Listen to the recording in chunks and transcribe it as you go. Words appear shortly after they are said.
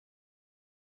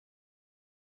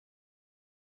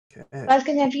Okay.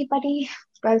 Welcome, everybody.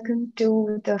 Welcome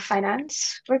to the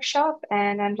finance workshop,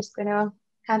 and I'm just going to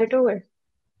hand it over.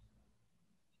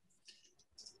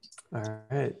 All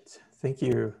right. Thank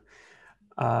you.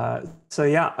 My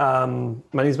name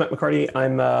is McCarty.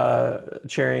 I'm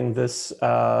chairing this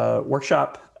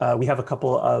workshop. We have a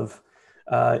couple of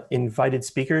invited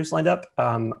speakers lined up.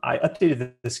 I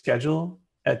updated the schedule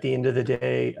at the end of the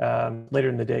day, later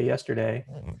in the day yesterday.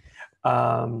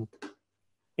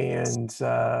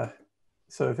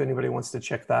 So if anybody wants to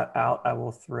check that out, I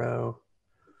will throw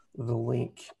the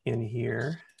link in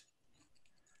here.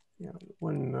 Yeah,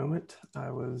 one moment. I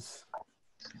was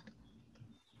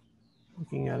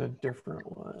looking at a different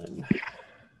one.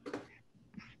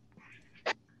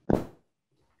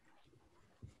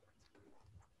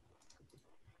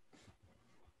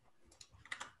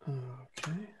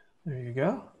 Okay, there you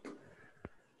go.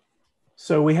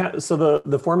 So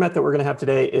the format that we're going to have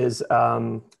today is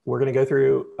we're going to go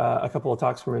through a couple of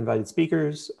talks from invited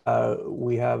speakers.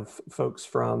 We have folks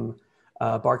from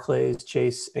Barclays,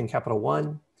 Chase, and Capital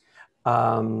One.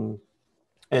 And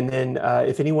then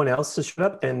if anyone else has showed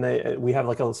up, and we have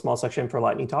like a small section for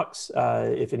lightning talks.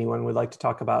 If anyone would like to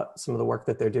talk about some of the work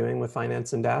that they're doing with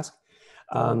finance and Dask,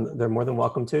 they're more than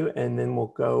welcome to. And then we'll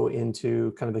go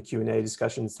into kind of a Q&A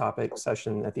discussions topic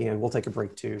session at the end. We'll take a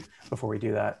break too before we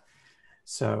do that.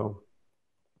 So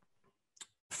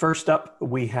first up,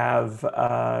 we have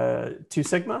 2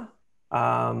 Sigma.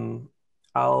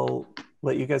 I'll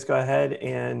let you guys go ahead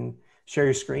and share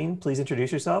your screen. Please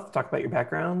introduce yourself, talk about your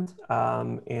background,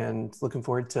 and looking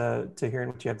forward to hearing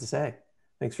what you have to say.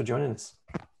 Thanks for joining us.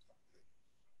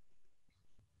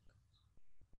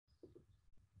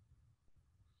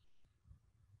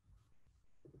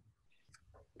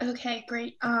 Okay,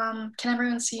 great. Can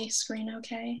everyone see screen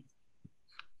okay?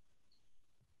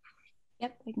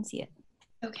 Yep, we can see it.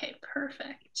 Okay,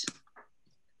 perfect.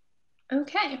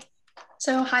 Okay,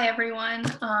 so hi everyone.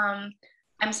 I'm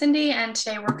Cindy, and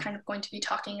today we're kind of going to be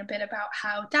talking a bit about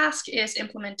how Dask is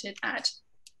implemented at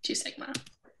 2 Sigma.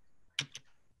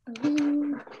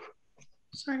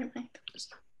 Sorry, my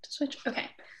switch. Okay,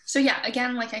 so yeah,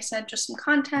 again, like I said, just some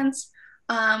contents.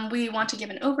 We want to give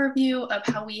an overview of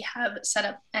how we have set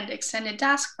up and extended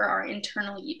Dask for our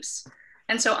internal use.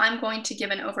 And so I'm going to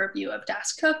give an overview of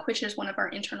Dask Cook, which is one of our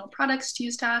internal products to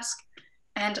use Dask.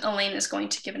 And Elaine is going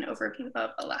to give an overview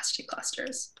of Elastic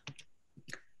clusters.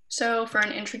 So for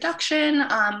an introduction,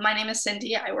 my name is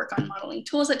Cindy. I work on modeling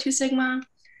tools at 2 Sigma.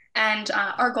 And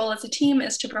our goal as a team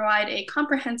is to provide a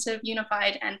comprehensive,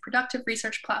 unified, and productive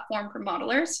research platform for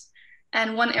modelers.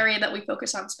 And one area that we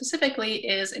focus on specifically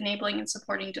is enabling and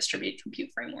supporting distributed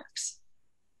compute frameworks.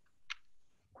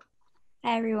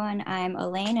 Hi, everyone. I'm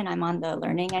Elaine, and I'm on the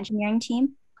learning engineering team.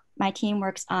 My team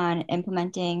works on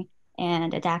implementing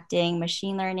and adapting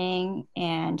machine learning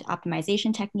and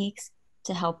optimization techniques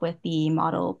to help with the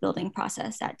model building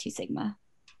process at 2 Sigma.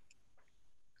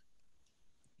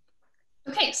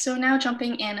 Okay, so now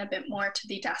jumping in a bit more to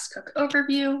the Dask Cook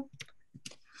overview.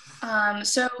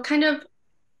 So kind of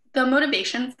the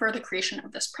motivation for the creation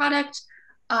of this product.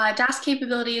 Dask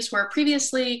capabilities were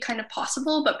previously kind of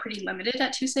possible, but pretty limited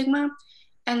at 2 Sigma.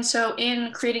 And so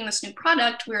in creating this new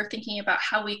product, we were thinking about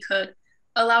how we could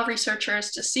allow researchers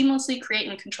to seamlessly create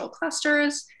and control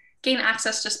clusters, gain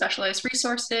access to specialized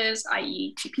resources,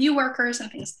 i.e. GPU workers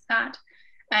and things like that,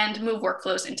 and move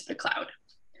workflows into the cloud.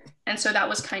 And so that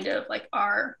was kind of like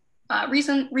our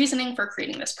reasoning for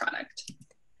creating this product.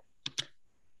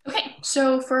 Okay,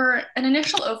 so for an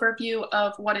initial overview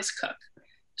of what is Cook.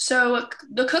 So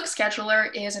the Cook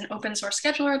scheduler is an open source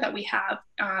scheduler that we have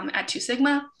at 2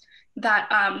 Sigma that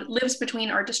lives between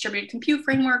our distributed compute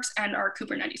frameworks and our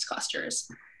Kubernetes clusters.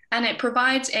 And it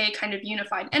provides a kind of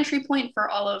unified entry point for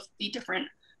all of the different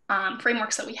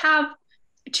frameworks that we have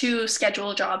to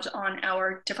schedule jobs on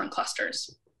our different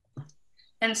clusters.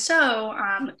 And so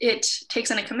it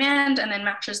takes in a command and then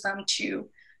matches them to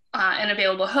an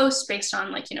available host based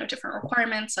on different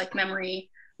requirements like memory,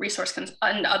 resource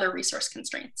and other resource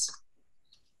constraints.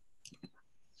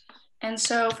 And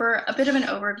so for a bit of an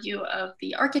overview of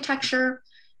the architecture,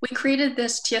 we created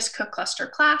this TS Cook cluster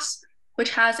class,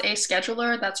 which has a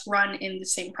scheduler that's run in the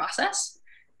same process.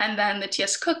 And then the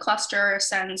TS Cook cluster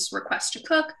sends requests to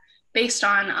Cook based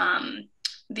on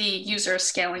the user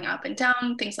scaling up and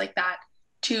down, things like that,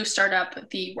 to start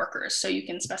up the workers. So you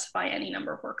can specify any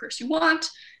number of workers you want,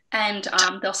 and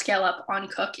they'll scale up on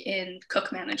Cook in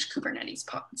Cook managed Kubernetes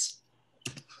pods.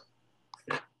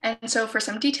 And so for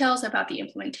some details about the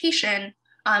implementation,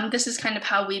 this is kind of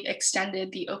how we've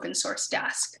extended the open source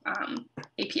Dask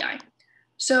API.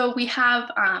 So we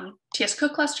have TS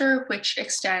Cook cluster, which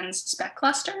extends spec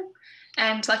cluster.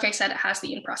 And like I said, it has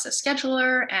the in-process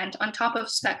scheduler. And on top of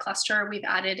spec cluster, we've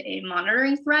added a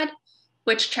monitoring thread,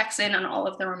 which checks in on all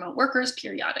of the remote workers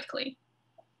periodically.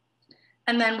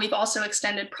 And then we've also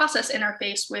extended process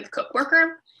interface with cook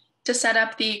worker to set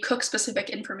up the cook specific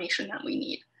information that we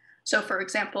need. So for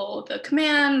example, the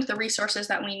command, the resources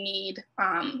that we need,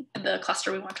 the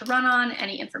cluster we want to run on,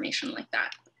 any information like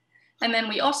that. And then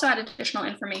we also add additional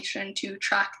information to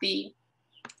track the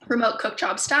remote cook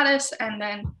job status and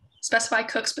then specify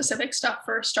cook specific stuff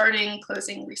for starting,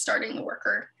 closing, restarting the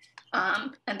worker,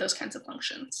 and those kinds of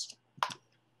functions.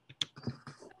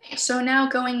 Okay, so now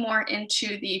going more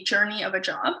into the journey of a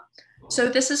job. So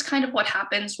this is kind of what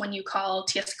happens when you call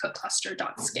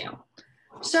tscookcluster.scale.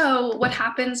 So what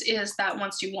happens is that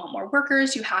once you want more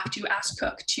workers, you have to ask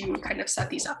cook to kind of set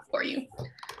these up for you.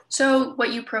 So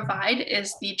what you provide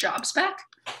is the job spec.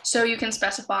 So you can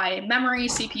specify memory,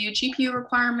 CPU, GPU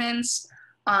requirements.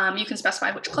 You can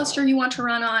specify which cluster you want to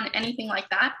run on, anything like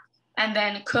that. And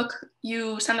then cook,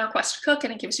 you send the request to cook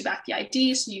and it gives you back the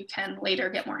ID so you can later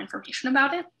get more information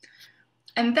about it.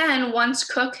 And then once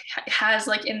cook has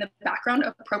like in the background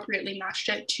appropriately matched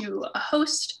it to a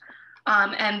host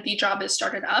and the job is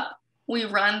started up, we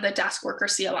run the Dask worker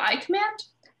CLI command.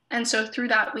 And so through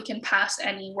that, we can pass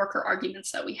any worker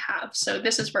arguments that we have. So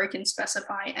this is where you can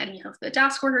specify any of the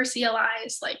Dask worker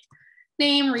CLIs like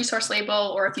name, resource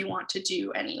label, or if you want to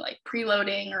do any like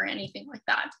preloading or anything like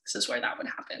that, this is where that would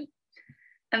happen.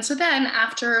 And so then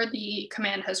after the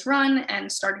command has run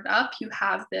and started up, you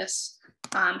have this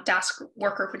Dask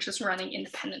worker, which is running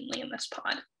independently in this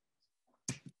pod.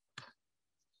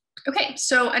 Okay,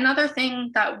 so another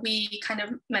thing that we kind of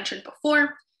mentioned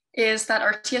before is that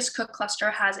our tscook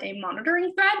cluster has a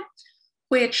monitoring thread,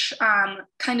 which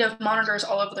kind of monitors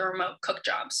all of the remote cook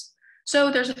jobs.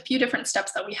 So there's a few different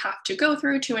steps that we have to go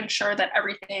through to ensure that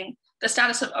everything, the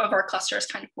status of our cluster is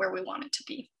kind of where we want it to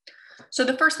be. So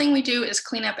the first thing we do is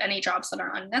clean up any jobs that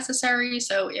are unnecessary.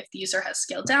 So if the user has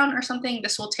scaled down or something,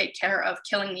 this will take care of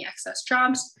killing the excess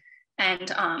jobs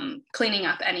and cleaning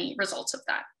up any results of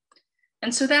that.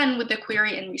 And so then with the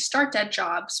query and restart dead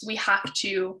jobs, we have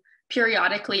to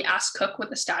periodically ask cook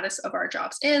what the status of our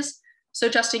jobs is. So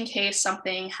just in case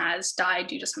something has died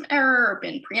due to some error or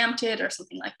been preempted or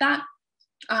something like that,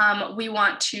 we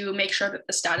want to make sure that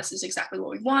the status is exactly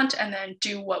what we want and then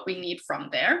do what we need from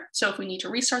there. So if we need to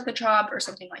restart the job or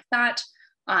something like that,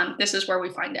 this is where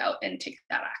we find out and take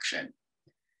that action.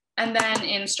 And then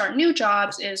in start new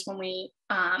jobs is when we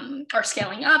are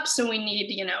scaling up. So we need,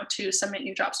 to submit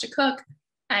new jobs to cook,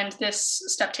 and this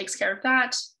step takes care of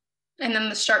that. And then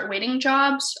the start waiting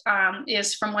jobs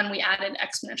is from when we added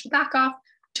exponential backoff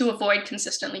to avoid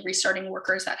consistently restarting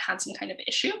workers that had some kind of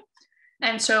issue.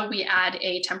 And so we add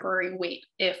a temporary wait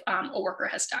if a worker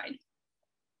has died.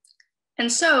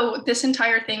 And so this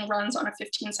entire thing runs on a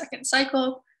 15-second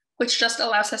cycle, which just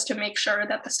allows us to make sure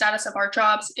that the status of our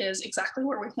jobs is exactly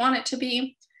where we want it to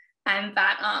be and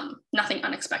that nothing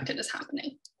unexpected is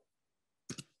happening.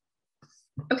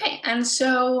 Okay, and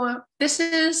so this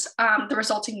is the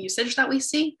resulting usage that we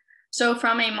see. So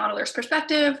from a modeler's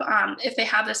perspective, if they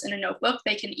have this in a notebook,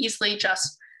 they can easily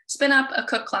just spin up a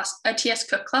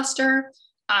tscook cluster,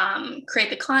 create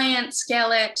the client,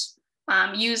 scale it,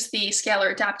 use the scale or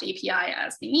adapt API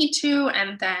as they need to,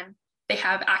 and then they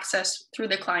have access through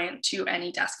the client to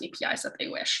any Dask APIs that they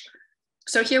wish.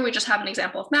 So here we just have an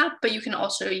example of map, but you can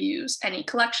also use any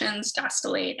collections, Dask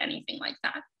anything like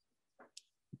that.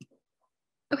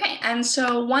 Okay, and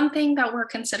so one thing that we're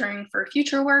considering for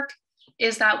future work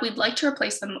is that we'd like to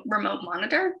replace the remote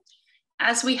monitor.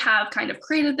 As we have kind of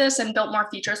created this and built more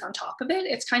features on top of it,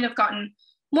 it's kind of gotten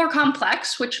more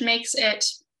complex, which makes it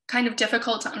kind of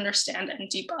difficult to understand and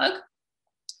debug.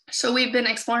 So we've been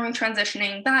exploring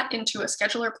transitioning that into a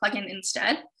scheduler plugin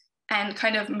instead, and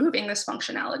kind of moving this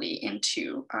functionality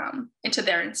into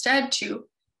there instead to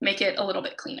make it a little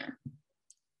bit cleaner.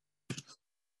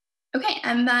 Okay,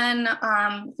 and then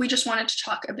we just wanted to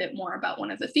talk a bit more about one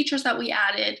of the features that we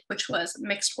added, which was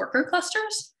mixed worker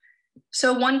clusters.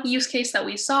 So one use case that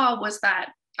we saw was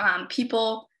that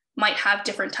people might have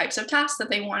different types of tasks that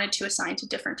they wanted to assign to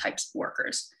different types of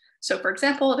workers. So for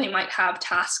example, they might have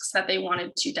tasks that they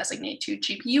wanted to designate to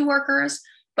GPU workers,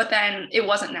 but then it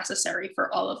wasn't necessary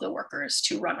for all of the workers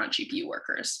to run on GPU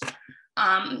workers.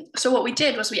 So what we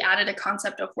did was we added a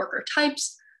concept of worker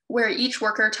types, where each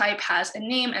worker type has a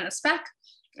name and a spec.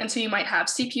 And so you might have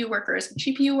CPU workers and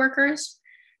GPU workers.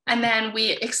 And then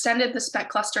we extended the spec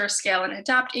cluster scale and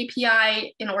adapt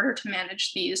API in order to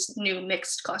manage these new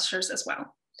mixed clusters as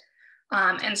well.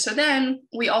 And so then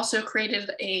we also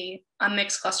created a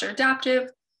mixed cluster adaptive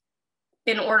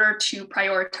in order to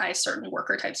prioritize certain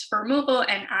worker types for removal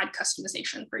and add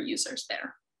customization for users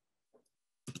there.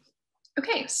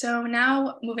 Okay, so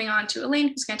now moving on to Elaine,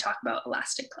 who's going to talk about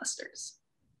elastic clusters.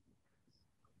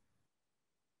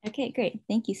 Okay, great.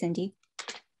 Thank you, Cindy.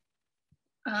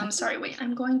 Sorry, wait,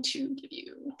 I'm going to give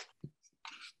you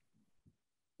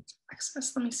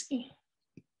access. Let me see.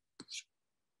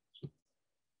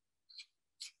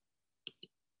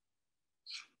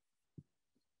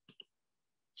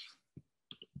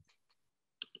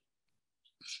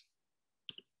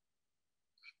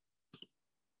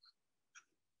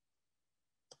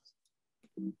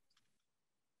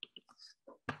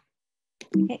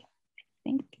 Okay, I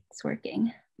think it's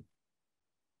working.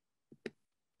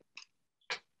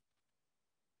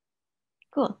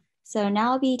 Cool. So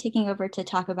now I'll be taking over to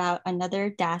talk about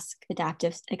another Dask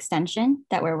adaptive extension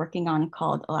that we're working on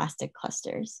called Elastic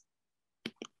Clusters.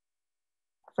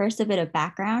 First, a bit of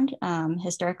background.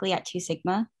 Historically at 2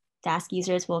 Sigma, Dask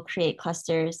users will create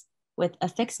clusters with a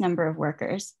fixed number of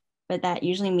workers, but that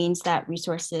usually means that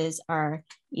resources are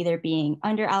either being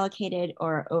under allocated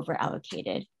or over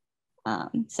allocated.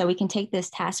 So we can take this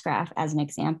task graph as an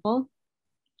example,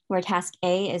 where task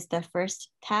A is the first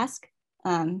task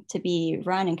to be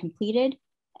run and completed,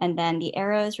 and then the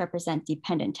arrows represent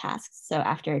dependent tasks. So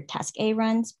after task A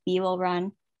runs, B will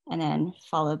run, and then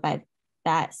followed by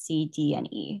that C, D,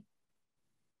 and E.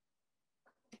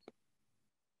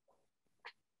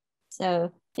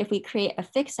 So if we create a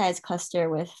fixed size cluster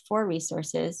with 4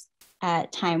 resources,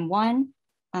 at time 1,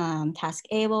 task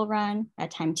A will run,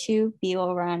 at time 2, B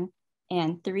will run,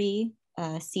 and 3,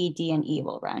 C, D, and E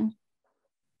will run.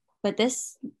 But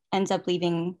this ends up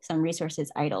leaving some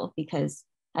resources idle because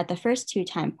at the first 2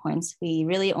 time points, we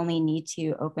really only need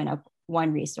to open up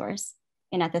 1 resource.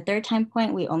 And at the 3rd time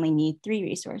point, we only need 3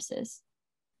 resources.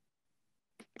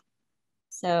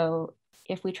 So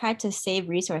if we tried to save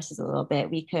resources a little bit,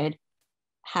 we could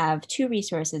have 2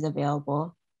 resources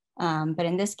available. But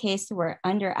in this case, we're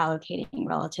under allocating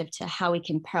relative to how we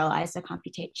can parallelize the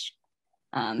computation.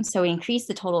 So we increase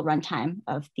the total runtime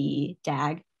of the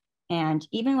DAG. And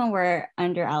even when we're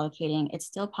under allocating, it's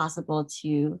still possible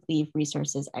to leave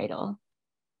resources idle.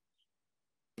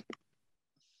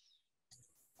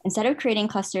 Instead of creating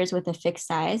clusters with a fixed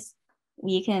size,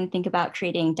 we can think about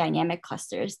creating dynamic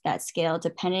clusters that scale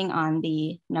depending on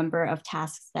the number of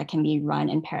tasks that can be run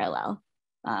in parallel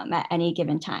at any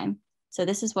given time. So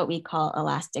this is what we call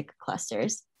elastic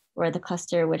clusters, where the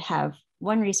cluster would have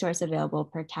 1 resource available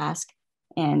per task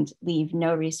and leave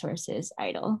no resources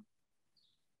idle.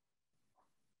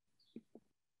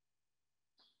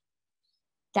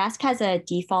 Dask has a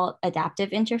default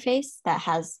adaptive interface that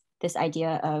has this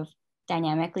idea of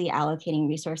dynamically allocating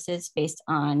resources based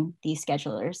on the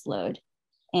scheduler's load.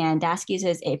 And Dask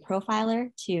uses a profiler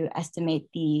to estimate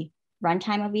the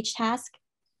runtime of each task.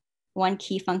 One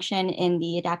key function in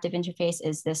the adaptive interface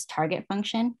is this target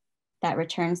function that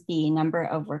returns the number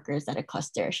of workers that a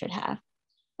cluster should have.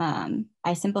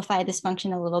 I simplified this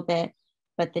function a little bit,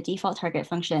 but the default target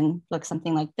function looks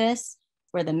something like this,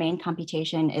 where the main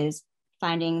computation is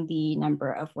finding the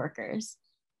number of workers.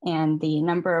 And the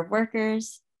number of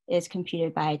workers is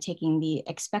computed by taking the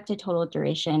expected total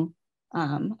duration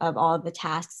of all of the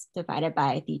tasks divided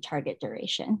by the target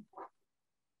duration.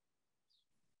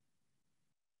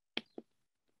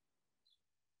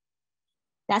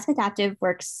 Dask Adaptive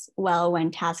works well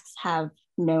when tasks have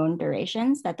known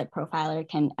durations that the profiler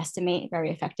can estimate very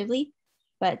effectively,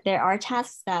 but there are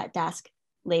tasks that Dask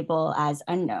label as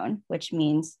unknown, which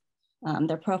means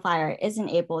the profiler isn't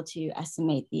able to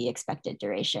estimate the expected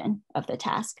duration of the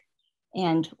task.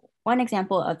 And one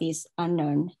example of these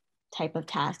unknown type of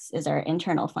tasks is our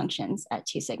internal functions at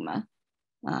 2 Sigma.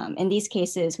 In these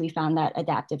cases, we found that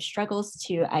Adaptive struggles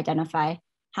to identify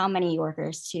how many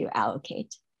workers to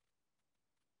allocate.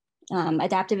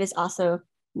 Adaptive is also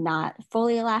not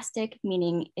fully elastic,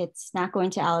 meaning it's not going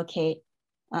to allocate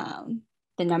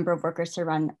the number of workers to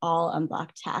run all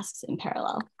unblocked tasks in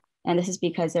parallel. And this is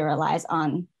because it relies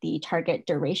on the target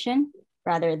duration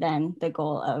rather than the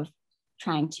goal of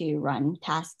trying to run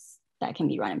tasks that can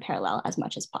be run in parallel as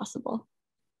much as possible.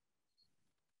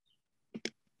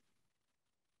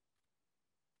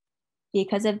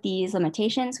 Because of these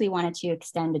limitations, we wanted to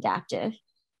extend Adaptive.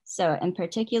 So in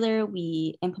particular,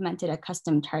 we implemented a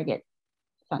custom target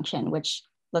function, which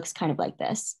looks kind of like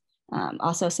this.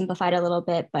 Also simplified a little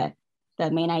bit, but the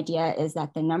main idea is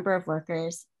that the number of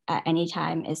workers at any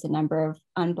time is the number of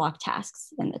unblocked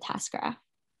tasks in the task graph.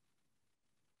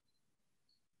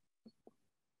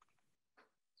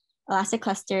 Elastic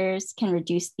clusters can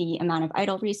reduce the amount of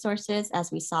idle resources,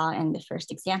 as we saw in the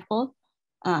first example.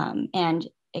 And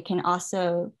it can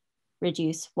also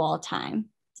reduce wall time,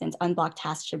 since unblocked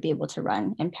tasks should be able to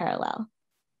run in parallel.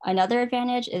 Another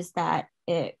advantage is that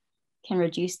it can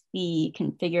reduce the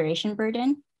configuration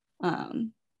burden,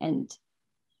 and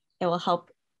it will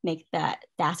help make that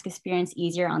Dask experience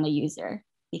easier on the user,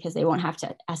 because they won't have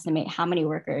to estimate how many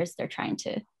workers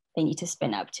they need to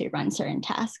spin up to run certain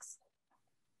tasks.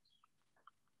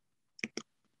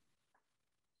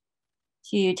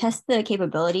 To test the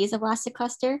capabilities of Elastic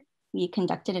Cluster, we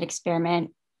conducted an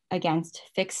experiment against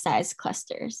fixed size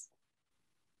clusters.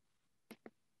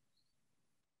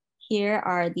 Here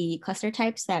are the cluster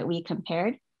types that we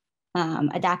compared.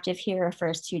 Adaptive here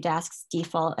refers to Dask's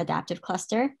default adaptive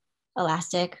cluster.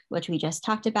 Elastic, which we just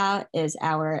talked about, is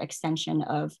our extension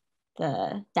of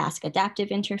the Dask adaptive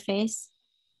interface.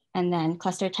 And then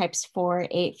cluster types 4,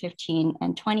 8, 15,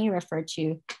 and 20 refer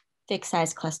to fixed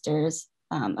size clusters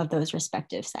of those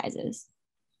respective sizes.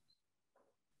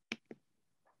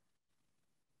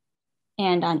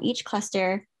 And on each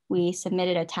cluster, we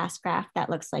submitted a task graph that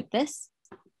looks like this.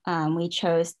 We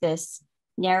chose this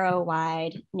narrow,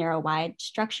 wide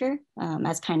structure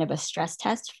as kind of a stress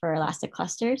test for Elastic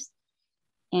clusters.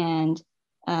 And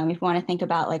if you want to think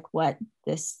about like what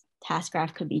this task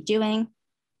graph could be doing,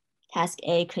 task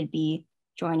A could be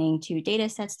joining two data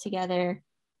sets together.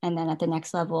 And then at the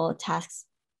next level, tasks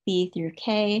B through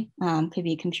K could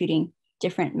be computing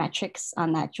different metrics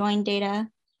on that joined data.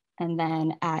 And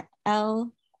then at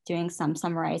L, doing some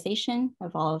summarization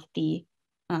of all of the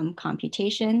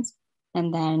computations.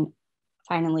 And then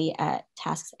finally at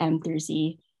tasks M through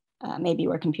Z, maybe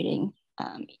we're computing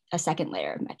a second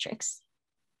layer of metrics.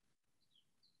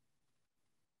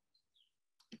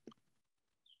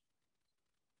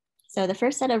 So the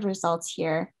first set of results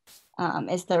here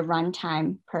is the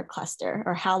runtime per cluster,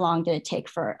 or how long did it take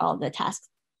for all the tasks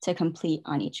to complete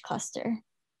on each cluster.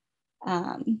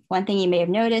 One thing you may have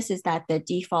noticed is that the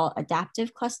default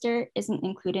adaptive cluster isn't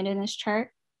included in this chart.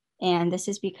 And this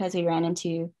is because we ran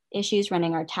into issues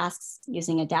running our tasks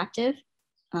using adaptive.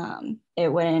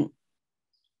 It wasn't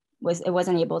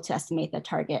able to estimate the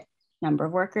target number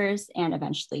of workers and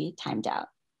eventually timed out.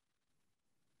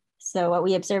 So what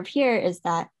we observe here is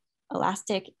that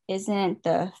Elastic isn't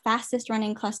the fastest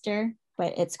running cluster,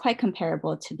 but it's quite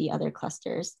comparable to the other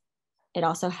clusters. It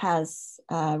also has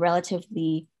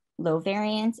relatively low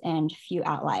variance and few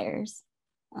outliers.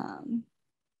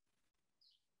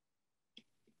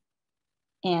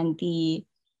 And the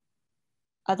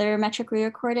other metric we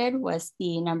recorded was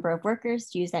the number of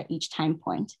workers used at each time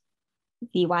point.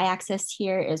 The y-axis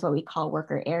here is what we call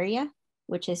worker area,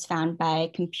 which is found by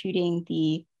computing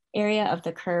the area of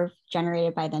the curve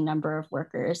generated by the number of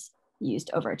workers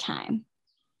used over time.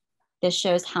 This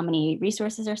shows how many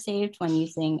resources are saved when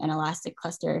using an Elastic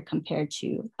cluster compared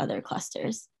to other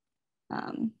clusters.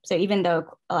 So even though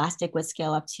Elastic would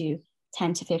scale up to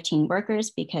 10 to 15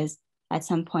 workers, because at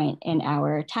some point in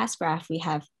our task graph, we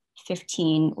have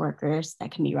 15 workers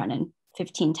that can be run in,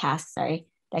 15 tasks, sorry,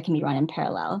 that can be run in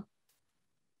parallel.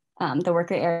 The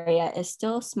worker area is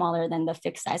still smaller than the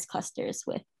fixed size clusters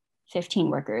with 15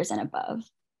 workers and above.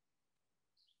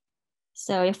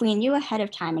 So if we knew ahead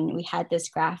of time and we had this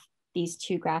graph, these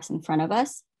two graphs in front of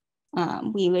us,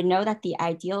 we would know that the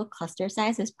ideal cluster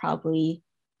size is probably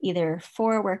either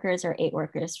 4 workers or 8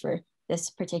 workers for this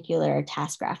particular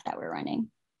task graph that we're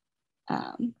running.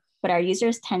 But our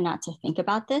users tend not to think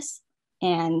about this.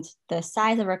 And the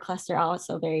size of our cluster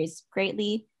also varies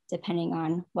greatly depending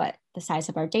on what the size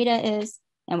of our data is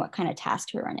and what kind of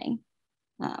tasks we're running.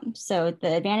 So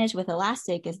the advantage with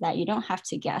Elastic is that you don't have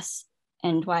to guess.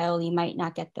 And while you might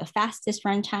not get the fastest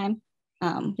runtime,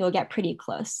 you'll get pretty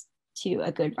close to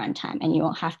a good runtime, and you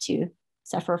won't have to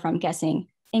suffer from guessing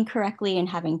incorrectly and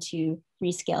having to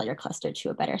rescale your cluster to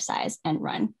a better size and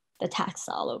run the tasks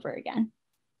all over again.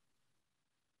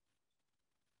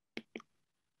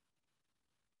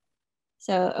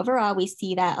 So overall, we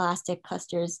see that Elastic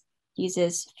Clusters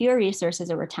uses fewer resources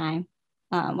over time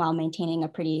while maintaining a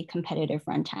pretty competitive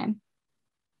runtime.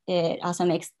 It also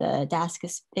makes the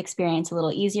Dask experience a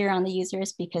little easier on the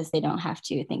users because they don't have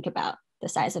to think about the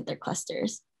size of their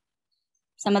clusters.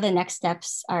 Some of the next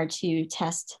steps are to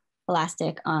test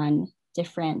Elastic on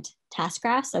different task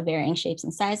graphs of varying shapes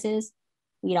and sizes.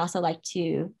 We'd also like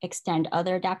to extend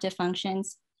other adaptive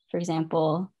functions. For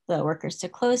example, the workers to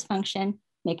close function,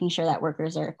 making sure that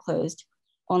workers are closed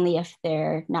only if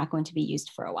they're not going to be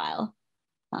used for a while.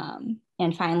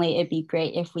 And finally, it'd be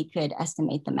great if we could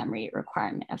estimate the memory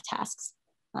requirement of tasks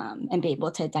and be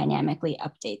able to dynamically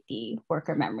update the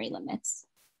worker memory limits.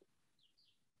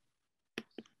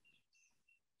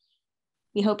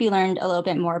 We hope you learned a little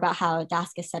bit more about how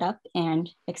Dask is set up and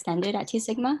extended at 2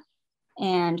 Sigma.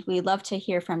 And we'd love to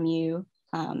hear from you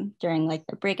during like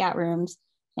the breakout rooms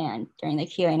and during the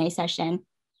Q&A session,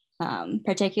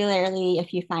 particularly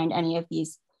if you find any of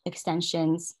these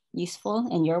extensions useful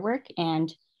in your work,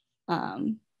 and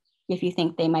if you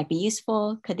think they might be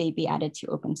useful, could they be added to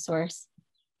open source?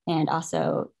 And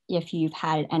also if you've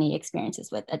had any experiences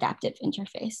with adaptive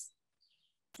interface.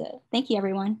 So thank you,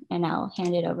 everyone. And I'll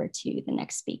hand it over to the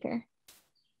next speaker.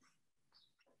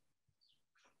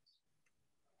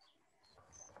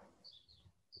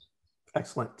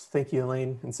 Excellent. Thank you,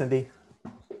 Elaine and Cindy.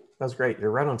 That was great.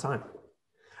 You're right on time.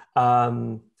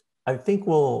 I think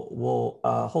we'll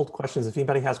hold questions. If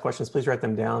anybody has questions, please write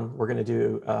them down. We're going to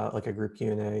do like a group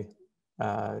Q&A here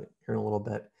in a little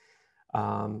bit.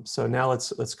 So now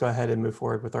let's go ahead and move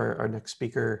forward with our next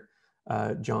speaker,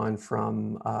 John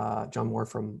Moore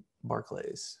from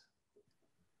Barclays.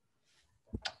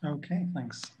 Okay,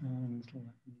 thanks. And let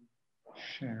me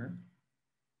share.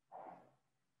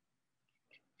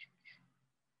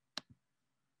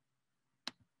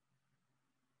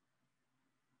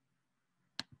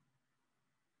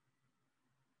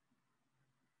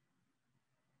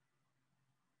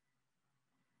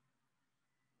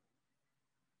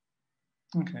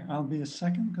 Okay, I'll be a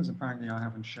second because apparently I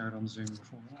haven't shared on Zoom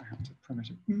before. I have to permit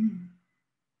it.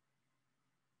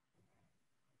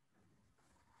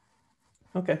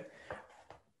 Okay.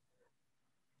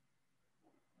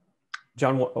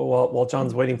 John, while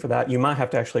John's waiting for that, you might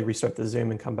have to actually restart the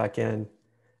Zoom and come back in.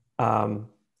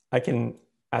 We can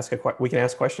ask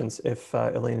questions if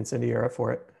Elaine and Cindy are up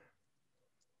for it.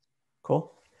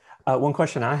 Cool. One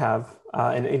question I have,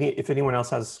 and if anyone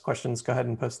else has questions, go ahead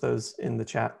and post those in the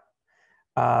chat.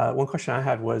 One question I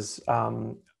had was,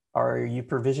 are you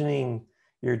provisioning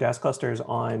your Dask clusters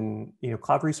on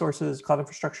cloud resources, cloud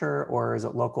infrastructure, or is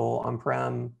it local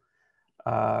on-prem?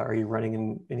 Are you running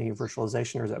in any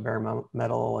virtualization, or is it bare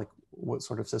metal? Like, what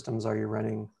sort of systems are you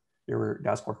running your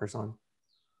Dask workers on?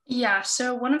 Yeah,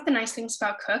 so one of the nice things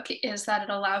about Cook is that it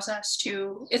allows us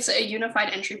to, it's a unified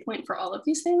entry point for all of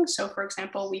these things. So for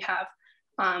example, we have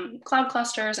cloud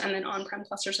clusters and then on-prem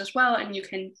clusters as well, and you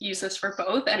can use this for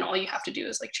both, and all you have to do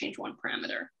is like change one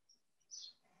parameter.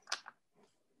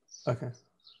 Okay.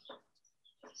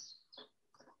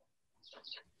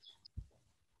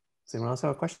 Does anyone else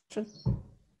have a question?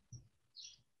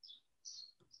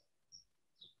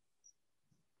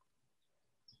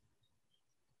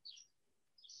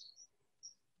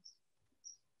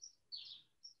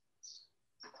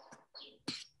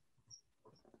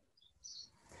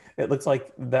 It looks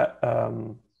like that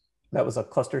that was a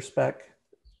cluster spec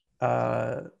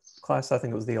class. I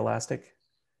think it was the Elastic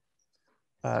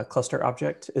cluster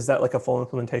object. Is that like a full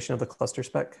implementation of the cluster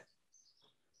spec?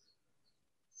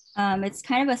 It's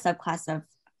kind of a subclass of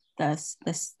the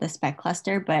spec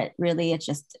cluster, but really it's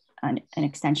just an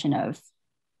extension of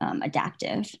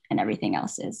adaptive, and everything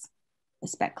else is the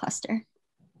spec cluster.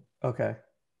 Okay.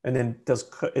 And then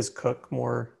is Cook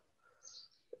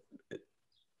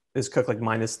like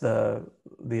minus the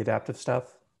adaptive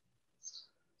stuff?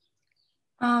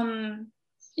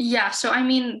 Yeah, so I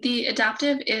mean, the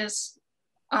adaptive is,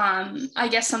 I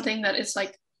guess, something that is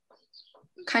like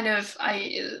kind of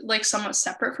somewhat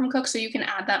separate from Cook. So you can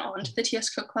add that onto the TS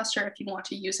Cook cluster if you want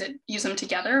to use them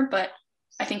together. But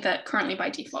I think that currently by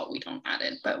default, we don't add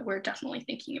it, but we're definitely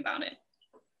thinking about it.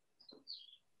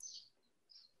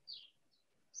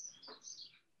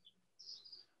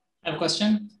 I have a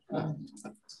question.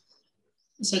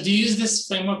 So do you use this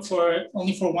framework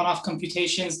only for one-off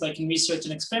computations, like in research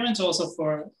and experiments, or also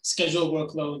for scheduled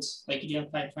workloads, like EDL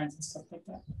pipelines and stuff like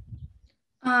that?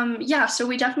 Yeah, so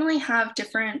we definitely have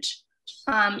different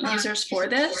users for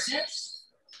this.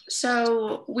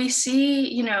 So we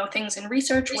see, things in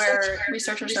research where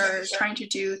researchers are trying to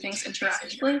do things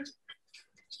interactively.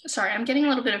 Sorry, I'm getting a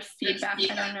little bit of feedback.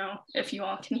 I don't know if you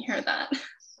all can hear that.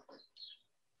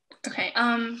 Okay,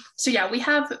 so yeah, we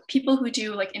have people who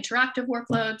do like interactive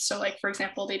workloads. So like, for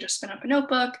example, they just spin up a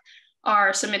notebook,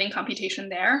 are submitting computation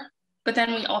there. But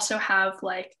then we also have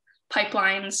like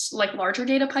pipelines, like larger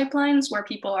data pipelines where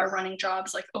people are running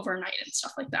jobs like overnight and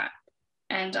stuff like that,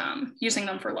 and using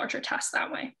them for larger tasks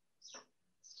that way.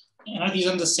 And are these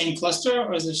on the same cluster,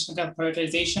 or is there some kind of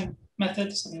prioritization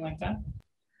method, something like that?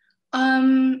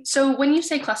 So when you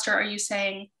say cluster, are you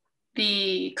saying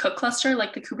the Cook cluster,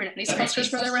 like the Kubernetes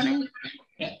clusters where they're running?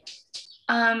 Yeah.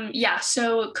 Yeah,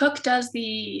 so Cook does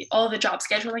all the job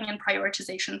scheduling and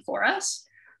prioritization for us.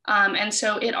 And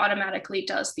so it automatically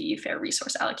does the fair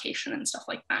resource allocation and stuff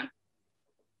like that.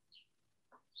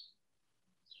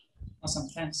 Awesome,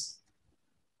 thanks.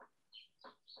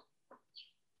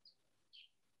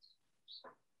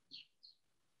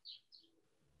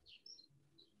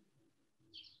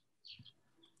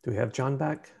 Do we have John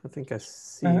back? I think I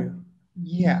see you.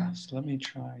 Yes, let me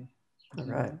try. All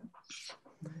right.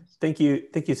 Thank you,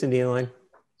 Cindy and Elaine.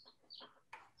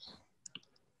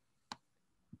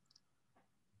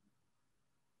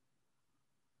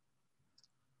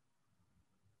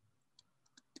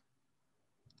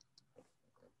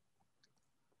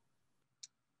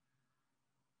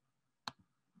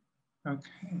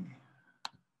 Okay.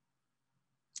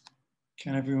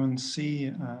 Can everyone see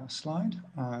a slide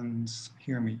and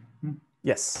hear me?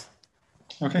 Yes.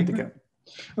 Okay, good to great.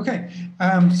 Okay,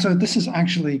 so this is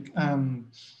actually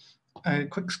a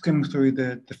quick skim through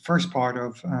the first part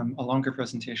of a longer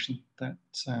presentation that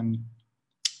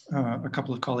a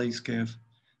couple of colleagues gave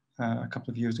a couple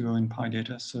of years ago in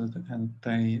PyData. So and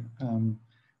they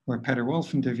were Peter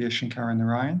Wolf and Divya Shankar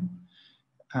Narayan,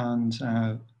 and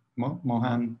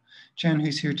Mohan Chen,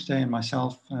 who's here today, and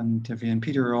myself and Divya and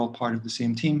Peter are all part of the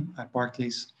same team at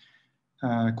Barclays,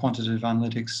 Quantitative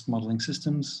Analytics Modeling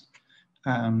Systems.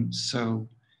 We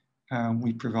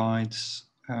provide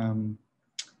a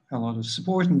lot of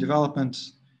support and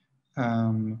development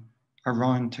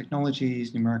around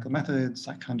technologies, numerical methods,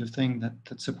 that kind of thing that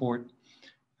support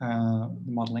the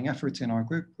modeling efforts in our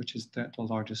group, which is the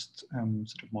largest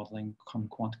sort of modeling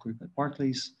quant group at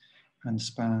Barclays, and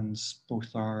spans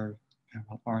both our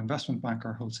investment bank,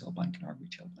 our wholesale bank, and our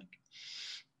retail bank.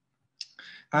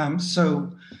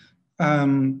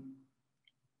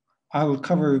 I will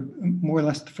cover more or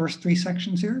less the first three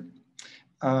sections here,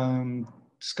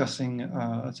 discussing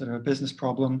sort of a business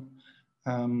problem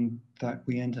that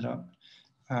we ended up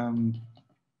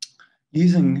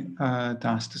using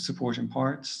Dask to support in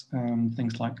parts,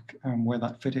 things like where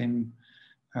that fit in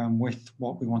with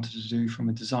what we wanted to do from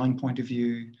a design point of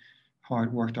view, how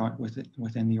it worked out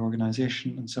within the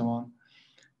organization, and so on,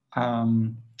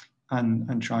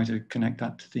 and try to connect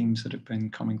that to themes that have been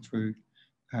coming through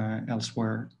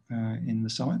elsewhere in the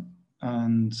summit.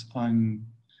 And I'm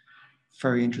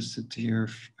very interested to hear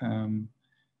if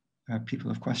people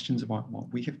have questions about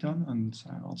what we have done, and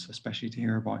also especially to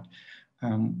hear about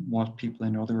what people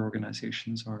in other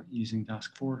organizations are using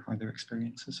Dask for, how their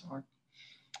experiences are.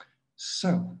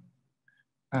 So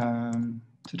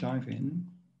to dive in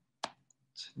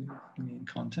to the main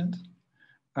content.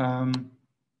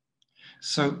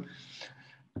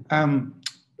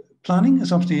 Planning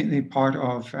is obviously a part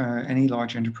of any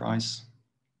large enterprise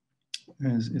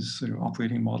is sort of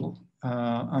operating model.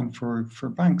 And for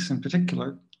banks in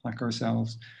particular, like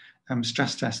ourselves,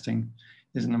 stress testing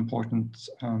is an important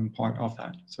part of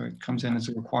that. So it comes in as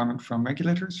a requirement from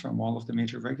regulators, from all of the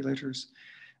major regulators,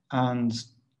 and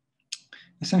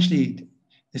essentially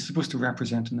is supposed to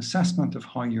represent an assessment of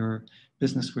how your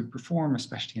business would perform,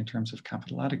 especially in terms of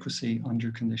capital adequacy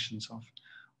under conditions of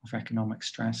economic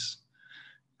stress.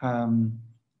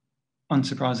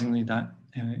 Unsurprisingly, that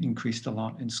increased a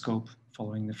lot in scope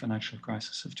following the financial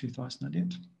crisis of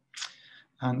 2008.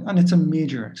 And it's a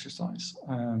major exercise,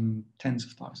 tens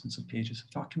of thousands of pages of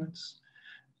documents,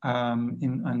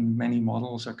 and many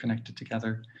models are connected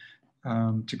together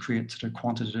to create sort of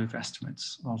quantitative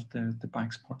estimates of the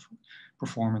bank's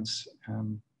performance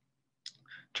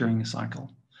during a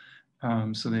cycle.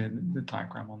 So the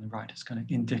diagram on the right is kind of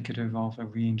indicative of a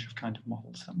range of kind of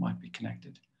models that might be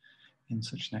connected in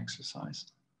such an exercise.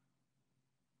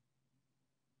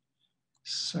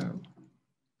 So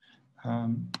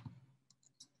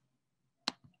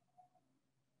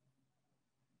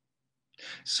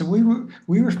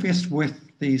we were faced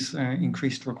with these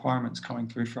increased requirements coming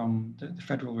through from the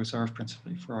Federal Reserve,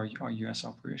 principally for our US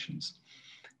operations.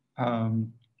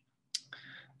 And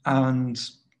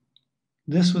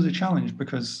this was a challenge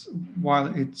because while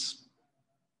it's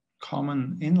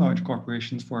common in large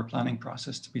corporations for a planning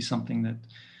process to be something that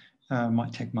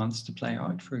might take months to play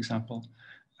out, for example,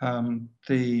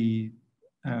 the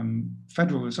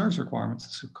Federal Reserve's requirements,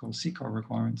 the so-called CCAR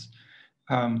requirements,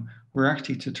 were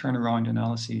actually to turn around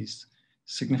analyses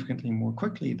significantly more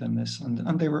quickly than this.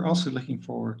 And they were also looking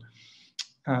for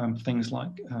things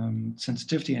like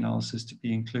sensitivity analysis to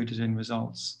be included in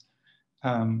results,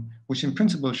 which in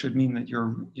principle should mean that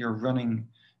you're running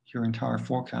your entire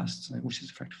forecasts, which is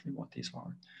effectively what these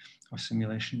are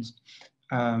simulations,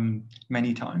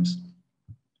 many times.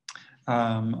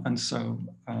 And so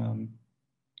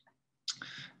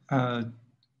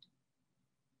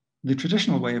the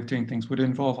traditional way of doing things would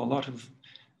involve a lot of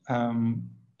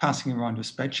passing around of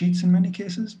spreadsheets in many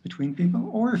cases between people,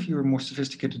 or if you were more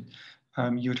sophisticated,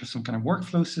 you would have some kind of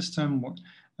workflow system,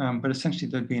 but essentially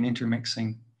there'd be an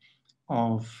intermixing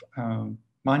of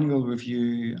manual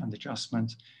review and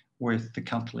adjustment with the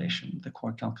calculation, the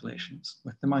core calculations,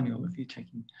 with the manual review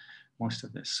taking most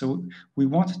of this. So we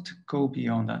wanted to go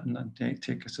beyond that and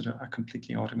take a sort of a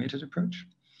completely automated approach.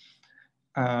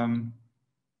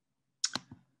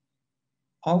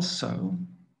 Also,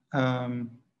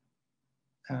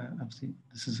 obviously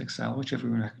this is Excel, which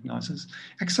everyone recognizes.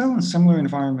 Excel and similar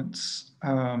environments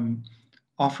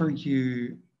offer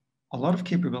you a lot of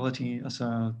capability as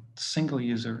a single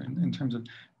user in terms of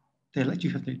they let you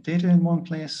have the data in one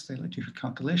place, they let you have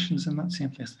calculations in that same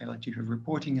place, they let you have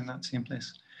reporting in that same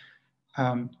place.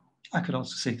 I could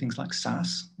also say things like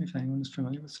SAS, if anyone is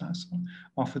familiar with SAS,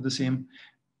 offer the same.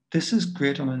 This is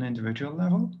great on an individual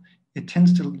level. It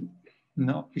tends to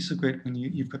not be so great when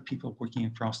you've got people working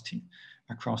across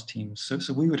teams.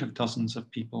 So we would have dozens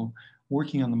of people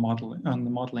working on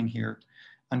the modeling here,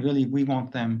 and really we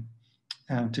want them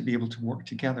to be able to work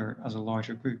together as a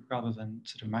larger group rather than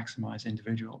sort of maximize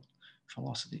individual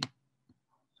velocity.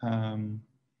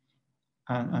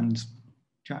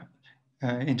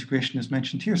 Integration is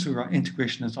mentioned here. So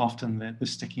integration is often the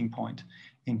sticking point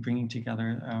in bringing together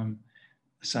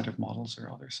a set of models or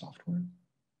other software.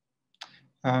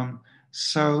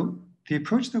 So the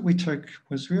approach that we took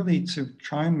was really to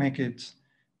try and make it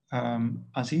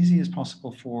as easy as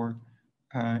possible for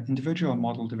individual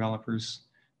model developers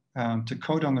to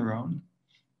code on their own,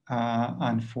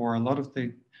 and for a lot of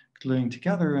the gluing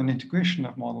together and integration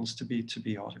of models to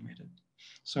be automated.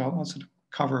 So I'll sort of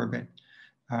cover a bit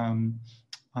on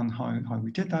how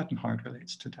we did that and how it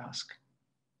relates to Dask.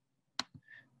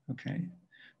 Okay,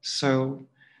 so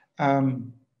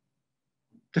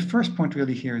the first point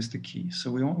really here is the key. So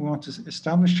we want to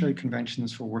establish shared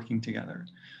conventions for working together.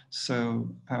 So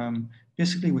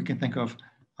basically we can think of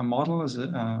a model as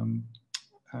a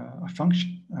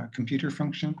function, a computer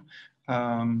function,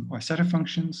 or a set of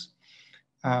functions.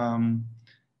 And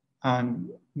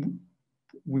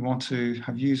we want to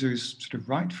have users sort of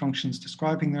write functions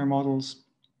describing their models,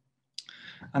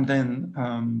 and then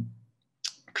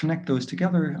connect those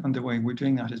together. And the way we're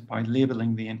doing that is by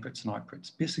labeling the inputs and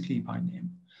outputs, basically by name.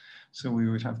 So we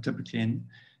would have typically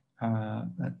a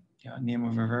name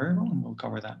of a variable, and we'll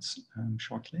cover that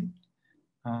shortly.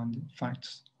 And in fact,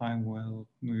 I will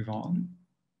move on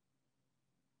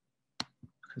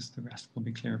because the rest will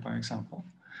be clear by example.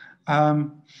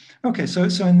 Okay, so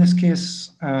in this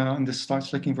case, and this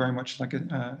starts looking very much like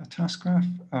a task graph.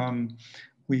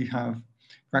 We have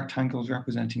rectangles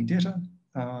representing data,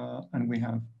 and we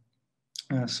have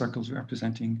circles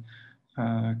representing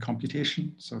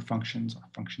computation, so functions or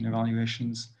function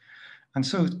evaluations. And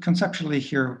so conceptually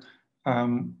here,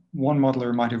 one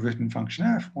modeler might have written function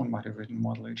F, one might have written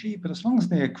modeler G, but as long as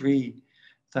they agree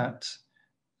that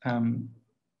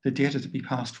the data to be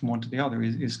passed from one to the other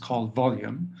is called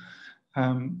volume,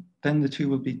 then the two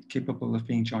will be capable of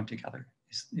being joined together,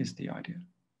 is the idea.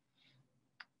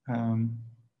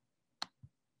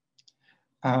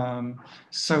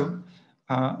 So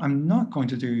I'm not going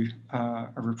to do a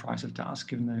reprise of Dask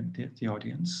given the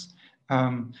audience,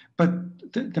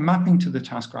 but the mapping to the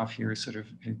task graph here is sort of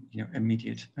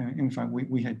immediate. In fact,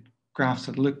 we had graphs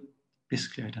that look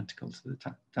basically identical to the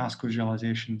Dask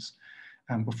visualizations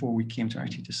before we came to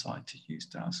actually decide to use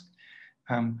Dask.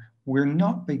 We're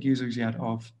not big users yet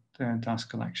of the Dask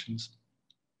collections.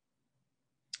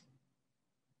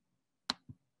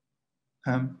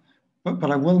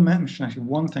 But I will mention actually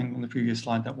one thing on the previous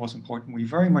slide that was important. We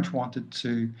very much wanted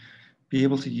to be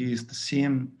able to use the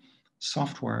same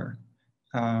software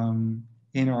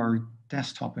in our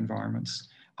desktop environments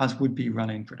as would be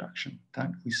running in production.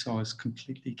 That we saw as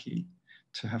completely key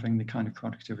to having the kind of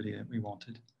productivity that we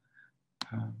wanted.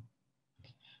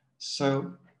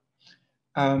 So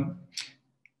Dask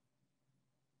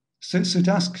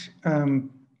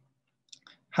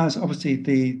has obviously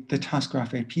the task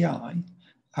graph API.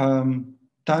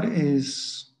 That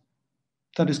is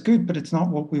good, but it's not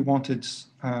what we wanted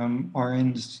our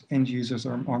end users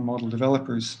or our model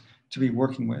developers to be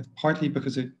working with, partly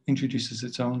because it introduces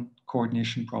its own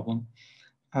coordination problem,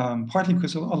 partly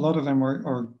because a lot of them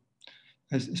are,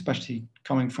 especially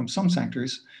coming from some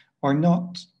sectors, are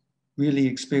not really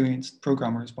experienced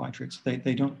programmers by trade. So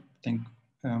they don't think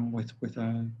with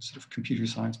a sort of computer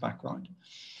science background.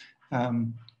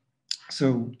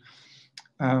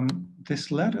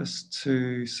 This led us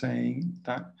to saying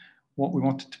that what we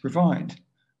wanted to provide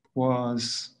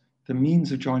was the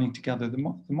means of joining together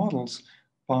the models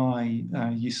by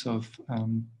use of a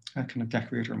kind of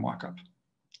decorator markup.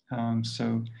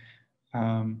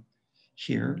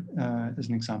 Here is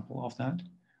an example of that,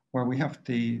 where we have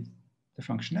the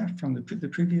function f from the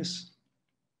previous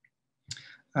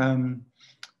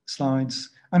slides.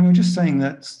 And we're just saying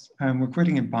that we're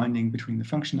creating a binding between the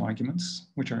function arguments,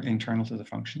 which are internal to the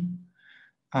function,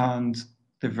 and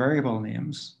the variable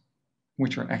names,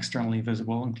 which are externally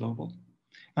visible and global.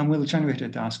 And we'll generate a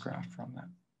Dask graph from that.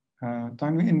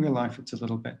 Down in real life, it's a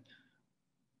little bit,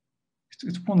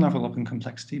 it's one level up in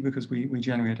complexity because we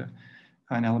generate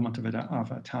an element of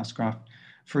a task graph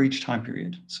for each time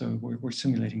period. So we're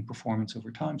simulating performance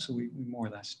over time. So we more or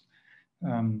less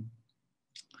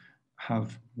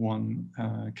have one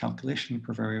calculation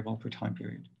per variable per time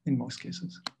period in most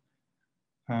cases.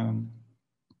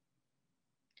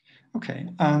 Okay,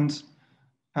 and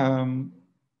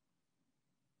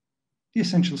the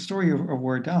essential story of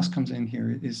where Dask comes in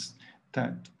here is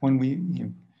that when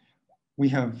we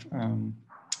have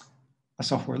a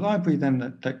software library then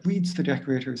that reads the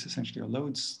decorators essentially, or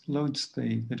loads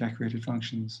the decorated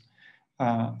functions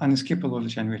and is capable of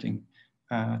generating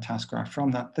a task graph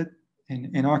from that. That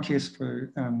in our case,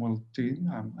 we'll do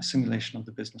a simulation of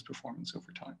the business performance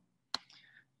over time.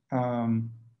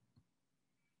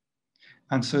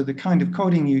 And so the kind of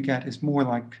coding you get is more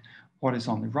like what is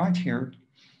on the right here,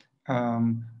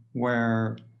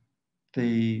 where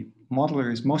the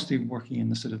modeler is mostly working in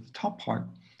the sort of the top part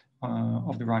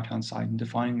of the right-hand side and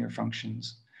defining their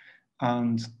functions.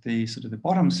 And the sort of the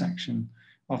bottom section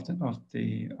of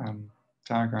the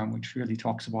diagram, which really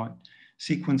talks about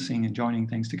sequencing and joining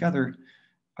things together,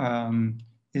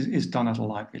 is done at a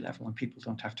library level, and people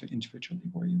don't have to individually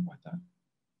worry about that.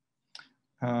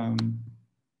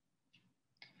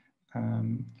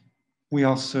 We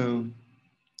also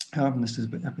have, and this is a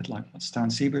bit like what Stan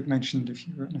Siebert mentioned if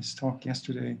you were in his talk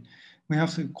yesterday, we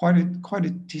have quite a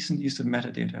decent use of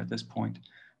metadata at this point.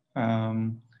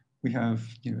 We have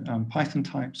Python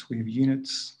types, we have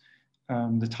units,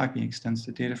 the typing extends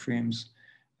to data frames.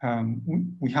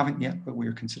 We haven't yet, but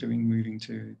we're considering moving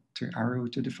to Arrow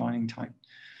to defining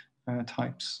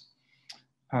types.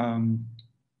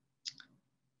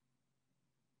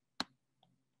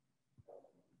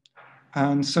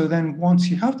 And so then once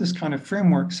you have this kind of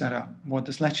framework set up, what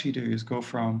this lets you do is go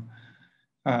from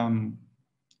the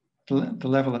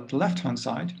level at the left-hand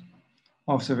side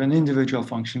of sort of an individual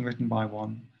function written by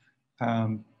one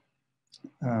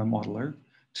modeler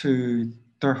to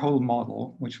their whole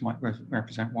model, which might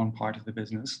represent one part of the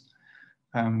business,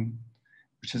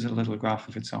 which is a little graph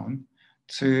of its own,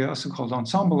 to a so-called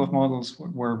ensemble of models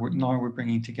where we're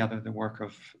bringing together the work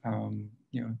of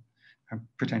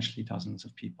potentially dozens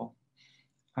of people.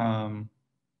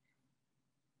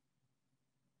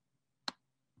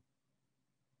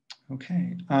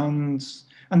 Okay, and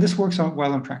this works out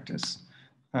well in practice.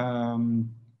 I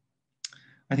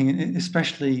think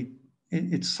especially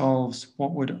it solves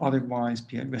what would otherwise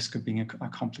be at risk of being a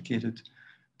complicated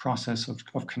process of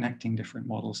connecting different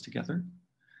models together.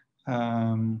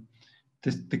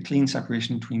 The clean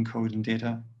separation between code and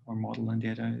data, or model and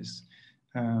data, is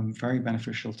very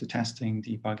beneficial to testing,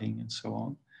 debugging, and so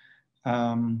on.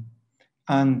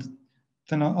 And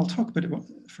then I'll talk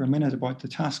for a minute about the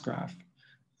task graph.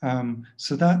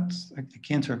 So that,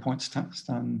 again, to a point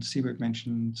Stan Siebert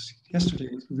mentioned yesterday,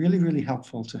 it's really, really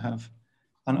helpful to have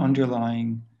an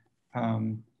underlying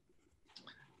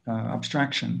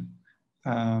abstraction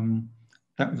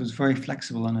that was very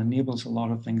flexible and enables a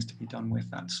lot of things to be done with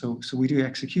that. So we do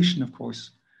execution, of course,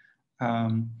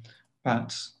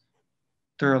 but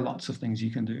there are lots of things you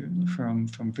can do, from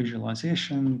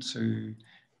visualization to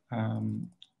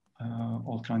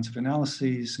all kinds of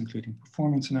analyses, including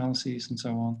performance analyses and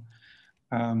so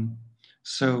on.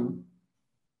 So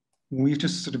we've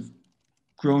just sort of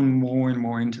grown more and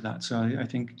more into that. So I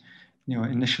think,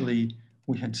 initially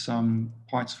we had some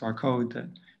parts of our code that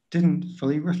didn't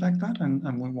fully reflect that.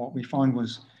 And what we found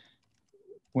was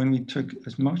when we took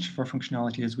as much of our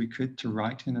functionality as we could to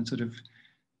write in a sort of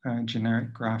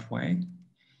generic graph way,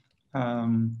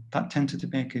 that tended to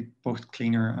make it both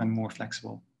cleaner and more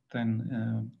flexible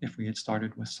than if we had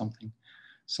started with something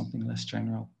less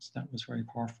general. So that was very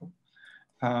powerful.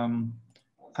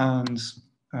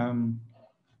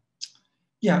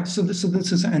 Yeah, so this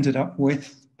has ended up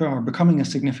with becoming a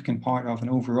significant part of an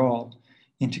overall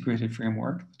integrated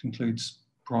framework that includes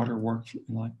broader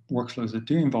workflows that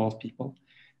do involve people,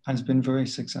 and has been very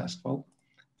successful.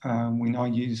 We now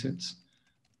use it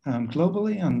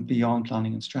globally and beyond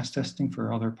planning and stress testing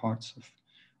for other parts of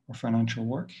our financial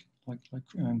work, like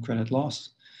credit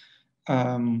loss.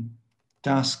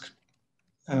 Dask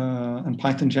and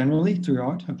Python generally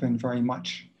throughout have been very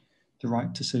much the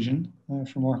right decision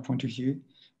from our point of view.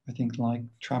 I think, like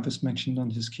Travis mentioned on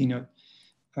his keynote,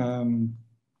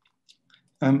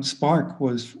 Spark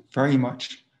was very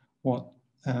much what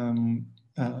a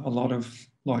lot of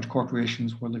large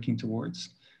corporations were looking towards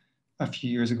a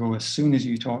few years ago, as soon as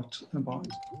you talked about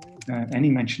any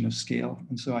mention of scale.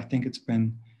 And so I think it's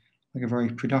been like a very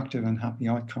productive and happy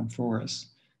outcome for us,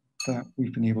 that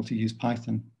we've been able to use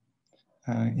Python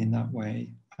in that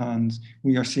way. And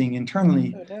we are seeing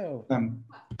internally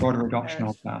broader adoption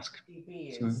of Dask.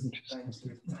 So, which is also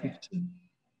good to see.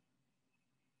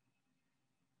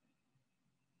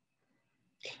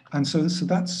 And so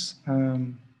that's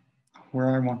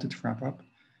where I wanted to wrap up.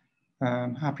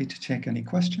 I'm happy to take any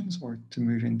questions or to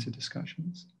move into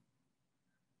discussions.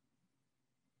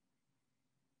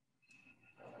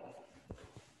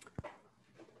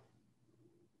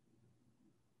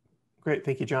 Great,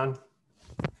 thank you, John.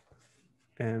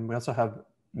 And we also have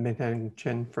Menghan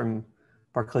Chen from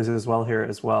Barclays as well here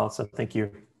as well. So thank you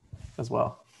as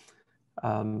well.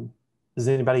 Does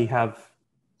anybody have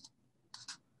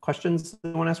questions they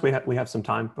want to ask? We have some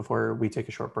time before we take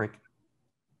a short break.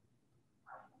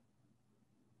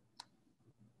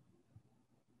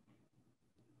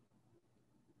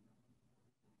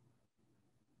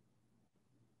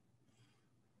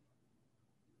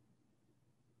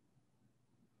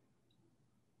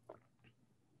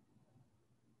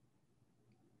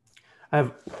 I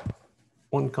have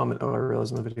one comment. Oh, I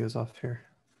realize my video is off here.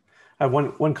 I have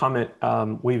one comment.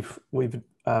 We've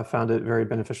found it very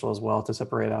beneficial as well to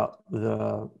separate out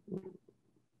the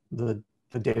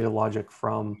data logic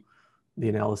from the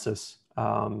analysis,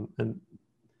 and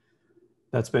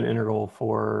that's been integral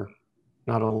for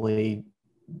not only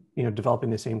developing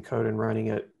the same code and running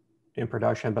it in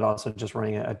production, but also just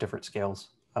running it at different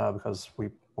scales, because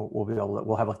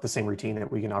we'll have like the same routine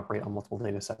that we can operate on multiple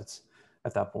data sets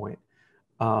at that point.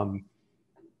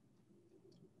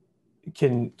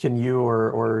 Can you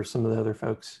or some of the other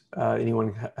folks,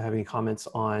 anyone have any comments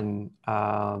on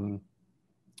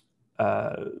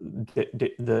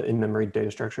the in-memory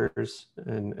data structures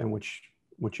and which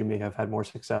you may have had more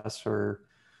success or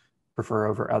prefer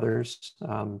over others?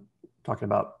 Talking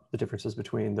about the differences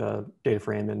between the data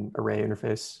frame and array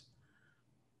interface.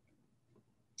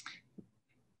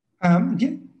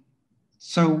 Yeah.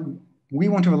 So we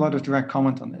won't have a lot of direct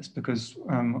comment on this because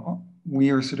we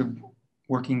are sort of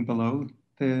working below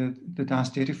the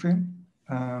Dask data frame.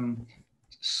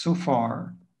 So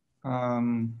far,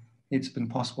 it's been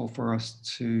possible for us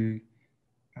to,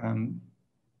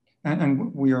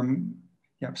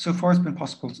 so far it's been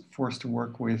possible for us to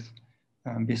work with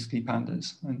basically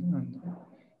pandas,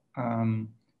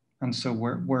 and so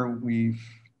where we've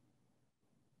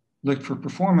looked for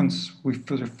performance, we've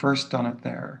sort of first done it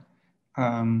there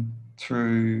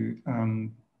through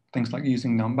things like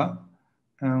using Numba,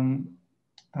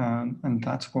 and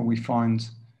that's where we found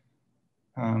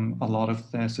a lot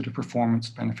of the sort of performance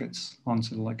benefits on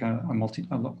sort of like a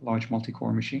large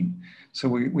multi-core machine. So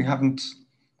we haven't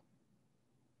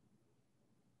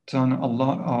done a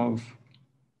lot of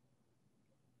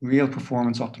real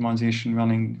performance optimization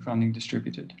running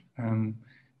distributed.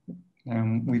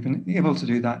 We've been able to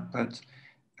do that, but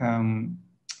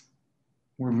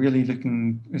we're really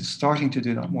starting to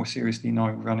do that more seriously now,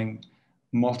 running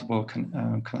multiple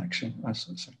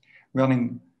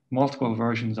running multiple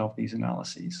versions of these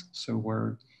analyses. So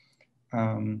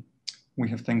we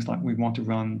have things like we want to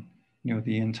run,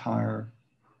 the entire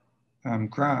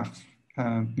graph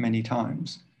many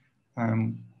times.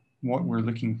 What we're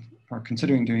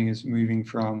considering doing is moving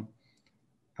from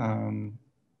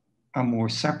a more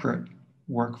separate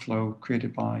workflow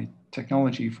created by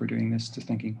technology for doing this to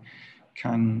thinking,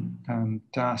 can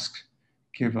Dask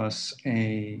give us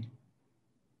a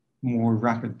more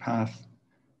rapid path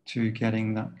to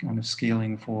getting that kind of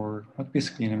scaling for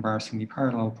basically an embarrassingly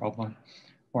parallel problem,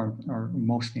 or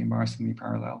mostly embarrassingly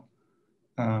parallel.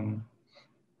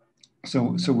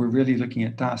 So we're really looking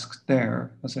at Dask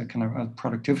there as a kind of a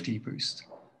productivity boost.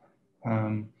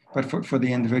 But for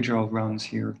the individual runs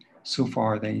here, so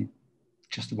far they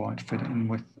just about fit in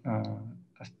with a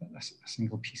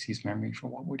single PC's memory for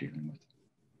what we're dealing with.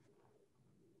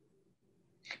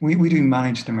 We do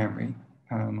manage the memory,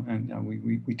 and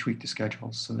we tweak the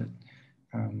schedules so that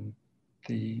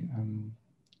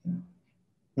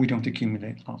we don't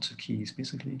accumulate lots of keys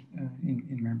basically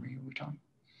in memory over time.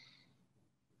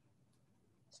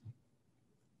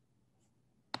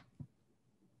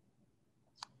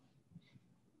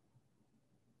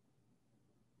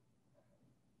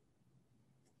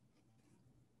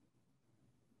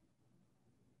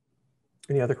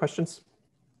 Any other questions?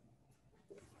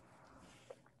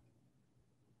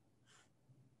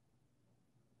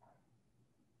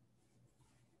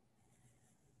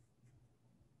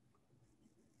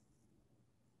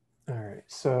 All right,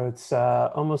 so it's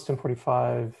almost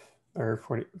 10:45 or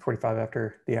 45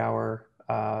 after the hour,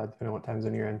 depending on what time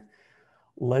zone you're in.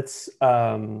 let's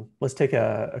take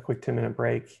a quick 10-minute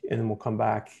break, and then we'll come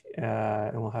back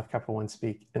and we'll have Capital One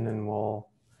speak, and then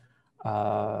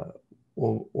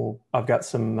I've got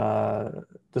some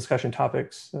discussion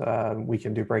topics. We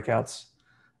can do breakouts,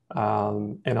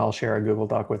 and I'll share a Google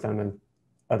Doc with them, and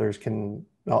others can.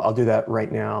 I'll do that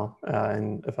right now,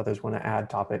 and if others want to add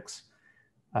topics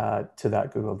to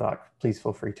that Google Doc, please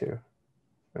feel free to,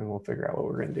 and we'll figure out what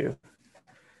we're going to do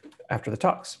after the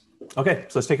talks. Okay,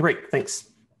 so let's take a break. Thanks.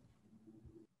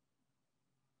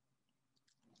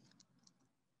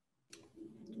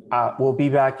 We'll be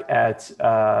back at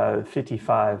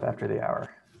 55 after the hour.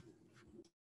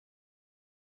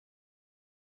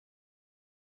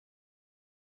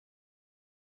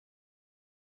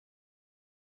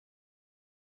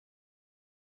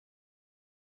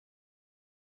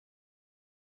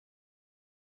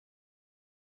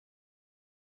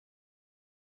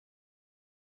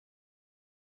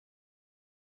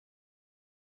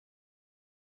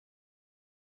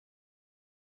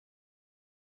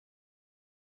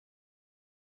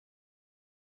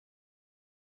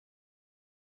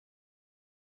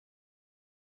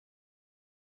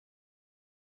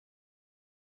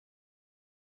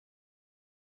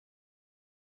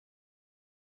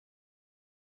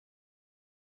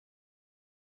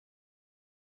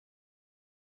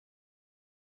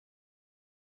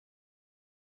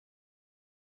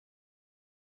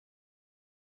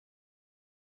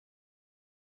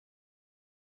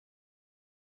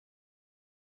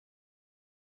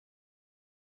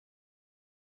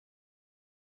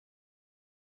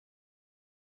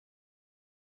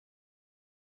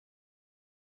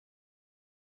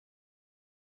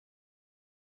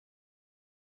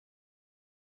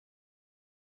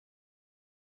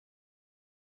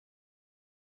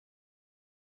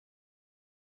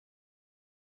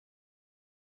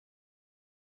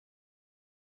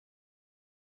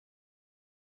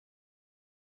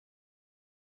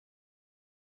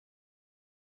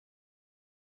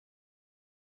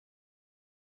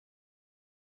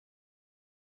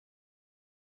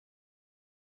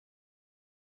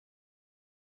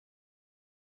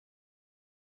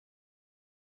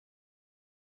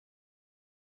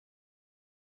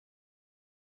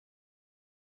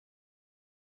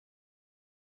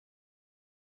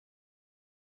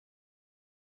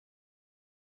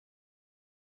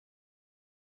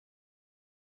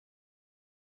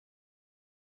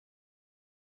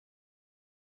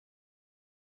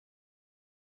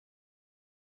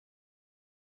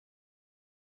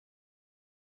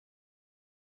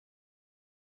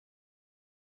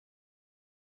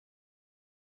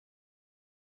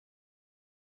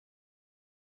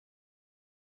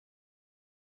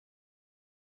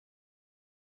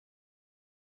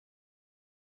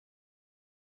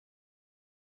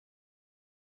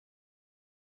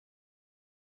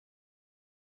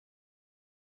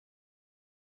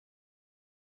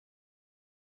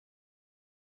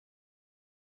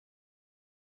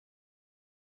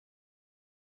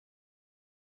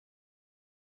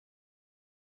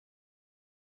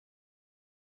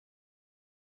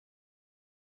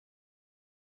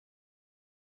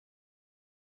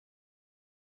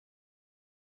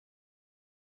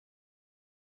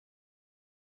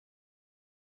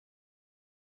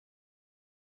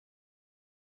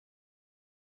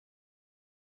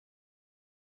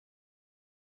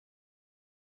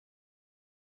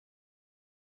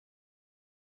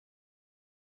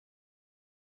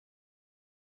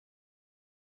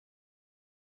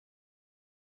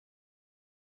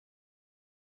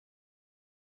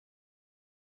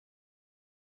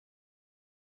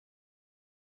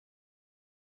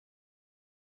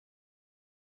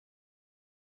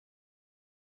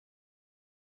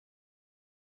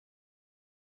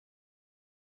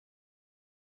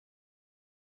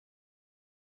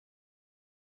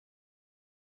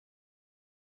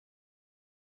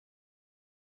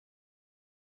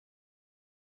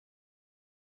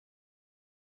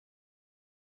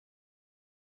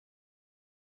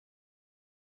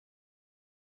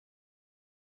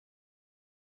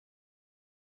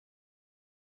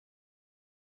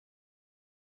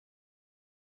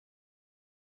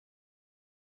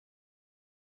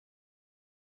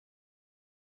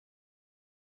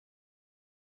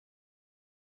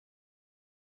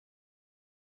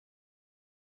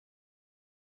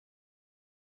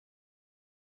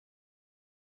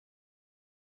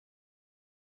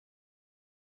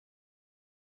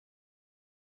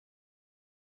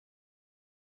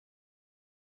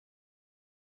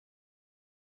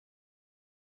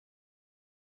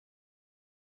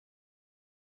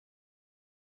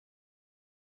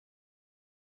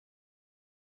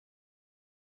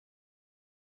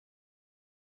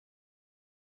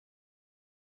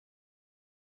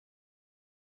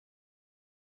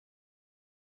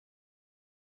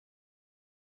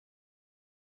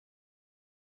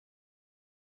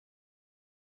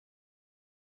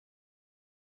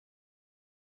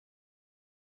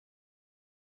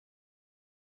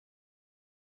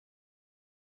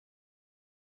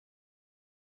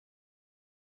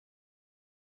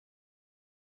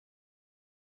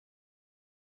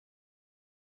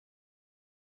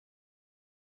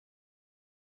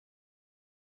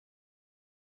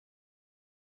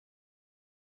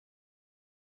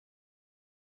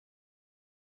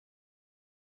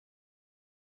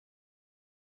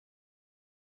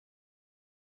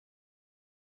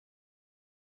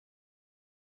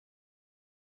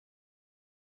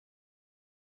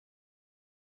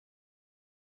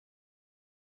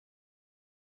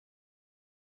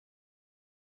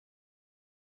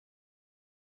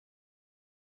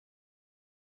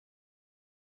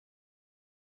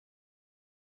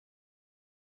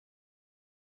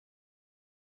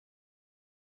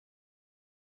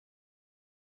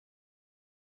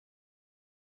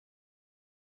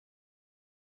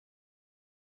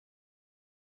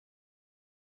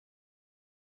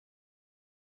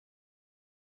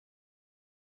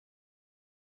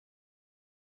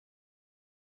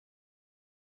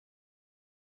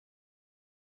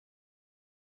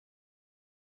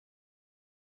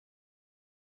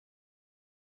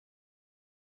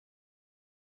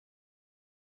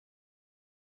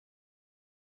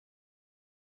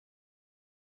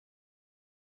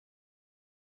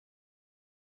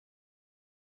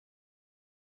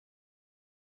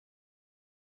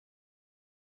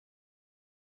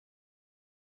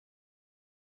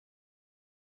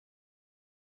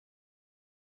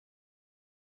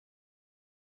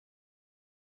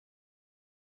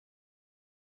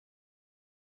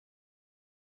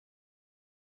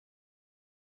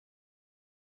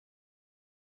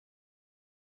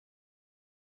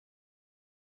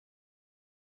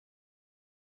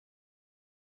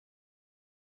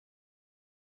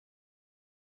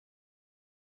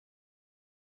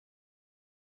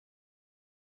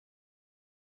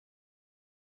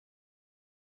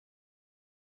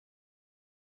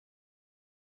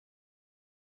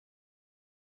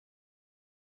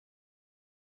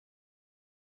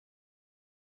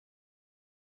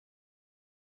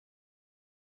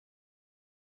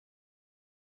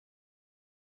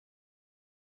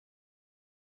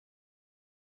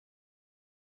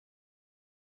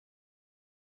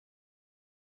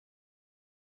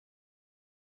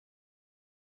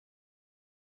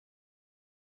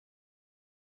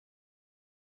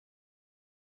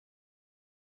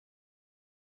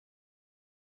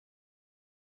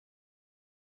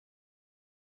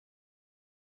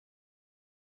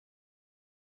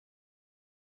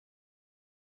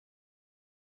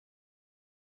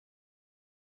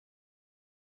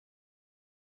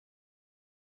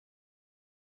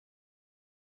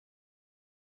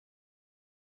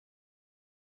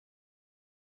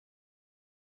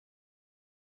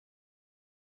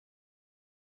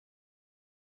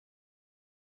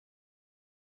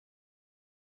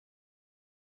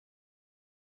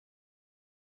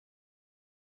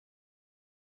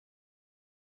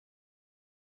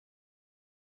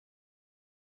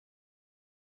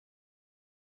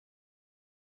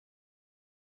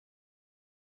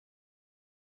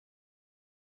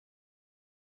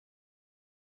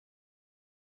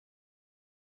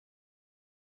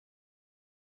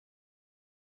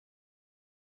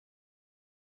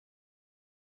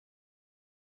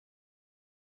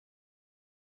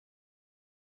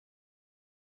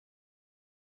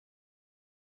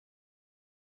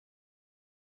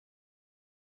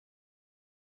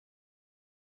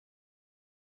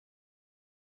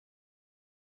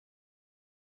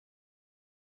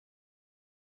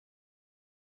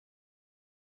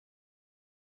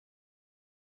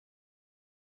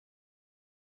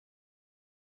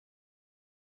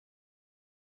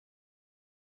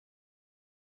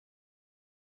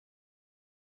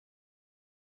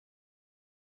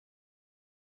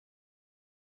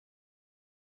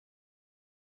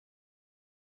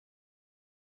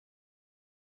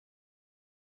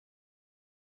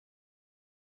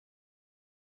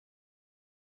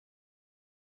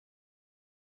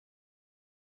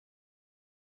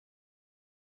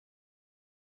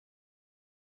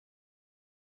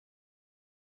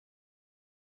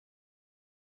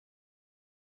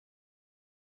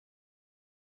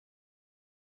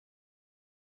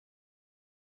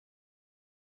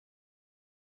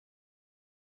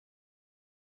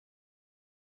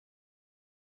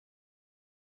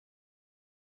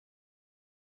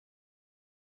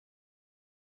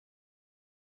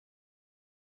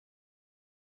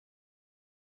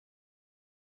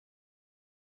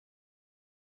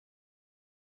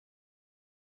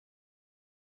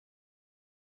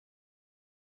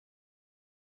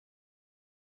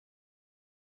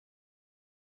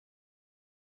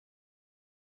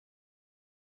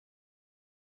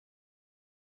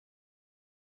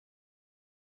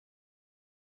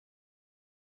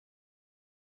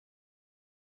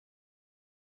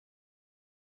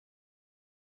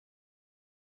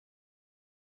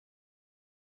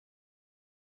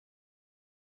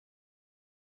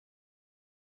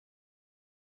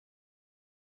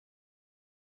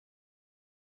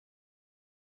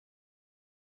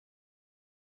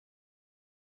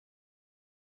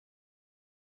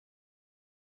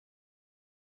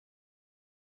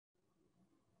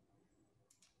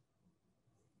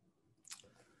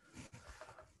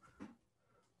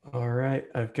 All right,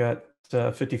 I've got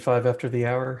 55 after the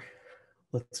hour.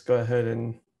 Let's go ahead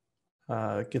and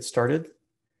get started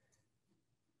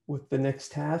with the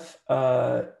next half. Who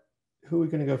are we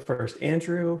going to go first?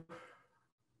 Andrew?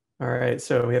 All right,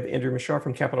 so we have Andrew Mshar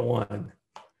from Capital One.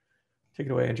 Take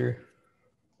it away, Andrew.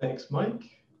 Thanks, Mike.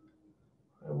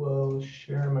 I will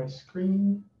share my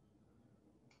screen.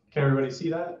 Can everybody see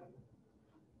that?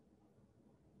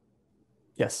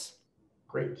 Yes.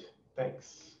 Great,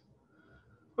 thanks.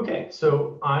 Okay,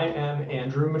 so I am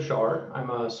Andrew Mshar.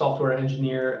 I'm a software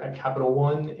engineer at Capital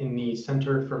One in the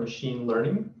Center for Machine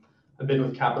Learning. I've been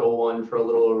with Capital One for a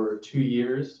little over 2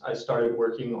 years. I started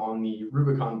working on the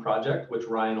Rubicon project, which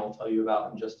Ryan will tell you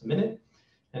about in just a minute.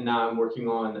 And now I'm working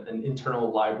on an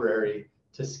internal library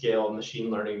to scale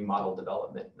machine learning model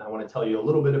development. And I want to tell you a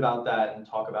little bit about that and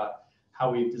talk about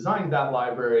how we've designed that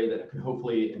library that can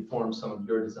hopefully inform some of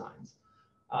your designs.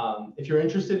 If you're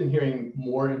interested in hearing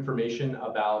more information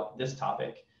about this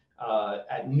topic,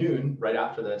 at noon, right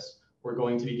after this, we're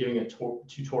going to be giving a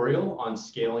tutorial on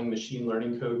scaling machine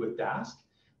learning code with Dask.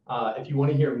 If you want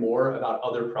to hear more about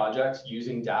other projects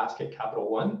using Dask at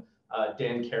Capital One,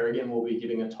 Dan Kerrigan will be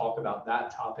giving a talk about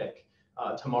that topic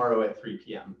tomorrow at 3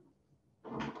 p.m.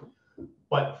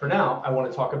 But for now, I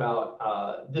want to talk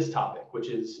about this topic, which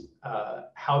is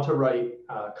how to write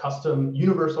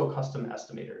universal custom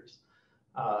estimators.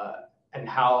 And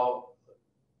how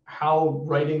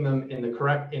writing them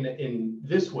in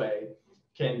this way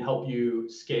can help you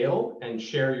scale and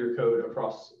share your code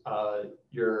across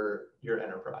your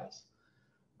enterprise.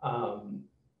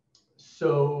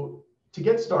 So to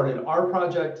get started, our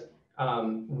project,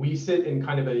 we sit in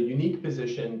kind of a unique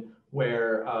position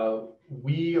where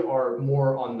we are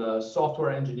more on the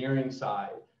software engineering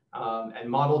side, and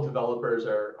model developers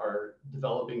are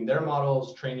developing their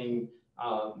models, training,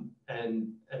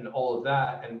 and all of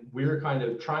that. And we're kind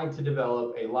of trying to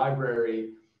develop a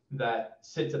library that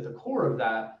sits at the core of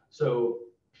that so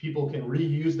people can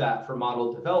reuse that for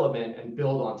model development and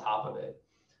build on top of it.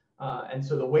 And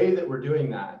so the way that we're doing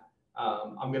that,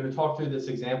 I'm going to talk through this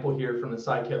example here from the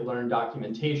scikit-learn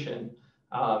documentation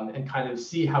and kind of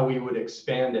see how we would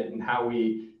expand it and how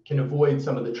we can avoid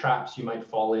some of the traps you might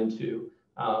fall into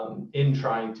in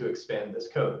trying to expand this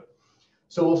code.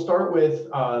 So we'll start with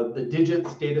the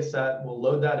digits data set. We'll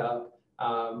load that up.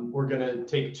 We're going to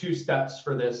take 2 steps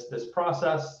for this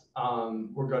process.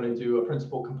 We're going to do a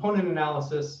principal component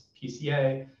analysis,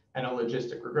 PCA, and a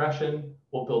logistic regression.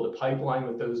 We'll build a pipeline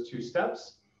with those 2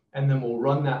 steps, and then we'll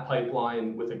run that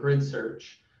pipeline with a grid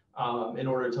search in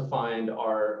order to find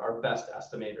our best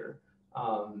estimator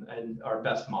and our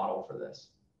best model for this.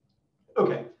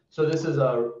 Okay. So this is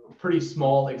a pretty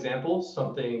small example,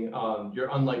 something you're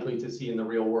unlikely to see in the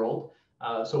real world.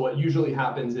 So what usually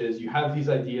happens is you have these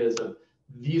ideas of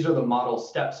these are the model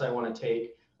steps I want to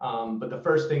take, but the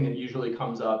first thing that usually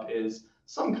comes up is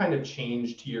some kind of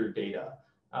change to your data.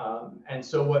 And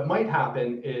so what might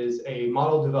happen is a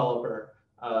model developer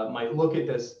might look at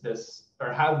this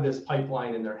or have this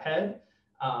pipeline in their head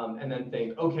and then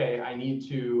think, okay, I need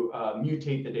to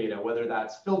mutate the data, whether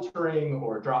that's filtering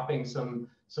or dropping some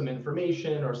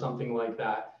information or something like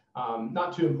that.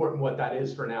 Not too important what that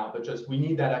is for now, but just we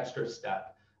need that extra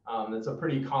step. That's a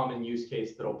pretty common use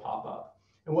case that'll pop up.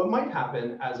 And what might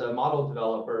happen as a model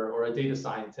developer or a data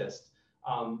scientist,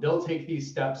 they'll take these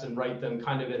steps and write them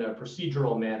kind of in a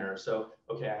procedural manner. So,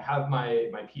 okay, I have my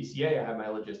PCA, I have my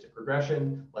logistic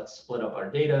regression, let's split up our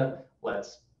data,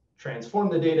 let's transform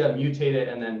the data, mutate it,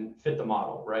 and then fit the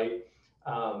model, right?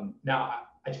 Now,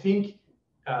 I think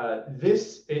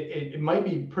it might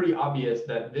be pretty obvious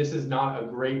that this is not a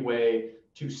great way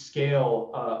to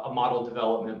scale a model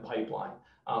development pipeline.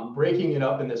 Breaking it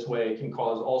up in this way can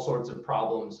cause all sorts of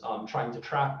problems trying to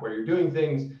track where you're doing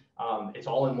things. It's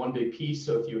all in one big piece.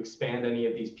 So if you expand any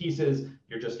of these pieces,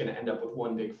 you're just going to end up with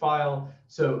one big file.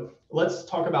 So let's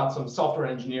talk about some software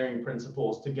engineering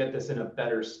principles to get this in a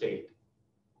better state.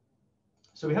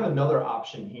 So we have another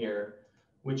option here,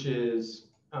 which is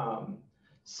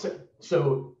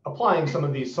so applying some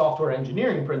of these software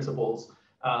engineering principles,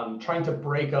 trying to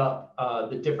break up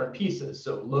the different pieces.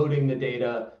 So loading the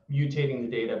data, mutating the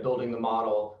data, building the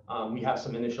model. We have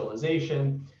some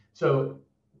initialization. So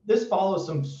this follows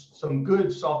some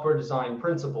good software design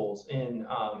principles in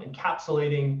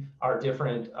encapsulating our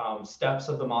different steps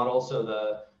of the model. So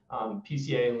the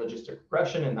PCA and logistic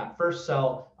regression in that first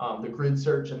cell, the grid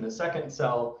search in the second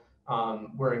cell.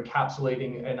 We're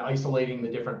encapsulating and isolating the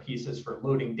different pieces for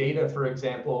loading data, for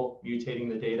example, mutating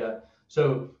the data.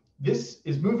 So this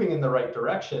is moving in the right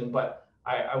direction, but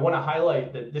I want to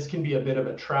highlight that this can be a bit of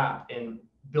a trap in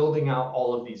building out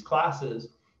all of these classes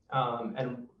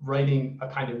and writing a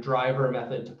kind of driver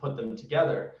method to put them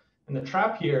together. And the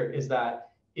trap here is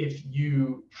that if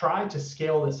you try to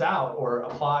scale this out or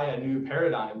apply a new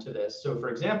paradigm to this, so for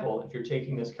example, if you're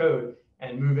taking this code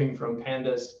and moving from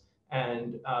pandas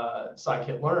and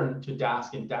scikit-learn to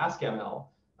Dask and Dask ML,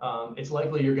 it's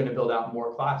likely you're going to build out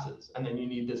more classes, and then you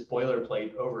need this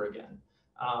boilerplate over again.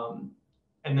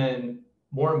 And then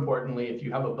more importantly, if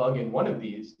you have a bug in one of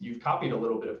these, you've copied a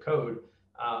little bit of code,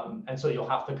 and so you'll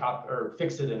have to copy or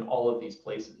fix it in all of these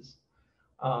places.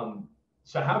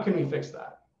 So how can we fix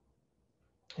that?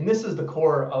 And this is the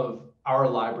core of our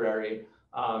library,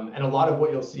 and a lot of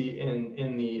what you'll see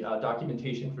in the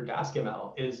documentation for Dask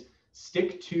ML is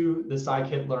stick to the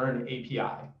scikit-learn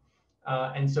API.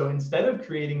 And so instead of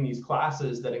creating these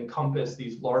classes that encompass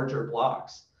these larger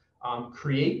blocks,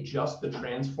 create just the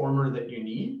transformer that you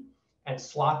need and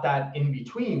slot that in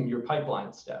between your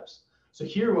pipeline steps. So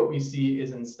here what we see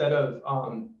is instead of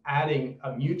adding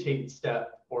a mutate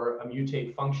step or a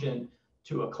mutate function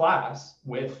to a class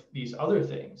with these other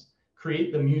things,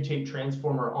 create the mutate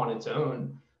transformer on its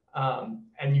own,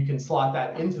 and you can slot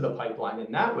that into the pipeline.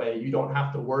 And that way you don't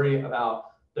have to worry about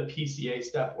the PCA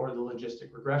step or the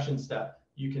logistic regression step.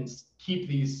 You can keep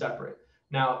these separate.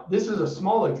 Now, this is a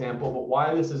small example, but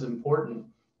why this is important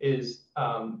is,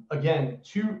 again,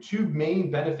 two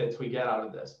main benefits we get out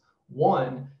of this.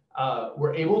 One,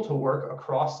 we're able to work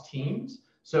across teams.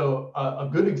 So a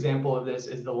good example of this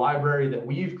is the library that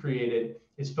we've created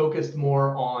is focused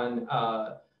more on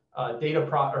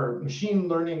machine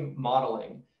learning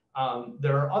modeling.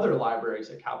 There are other libraries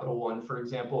at Capital One. For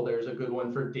example, there's a good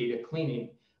one for data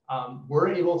cleaning. We're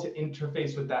able to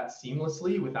interface with that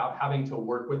seamlessly without having to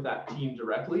work with that team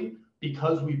directly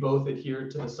because we both adhere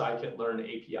to the scikit-learn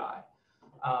API.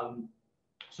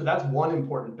 So that's one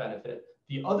important benefit.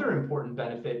 The other important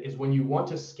benefit is when you want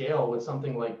to scale with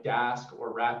something like Dask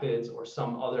or Rapids or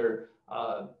some other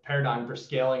paradigm for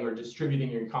scaling or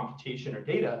distributing your computation or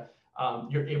data,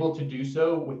 you're able to do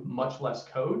so with much less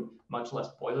code, much less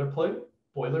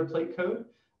boilerplate code.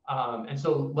 And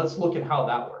so let's look at how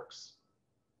that works.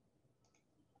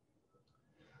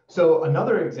 So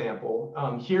another example,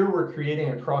 here we're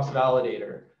creating a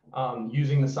cross-validator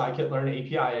using the scikit-learn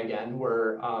API again.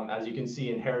 We're, as you can see,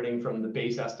 inheriting from the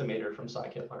base estimator from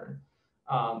scikit-learn.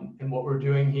 And what we're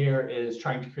doing here is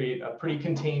trying to create a pretty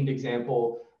contained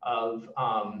example of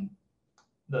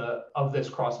this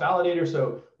cross-validator.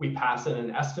 So we pass in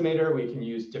an estimator. We can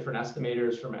use different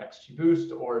estimators from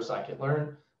XGBoost or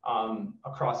scikit-learn.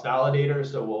 A cross-validator,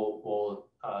 so we'll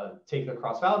take the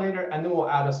cross-validator, and then we'll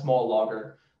add a small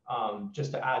logger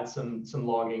just to add some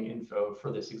logging info for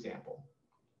this example.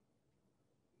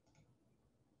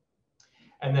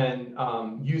 And then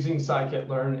using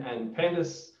scikit-learn and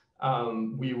pandas,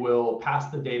 we will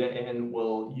pass the data in.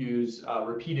 We'll use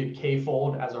repeated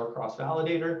k-fold as our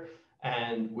cross-validator,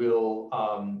 and we'll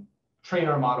train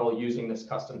our model using this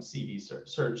custom CV,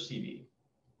 search CV.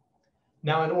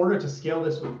 Now, in order to scale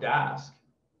this with Dask,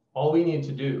 all we need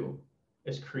to do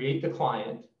is create the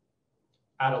client,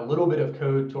 add a little bit of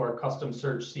code to our custom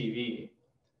search CV,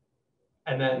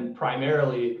 and then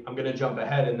primarily, I'm going to jump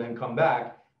ahead and then come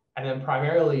back. And then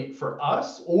primarily for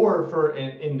us, or for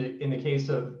in the case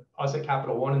of us at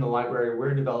Capital One in the library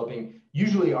we're developing,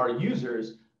 usually our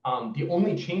users, the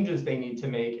only changes they need to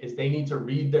make is they need to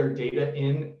read their data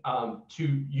in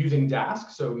to using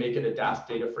Dask, so make it a Dask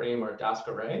data frame or a Dask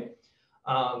array,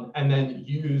 and then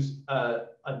use a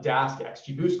Dask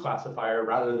XGBoost classifier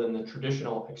rather than the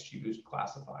traditional XGBoost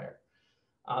classifier.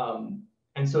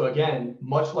 And so again,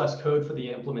 much less code for the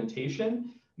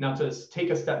implementation. Now to take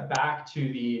a step back to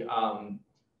the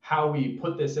how we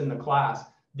put this in the class,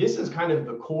 this is kind of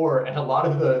the core, and a lot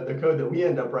of the code that we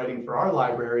end up writing for our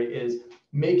library is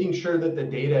making sure that the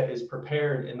data is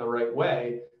prepared in the right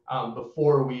way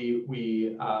before we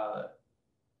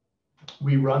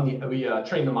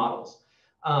train the models.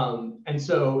 And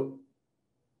so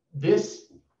this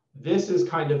is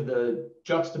kind of the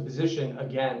juxtaposition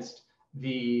against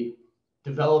the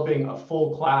developing a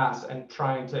full class and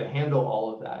trying to handle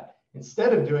all of that.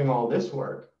 Instead of doing all this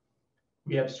work,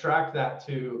 we abstract that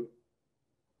to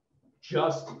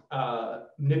just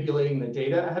manipulating the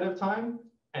data ahead of time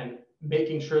and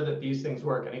making sure that these things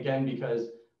work. And again, because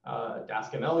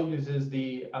Dask ML uses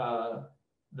the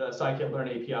scikit-learn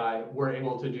API, we're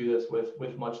able to do this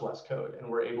with much less code. And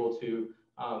we're able to,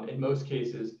 in most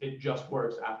cases, it just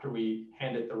works after we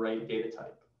hand it the right data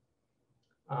type.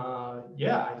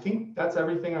 Yeah, I think that's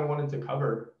everything I wanted to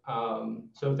cover.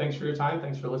 So thanks for your time.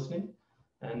 Thanks for listening.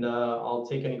 And I'll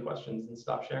take any questions and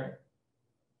stop sharing.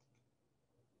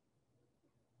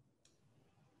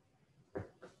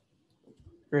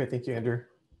 Great, thank you, Andrew.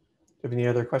 Have any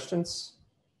other questions?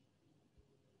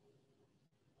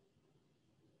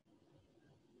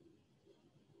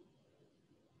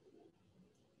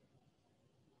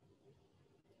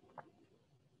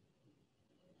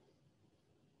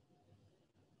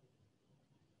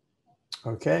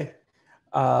 Okay.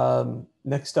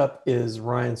 Next up is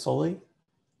Ryan Soley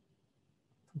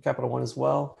from Capital One as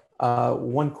well.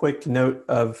 One quick note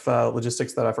of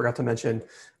logistics that I forgot to mention.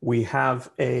 We have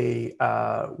a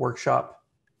workshop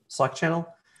Slack channel.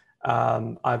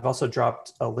 I've also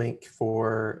dropped a link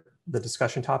for the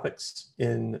discussion topics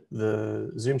in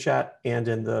the Zoom chat and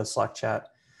in the Slack chat.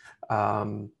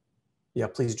 Yeah,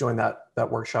 please join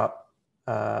that workshop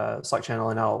Slack channel,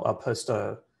 and I'll post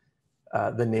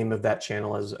the name of that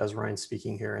channel as Ryan's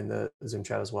speaking here in the Zoom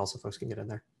chat as well, so folks can get in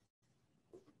there.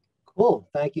 Cool,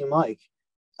 thank you, Mike.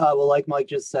 Well, like Mike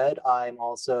just said, I'm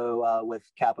also with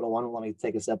Capital One. Let me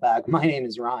take a step back. My name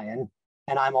is Ryan,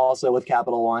 and I'm also with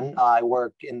Capital One. I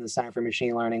work in the Center for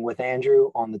Machine Learning with Andrew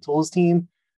on the tools team.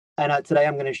 And today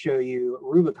I'm going to show you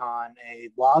Rubicon, a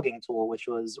logging tool, which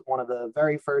was one of the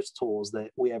very first tools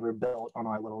that we ever built on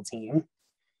our little team.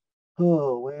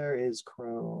 Oh, where is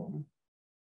Chrome?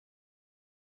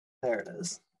 There it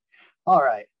is. All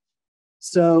right.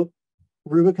 So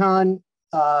Rubicon,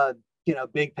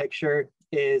 big picture,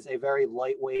 is a very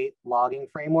lightweight logging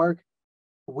framework.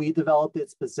 We developed it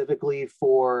specifically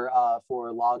for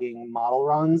logging model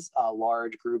runs,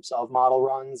 large groups of model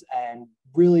runs, and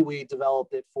really we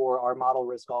developed it for our model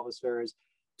risk officers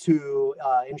to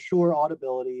ensure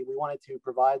auditability. We wanted to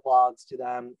provide logs to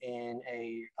them in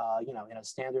a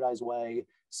standardized way,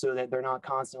 so that they're not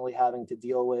constantly having to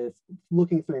deal with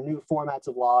looking through new formats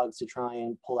of logs to try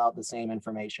and pull out the same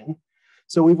information.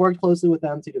 So we've worked closely with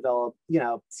them to develop,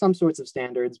 some sorts of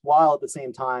standards, while at the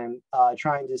same time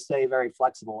trying to stay very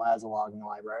flexible as a logging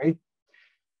library.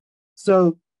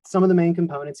 So some of the main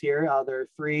components here, there are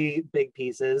three big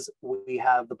pieces. We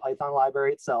have the Python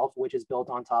library itself, which is built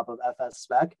on top of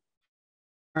FS-spec.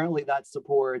 Currently that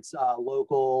supports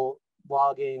local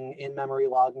logging, in-memory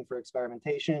logging for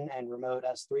experimentation, and remote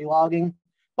S3 logging.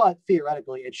 But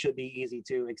theoretically, it should be easy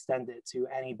to extend it to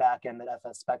any backend that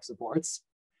FS-spec supports.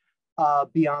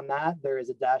 Beyond that, there is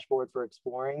a dashboard for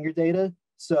exploring your data.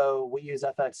 So we use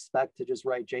FS-spec to just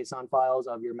write JSON files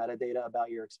of your metadata about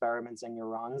your experiments and your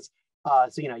runs.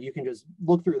 So you can just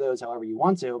look through those however you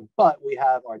want to, but we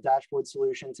have our dashboard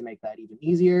solution to make that even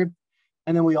easier.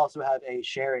 And then we also have a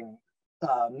sharing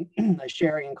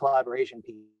and collaboration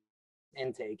piece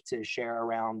intake to share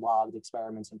around logged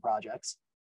experiments and projects.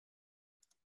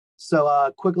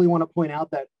 So quickly want to point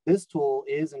out that this tool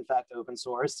is in fact open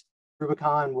source.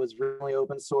 Rubicon was really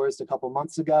open sourced a couple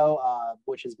months ago,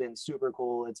 which has been super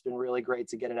cool. It's been really great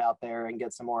to get it out there and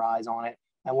get some more eyes on it.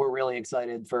 And we're really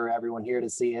excited for everyone here to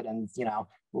see it and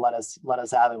let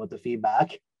us have it with the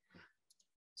feedback.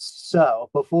 So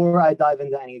before I dive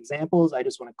into any examples, I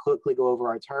just want to quickly go over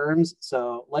our terms.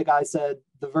 So like I said,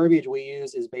 the verbiage we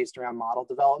use is based around model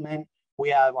development. We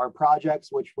have our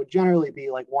projects, which would generally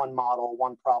be like one model,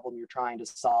 one problem you're trying to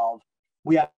solve.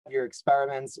 We have your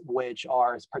experiments, which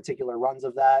are particular runs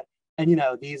of that. And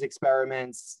these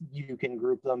experiments, you can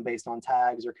group them based on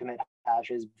tags or commit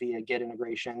hashes via Git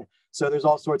integration. So there's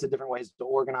all sorts of different ways to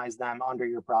organize them under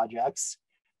your projects.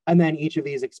 And then each of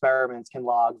these experiments can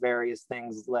log various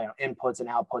things, like inputs and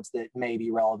outputs that may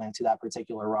be relevant to that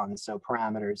particular run. So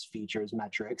parameters, features,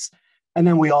 metrics. And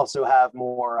then we also have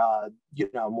more,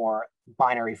 more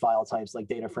binary file types like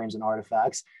data frames and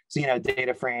artifacts. So,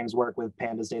 data frames work with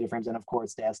Pandas data frames and of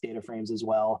course Dask data frames as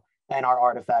well. And our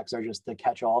artifacts are just the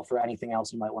catch-all for anything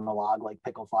else you might want to log, like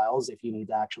pickle files, if you need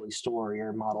to actually store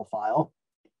your model file.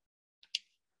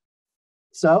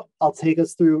 So I'll take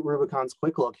us through Rubicon's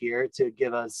quick look here to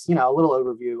give us, a little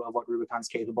overview of what Rubicon's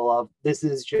capable of. This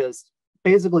is just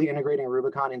basically integrating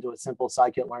Rubicon into a simple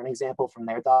scikit-learn example from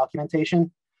their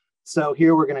documentation. So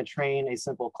here we're going to train a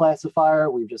simple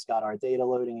classifier. We've just got our data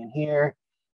loading in here.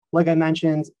 Like I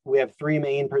mentioned, we have three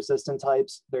main persistent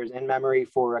types. There's in-memory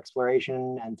for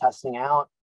exploration and testing out.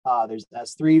 There's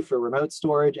S3 for remote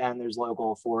storage, and there's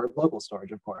local for local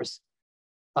storage, of course.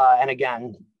 And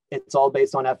again, it's all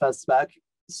based on FS-spec.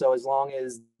 So as long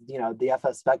as the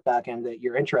FS-spec backend that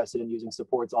you're interested in using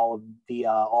supports all of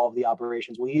the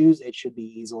operations we use, it should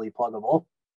be easily pluggable.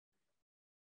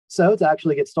 So to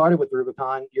actually get started with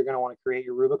Rubicon, you're going to want to create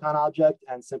your Rubicon object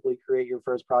and simply create your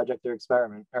first project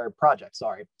or project.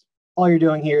 All you're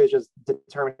doing here is just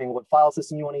determining what file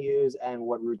system you want to use and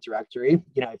what root directory.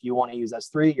 If you want to use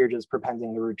S3, you're just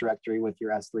prepending the root directory with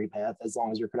your S3 path. As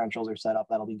long as your credentials are set up,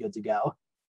 that'll be good to go.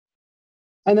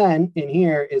 And then in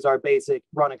here is our basic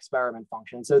run experiment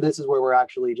function. So this is where we're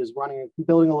actually just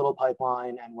building a little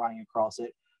pipeline and running across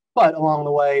it. But along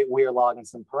the way, we are logging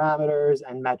some parameters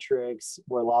and metrics.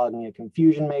 We're logging a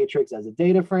confusion matrix as a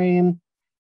data frame.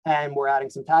 And we're adding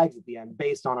some tags at the end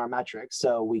based on our metrics.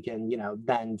 So we can,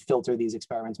 then filter these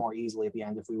experiments more easily at the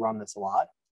end if we run this a lot.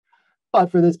 But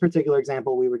for this particular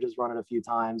example, we were just running a few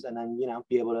times and then,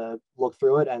 be able to look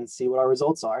through it and see what our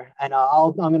results are. And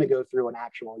I'm going to go through an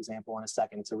actual example in a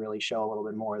second to really show a little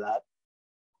bit more of that.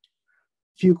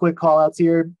 A few quick call outs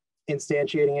here.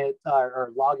 Instantiating it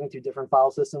or logging through different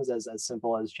file systems as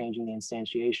simple as changing the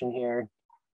instantiation here.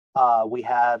 We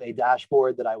have a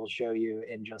dashboard that I will show you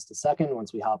in just a second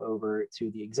once we hop over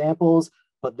to the examples.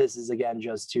 But this is, again,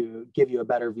 just to give you a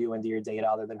better view into your data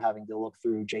other than having to look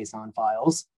through JSON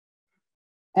files.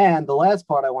 And the last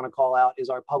part I want to call out is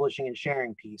our publishing and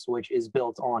sharing piece, which is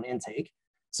built on Intake.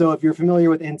 So if you're familiar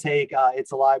with Intake,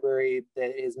 it's a library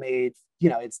that is made,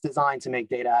 it's designed to make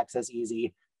data access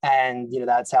easy. And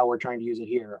that's how we're trying to use it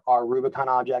here. Our Rubicon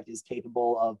object is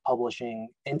capable of publishing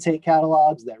intake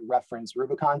catalogs that reference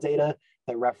Rubicon data,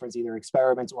 that reference either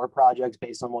experiments or projects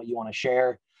based on what you want to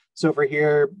share. So for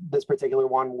here, this particular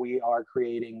one, we are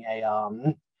creating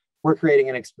we're creating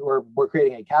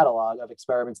a catalog of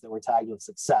experiments that were tagged with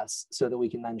success so that we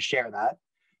can then share that.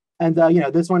 And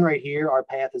this one right here, our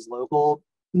path is local.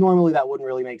 Normally that wouldn't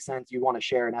really make sense. You want to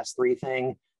share an S3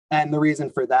 thing. And the reason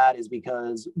for that is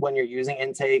because when you're using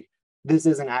Intake, this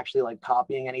isn't actually like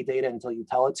copying any data until you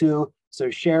tell it to. So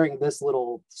sharing this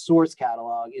little source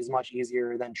catalog is much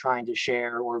easier than trying to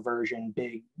share or version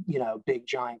big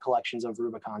giant collections of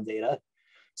Rubicon data.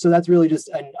 So that's really just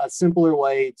a simpler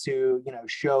way to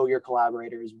show your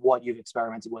collaborators what you've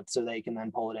experimented with so they can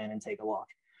then pull it in and take a look.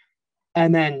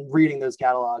 And then reading those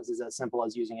catalogs is as simple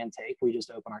as using Intake. We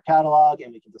just open our catalog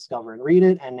and we can discover and read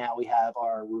it. And now we have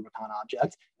our Rubicon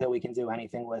object that we can do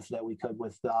anything with that we could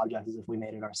with the object as if we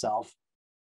made it ourselves.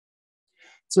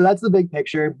 So that's the big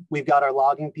picture. We've got our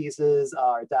logging pieces,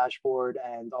 our dashboard,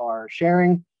 and our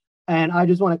sharing. And I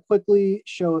just want to quickly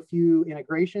show a few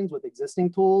integrations with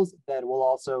existing tools that will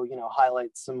also,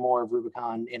 highlight some more of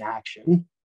Rubicon in action.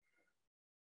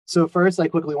 So first, I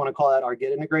quickly want to call out our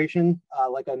Git integration.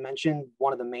 Like I mentioned,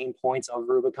 one of the main points of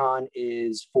Rubicon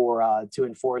is to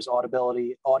enforce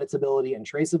auditability and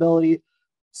traceability.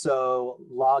 So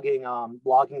logging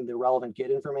the relevant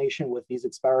Git information with these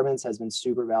experiments has been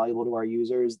super valuable to our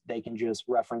users. They can just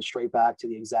reference straight back to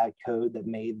the exact code that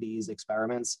made these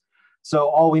experiments. So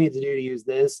all we need to do to use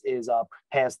this is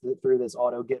pass through this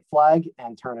auto Git flag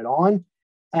and turn it on.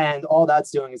 And all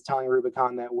that's doing is telling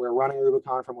Rubicon that we're running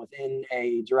Rubicon from within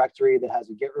a directory that has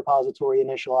a Git repository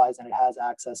initialized and it has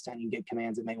access to any Git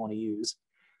commands it may want to use.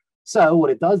 So what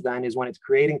it does then is when it's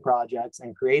creating projects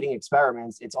and creating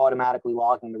experiments, it's automatically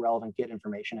logging the relevant Git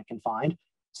information it can find.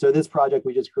 So this project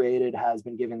we just created has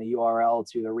been given the URL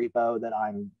to the repo that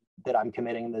I'm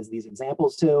committing these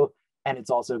examples to. And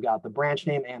it's also got the branch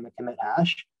name and the commit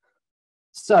hash.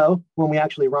 So when we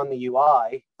actually run the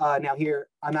UI, now here,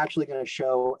 I'm actually going to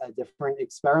show a different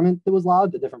experiment that was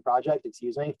logged, a different project,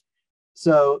 excuse me.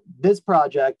 So this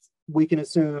project, we can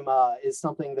assume is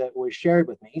something that was shared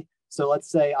with me. So let's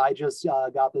say I just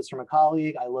got this from a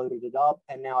colleague, I loaded it up,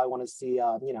 and now I want to see,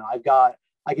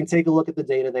 I can take a look at the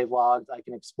data they've logged. I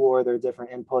can explore their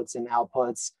different inputs and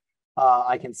outputs.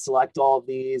 I can select all of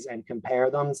these and compare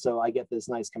them. So I get this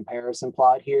nice comparison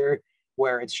plot here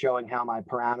where it's showing how my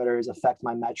parameters affect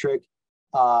my metric.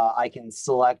 I can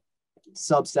select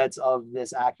subsets of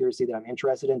this accuracy that I'm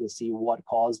interested in to see what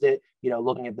caused it.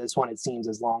 Looking at this one, it seems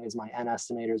as long as my N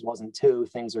estimators wasn't 2,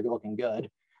 things are looking good.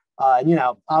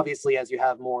 Obviously, as you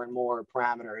have more and more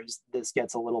parameters, this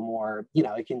gets a little more, you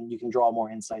can draw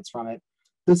more insights from it.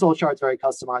 This whole chart's very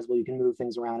customizable. You can move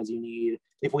things around as you need.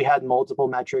 If we had multiple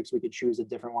metrics, we could choose the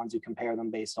different ones you compare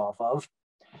them based off of.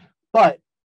 But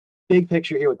big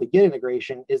picture here with the Git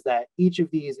integration is that each of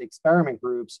these experiment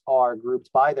groups are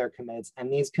grouped by their commits,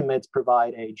 and these commits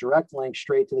provide a direct link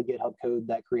straight to the GitHub code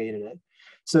that created it.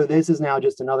 So this is now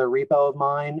just another repo of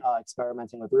mine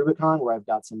experimenting with Rubicon where I've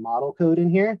got some model code in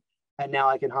here. And now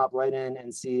I can hop right in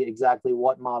and see exactly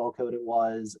what model code it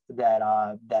was that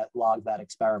logged that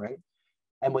experiment.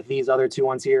 And with these other 2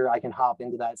 ones here, I can hop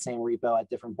into that same repo at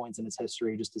different points in its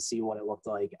history just to see what it looked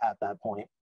like at that point.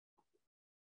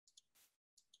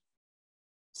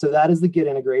 So that is the Git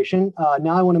integration.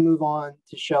 Now I want to move on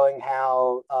to showing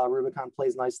how Rubicon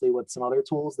plays nicely with some other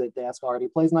tools that Dask already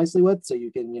plays nicely with. So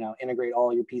you can, integrate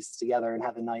all your pieces together and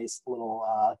have a nice little,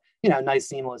 nice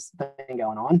seamless thing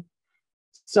going on.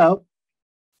 So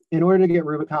in order to get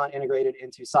Rubicon integrated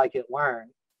into scikit-learn,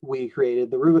 we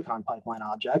created the Rubicon pipeline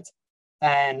object.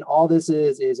 And all this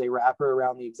is a wrapper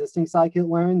around the existing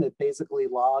scikit-learn that basically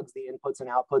logs the inputs and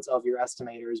outputs of your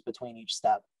estimators between each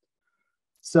step.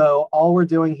 So all we're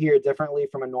doing here differently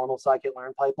from a normal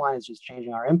scikit-learn pipeline is just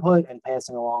changing our input and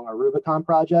passing along our Rubicon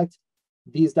project.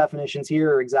 These definitions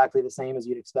here are exactly the same as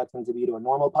you'd expect them to be to a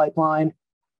normal pipeline.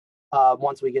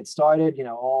 Once we get started, you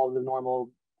know, all the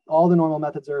normal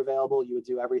methods are available. You would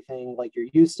do everything like you're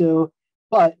used to.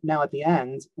 But now at the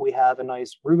end, we have a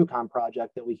nice Rubicon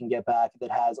project that we can get back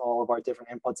that has all of our different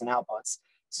inputs and outputs.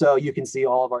 So you can see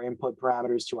all of our input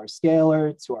parameters to our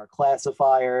scalar, to our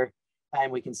classifier,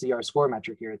 and we can see our score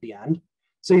metric here at the end.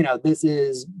 So, you know, this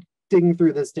is digging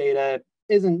through this data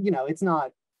isn't, you know, it's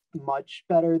not much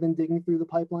better than digging through the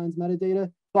pipeline's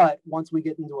metadata. But once we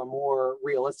get into a more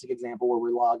realistic example where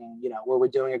we're logging, you know, where we're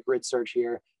doing a grid search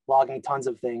here, logging tons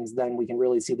of things, then we can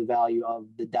really see the value of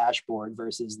the dashboard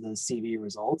versus the CV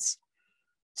results.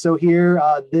 So here,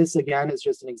 this again is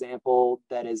just an example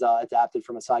that is adapted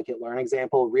from a scikit-learn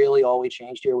example. Really all we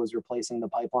changed here was replacing the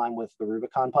pipeline with the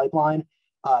Rubicon pipeline.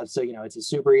 So, you know, it's a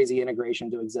super easy integration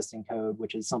to existing code,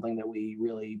 which is something that we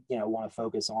really, you know, want to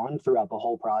focus on throughout the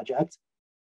whole project.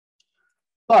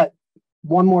 But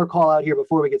one more call out here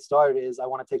before we get started is I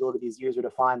want to take a look at these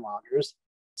user-defined loggers.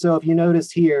 So if you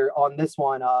notice here on this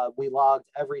one, we logged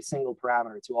every single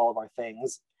parameter to all of our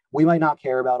things. We might not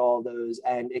care about all of those,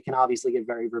 and it can obviously get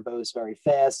very verbose very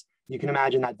fast. You can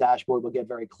imagine that dashboard will get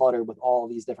very cluttered with all of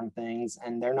these different things,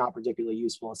 and they're not particularly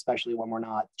useful, especially when we're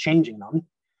not changing them.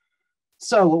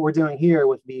 So what we're doing here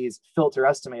with these filter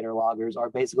estimator loggers are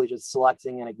basically just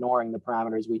selecting and ignoring the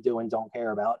parameters we do and don't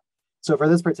care about. So for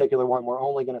this particular one, we're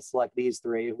only going to select these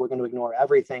three. We're going to ignore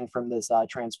everything from this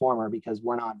transformer because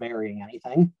we're not varying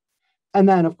anything. And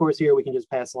then, of course, here we can just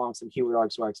pass along some keyword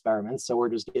args to our experiments. So we're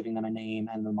just giving them a name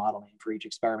and the model name for each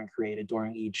experiment created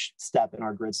during each step in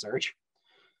our grid search.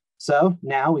 So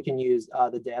now we can use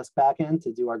the Dask backend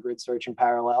to do our grid search in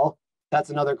parallel.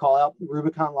 That's another call out.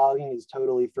 Rubicon logging is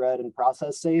totally thread and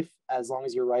process safe as long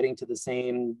as you're writing to the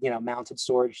same, you know, mounted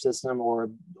storage system or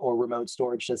remote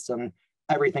storage system.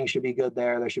 Everything should be good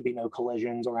there. There should be no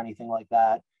collisions or anything like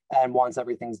that. And once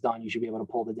everything's done, you should be able to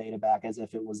pull the data back as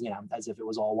if it was, you know, as if it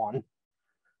was all one.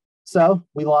 So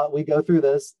we go through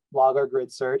this, log our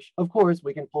grid search. Of course,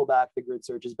 we can pull back the grid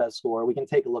search's best score. We can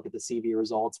take a look at the CV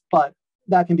results, but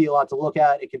that can be a lot to look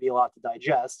at. It can be a lot to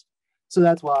digest. So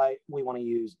that's why we want to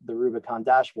use the Rubicon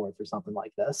dashboard for something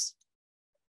like this.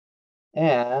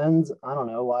 And I don't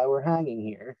know why we're hanging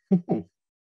here.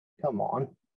 Come on.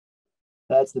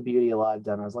 That's the beauty of live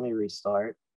demos. Let me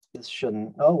restart. This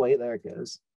shouldn't, oh wait, there it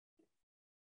goes.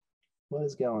 What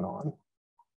is going on?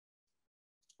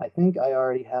 I think I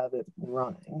already have it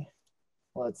running.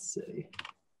 Let's see.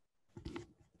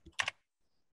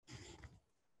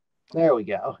 There we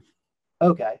go.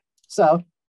 Okay, so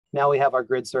now we have our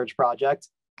grid search project.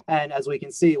 And as we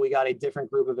can see, we got a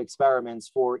different group of experiments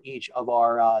for each of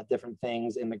our different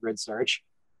things in the grid search.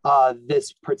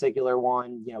 This particular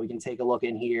one, you know, we can take a look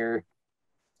in here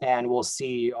and we'll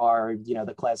see our, you know,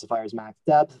 the classifier's max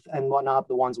depth and whatnot.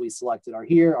 The ones we selected are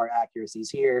here, our accuracies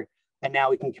here. And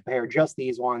now we can compare just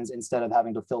these ones instead of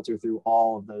having to filter through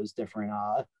all of those different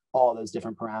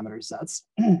parameter sets.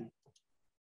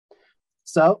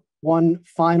 So one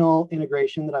final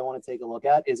integration that I want to take a look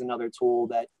at is another tool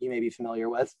that you may be familiar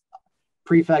with.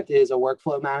 Prefect is a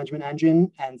workflow management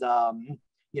engine, and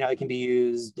you know, it can be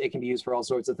used for all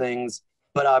sorts of things.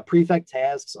 But Prefect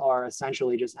tasks are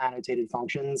essentially just annotated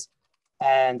functions,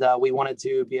 and we wanted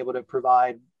to be able to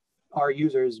provide our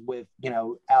users with, you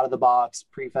know, out of the box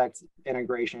Prefect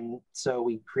integration. So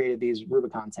we created these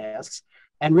Rubicon tasks,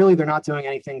 and really they're not doing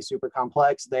anything super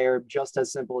complex. They're just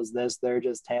as simple as this. They're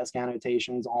just task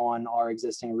annotations on our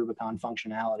existing Rubicon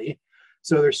functionality.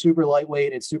 So they're super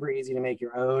lightweight. It's super easy to make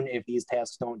your own if these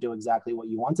tasks don't do exactly what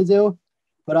you want to do.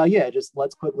 But yeah, just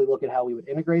let's quickly look at how we would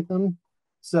integrate them.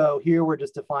 So here we're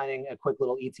just defining a quick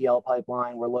little ETL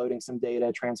pipeline. We're loading some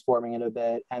data, transforming it a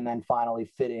bit, and then finally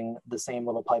fitting the same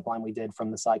little pipeline we did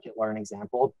from the scikit-learn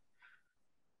example.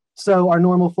 So our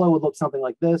normal flow would look something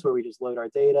like this, where we just load our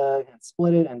data and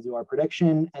split it and do our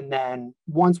prediction. And then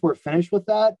once we're finished with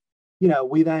that, you know,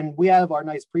 we have our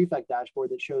nice Prefect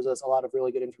dashboard that shows us a lot of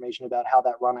really good information about how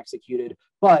that run executed.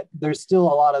 But there's still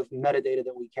a lot of metadata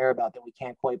that we care about that we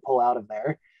can't quite pull out of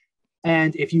there.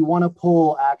 And if you want to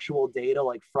pull actual data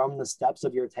like from the steps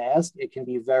of your task, it can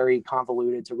be very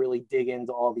convoluted to really dig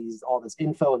into all this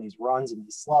info and these runs and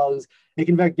these slugs. It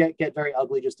can get very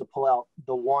ugly just to pull out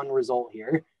the one result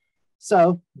here.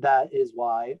 So that is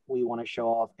why we want to show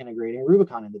off integrating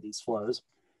Rubicon into these flows.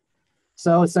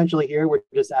 So essentially here, we're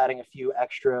just adding a few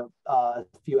extra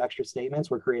statements.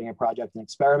 We're creating a project and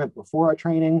experiment before our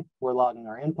training. We're logging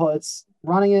our inputs,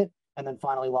 running it, and then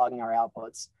finally logging our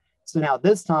outputs. So now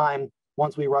this time,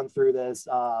 once we run through this,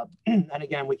 and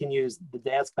again, we can use the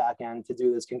Dask backend to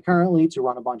do this concurrently to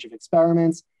run a bunch of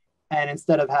experiments. And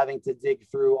instead of having to dig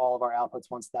through all of our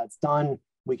outputs once that's done,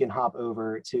 we can hop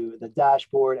over to the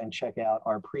dashboard and check out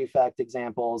our prefect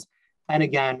examples. And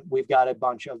again, we've got a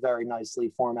bunch of very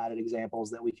nicely formatted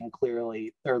examples that we can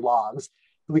clearly, or logs,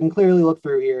 we can clearly look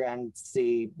through here and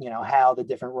see, how the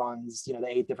different runs, the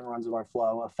 8 different runs of our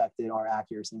flow affected our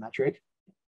accuracy metric.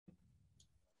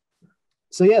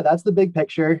 So yeah, that's the big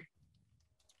picture.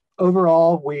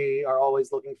 Overall, we are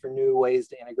always looking for new ways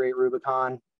to integrate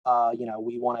Rubicon.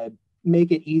 We want to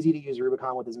make it easy to use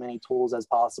Rubicon with as many tools as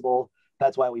possible.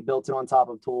 That's why we built it on top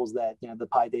of tools that the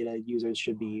PyData users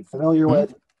should be familiar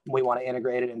with. We want to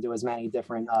integrate it into as many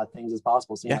different things as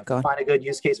possible. So if you find a good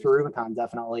use case for Rubicon,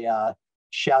 definitely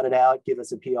shout it out, give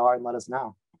us a PR, and let us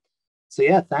know. So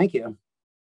yeah, thank you.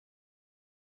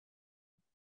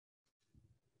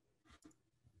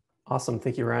 Awesome,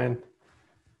 thank you, Ryan.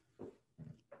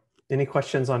 Any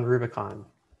questions on Rubicon?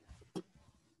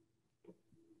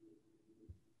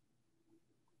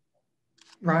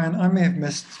 Ryan, I may have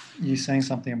missed you saying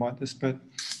something about this, but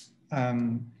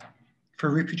for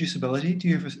reproducibility, do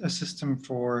you have a system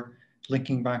for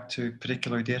linking back to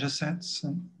particular data sets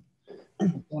and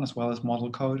as well as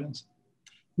model code?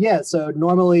 Yeah, so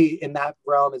normally in that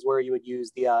realm is where you would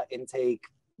use the intake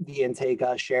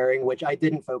sharing, which I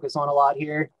didn't focus on a lot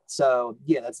here. So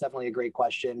yeah, that's definitely a great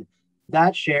question.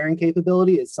 That sharing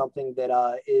capability is something that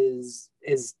is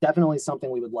definitely something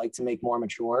we would like to make more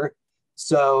mature.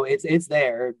 So it's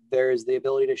there. There's the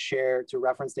ability to share, to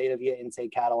reference data via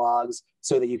intake catalogs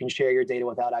so that you can share your data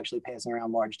without actually passing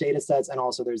around large data sets. And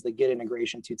also there's the Git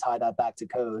integration to tie that back to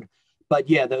code. But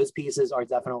yeah, those pieces are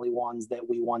definitely ones that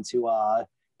we want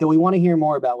to hear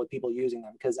more about with people using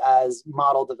them. Because as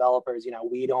model developers,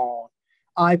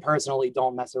 I personally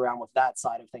don't mess around with that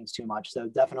side of things too much. So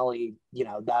definitely,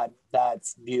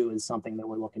 that view is something that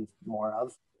we're looking more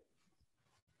of.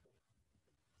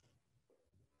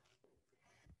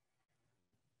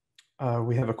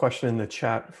 We have a question in the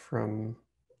chat from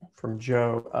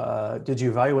Joe. Did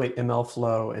you evaluate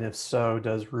MLflow, and if so,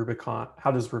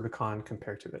 how does Rubicon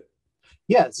compare to it?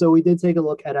 Yeah, so we did take a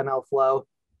look at MLflow.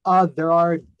 There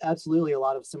are absolutely a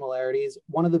lot of similarities.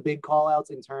 One of the big callouts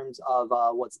in terms of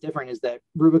what's different is that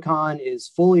Rubicon is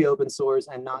fully open source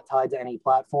and not tied to any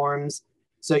platforms.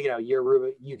 So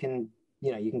you can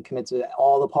commit to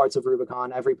all the parts of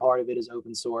Rubicon. Every part of it is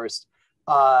open sourced,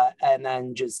 and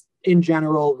then just in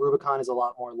general, Rubicon is a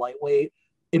lot more lightweight.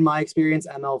 In my experience,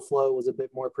 MLflow was a bit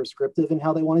more prescriptive in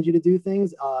how they wanted you to do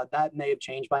things. That may have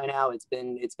changed by now. It's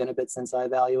been a bit since I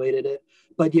evaluated it.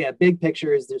 But yeah, big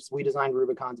picture is this: we designed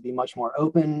Rubicon to be much more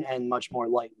open and much more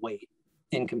lightweight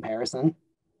in comparison.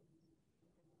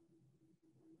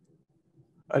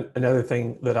 Another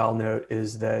thing that I'll note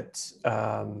is that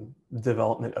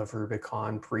development of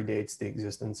Rubicon predates the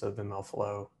existence of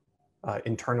MLflow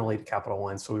internally to Capital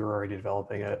One. So we were already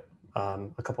developing it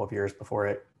a couple of years before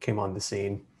it came on the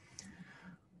scene.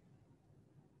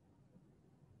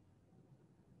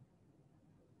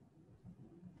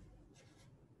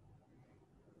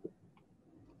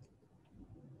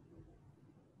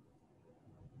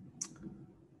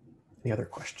 Any other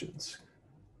questions?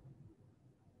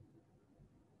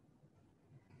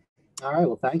 All right,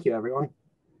 well, thank you, everyone.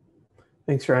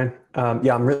 Thanks, Ryan.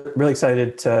 Yeah, I'm really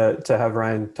excited to have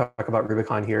Ryan talk about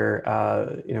Rubicon here.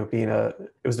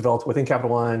 It was developed within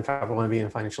Capital One being a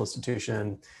financial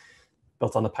institution,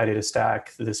 built on the PyData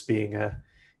stack. This being a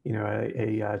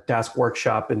Dask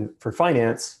workshop for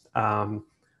finance.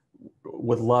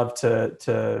 Would love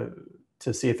to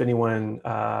see if anyone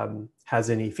has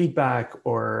any feedback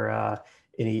or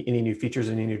any new features,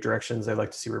 any new directions they'd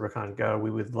like to see Rubicon go. We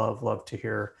would love to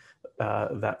hear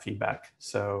that feedback.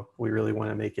 So we really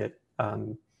want to make it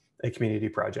a community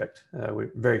project.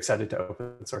 We're very excited to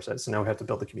open source it. So now we have to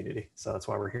build a community. So that's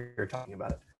why we're here talking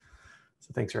about it.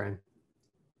 So thanks, Ryan.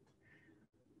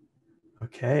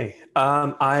 Okay.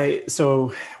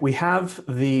 So we have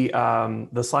the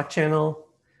Slack channel.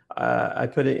 I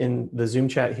put it in the Zoom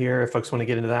chat here. If folks want to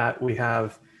get into that, we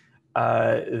have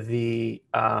the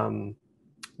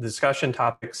discussion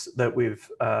topics that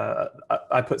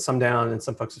I put some down and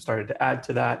some folks have started to add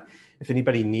to that. If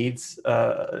anybody needs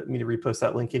me to repost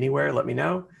that link anywhere, let me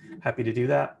know. Happy to do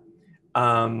that.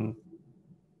 How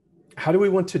do we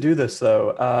want to do this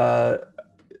though?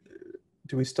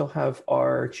 Do we still have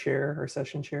our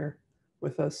session chair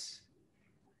with us?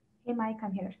 Hey, Mike,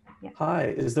 I'm here. Yeah.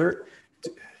 Hi,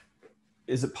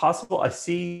 is it possible? I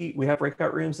see we have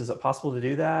breakout rooms. Is it possible to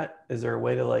do that? Is there a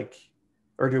way to like,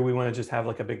 or do we want to just have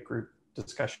like a big group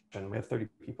discussion? We have 30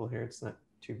 people here. It's not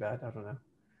too bad. I don't know.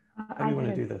 How do you want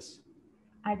to do this?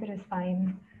 Either is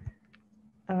fine.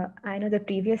 I know the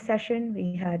previous session,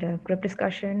 we had a group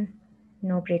discussion,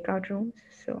 no breakout rooms.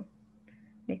 So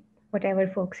like, whatever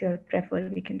folks here prefer,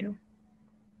 we can do.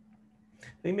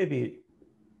 I think maybe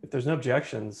if there's no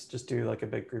objections, just do like a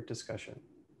big group discussion.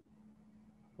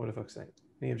 What do folks think?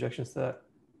 Any objections to that?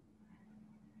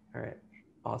 All right,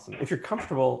 awesome. If you're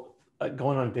comfortable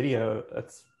going on video,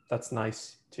 that's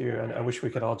nice too. And I wish we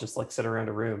could all just like sit around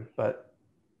a room, but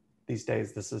these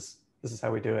days this is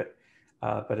how we do it.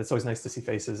 But it's always nice to see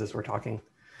faces as we're talking.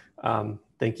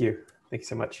 Thank you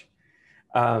so much.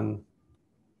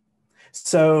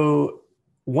 So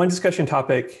one discussion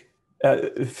topic.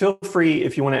 Feel free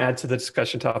if you want to add to the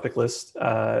discussion topic list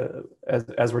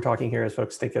as we're talking here, as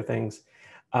folks think of things.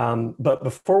 But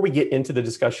before we get into the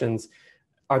discussions,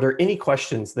 are there any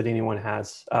questions that anyone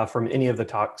has from any of the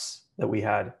talks that we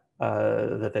had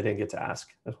that they didn't get to ask?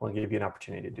 I just want to give you an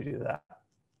opportunity to do that.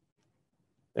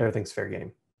 Everything's fair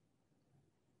game.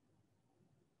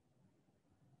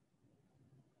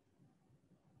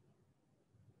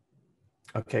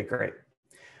 Okay, great.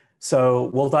 So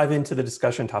we'll dive into the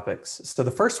discussion topics. So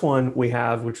the first one we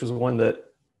have, which was one that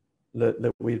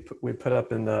we put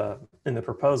up in the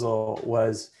proposal,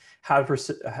 was how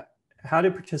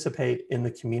to participate in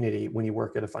the community when you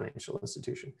work at a financial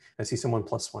institution. I see someone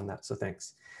 +1 that, so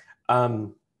thanks. I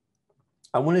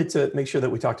wanted to make sure that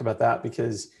we talked about that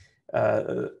because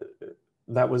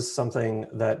that was something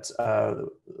that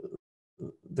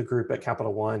the group at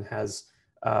Capital One has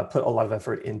put a lot of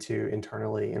effort into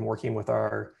internally in working with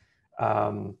our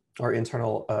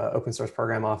internal open source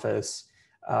program office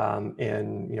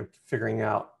and figuring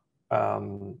out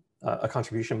a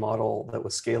contribution model that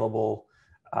was scalable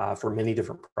for many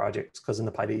different projects. Because in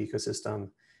the PyData ecosystem,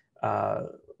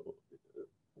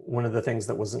 one of the things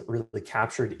that wasn't really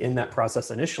captured in that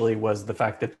process initially was the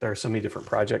fact that there are so many different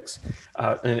projects,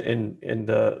 and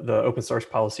the open source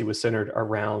policy was centered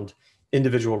around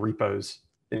individual repos,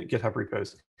 GitHub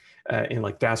repos. And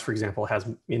like Dask, for example, has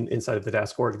inside of the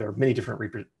Dask org, there are many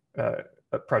different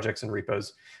projects and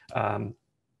repos.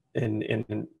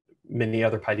 In many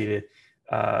other PyData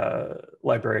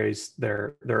libraries,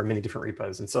 there are many different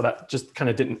repos. And so that just kind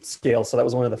of didn't scale. So that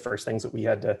was one of the first things that we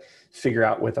had to figure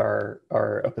out with our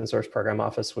open source program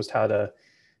office, was how to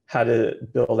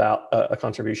build out a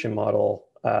contribution model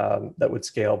that would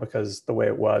scale, because the way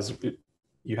it was,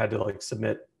 you had to like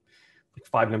submit like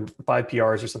five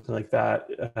PRs or something like that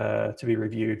to be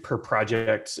reviewed per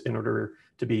project in order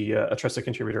to be a trusted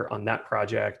contributor on that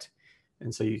project.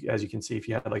 And so as you can see, if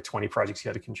you had like 20 projects you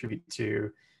had to contribute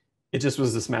to, it just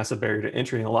was this massive barrier to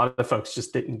entry. And a lot of folks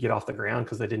just didn't get off the ground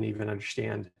because they didn't even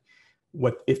understand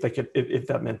if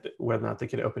that meant whether or not they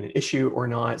could open an issue or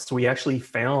not. So we actually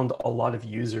found a lot of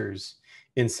users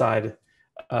inside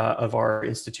of our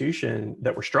institution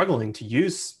that were struggling to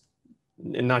use,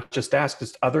 and not just Dask,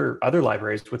 just other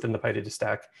libraries within the PyData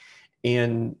stack,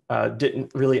 and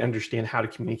didn't really understand how to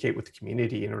communicate with the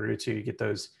community in order to get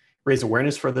raise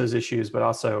awareness for those issues, but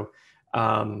also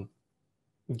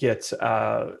get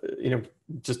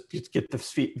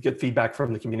feedback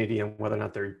from the community on whether or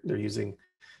not they're using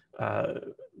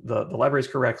the libraries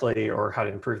correctly, or how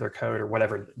to improve their code or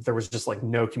whatever. There was just like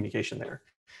no communication there,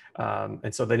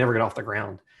 and so they never got off the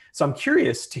ground. So I'm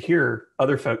curious to hear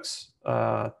other folks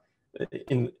on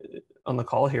the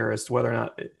call here as to whether or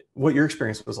not what your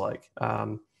experience was like,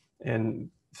 and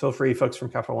feel free, folks from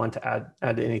Capital One, to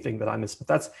add to anything that I missed. But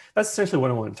that's essentially what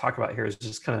I want to talk about here, is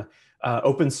just kind of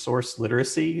open source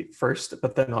literacy first,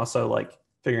 but then also like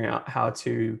figuring out how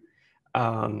to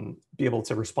be able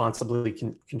to responsibly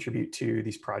contribute to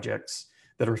these projects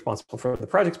that are responsible for the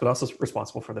projects, but also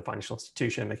responsible for the financial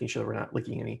institution, making sure that we're not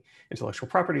leaking any intellectual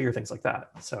property or things like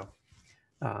that. So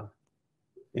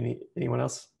anyone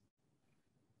else?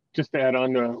 Just to add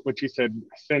on to what you said,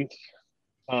 since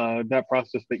that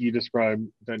process that you described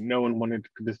that no one wanted to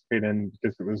participate in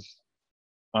because it was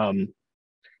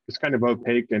kind of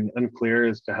opaque and unclear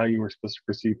as to how you were supposed to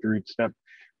proceed through each step,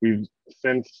 we've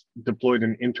since deployed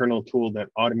an internal tool that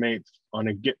automates on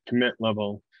a git commit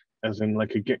level, as in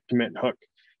like a git commit hook,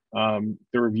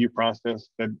 the review process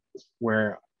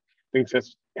where things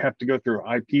have to go through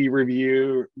IP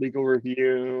review, legal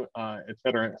review, et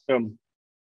cetera. So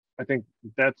I think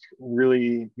that's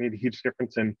really made a huge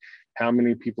difference in how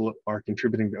many people are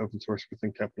contributing to open source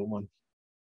within Capital One.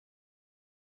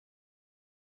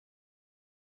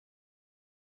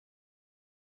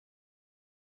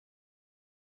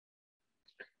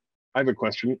 I have a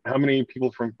question. How many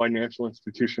people from financial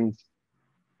institutions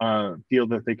feel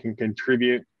that they can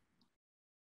contribute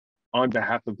on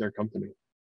behalf of their company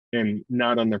and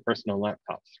not on their personal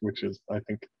laptops, which is, I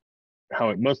think, how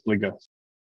it mostly goes?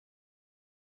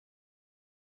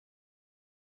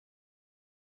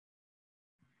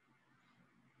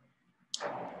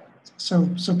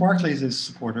 So Barclays is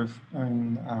supportive,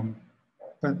 and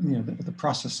but you know the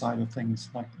process side of things,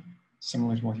 like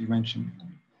similar to what you mentioned,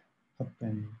 have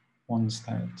been ones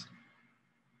that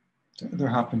there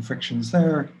have been frictions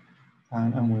there,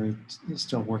 and we're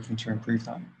still working to improve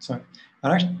that. So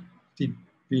I'd actually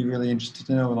be really interested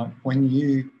to know, like, when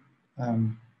you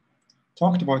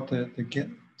talked about the Git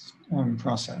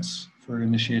process for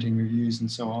initiating reviews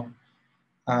and so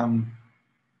on.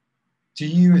 Do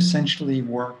you essentially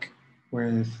work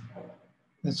with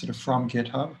sort of from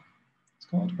GitHub, it's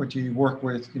called, or do you work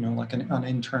with, you know, like an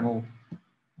internal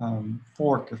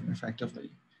fork effectively?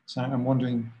 So I'm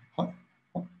wondering, how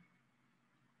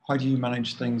do you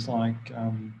manage things like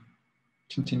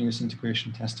continuous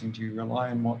integration testing? Do you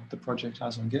rely on what the project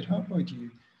has on GitHub, or do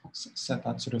you set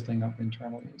that sort of thing up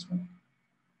internally as well?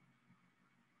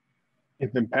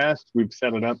 In the past, we've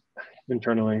set it up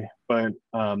internally, but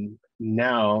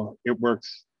now it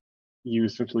works. You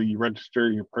essentially register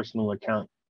your personal account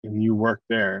and you work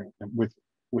there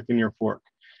within your fork,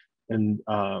 and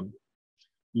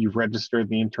you register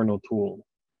the internal tool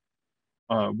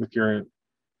with your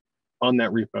on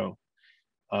that repo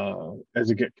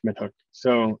as a Git commit hook.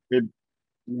 So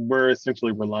we're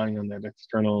essentially relying on that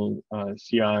external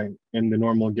CI in the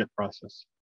normal Git process.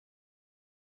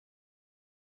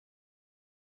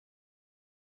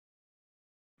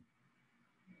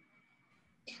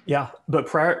 Yeah, but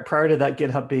prior to that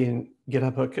GitHub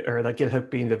hook, or that GitHub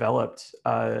being developed,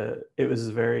 it was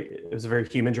a very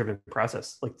human driven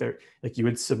process. Like you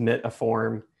would submit a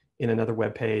form in another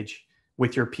web page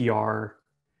with your PR,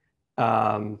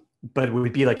 but it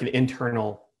would be like an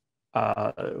internal,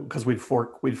 because we'd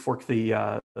fork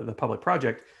the public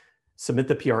project, submit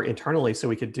the PR internally so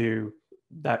we could do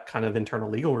that kind of internal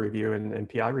legal review and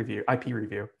IP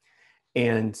review,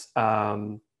 and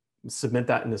submit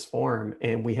that in this form.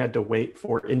 And we had to wait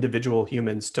for individual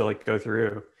humans to like go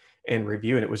through and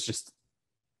review. And it was just,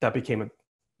 that became a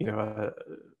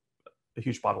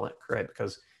huge bottleneck, right?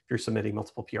 Because if you're submitting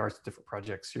multiple PRs to different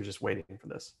projects, you're just waiting for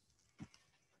this.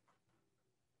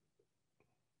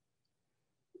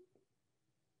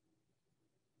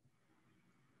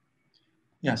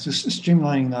 Yeah, so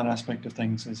streamlining that aspect of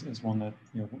things is one that,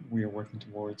 you know, we are working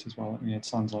towards as well. I mean, it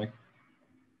sounds like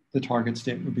the target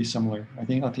state would be similar. I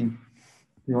think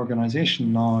the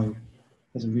organization now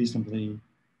has a reasonably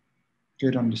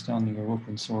good understanding of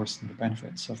open source and the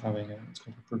benefits of having it's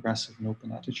called a progressive and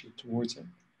open attitude towards it,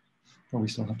 but we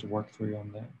still have to work through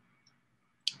on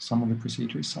some of the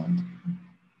procedures side.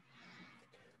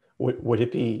 Would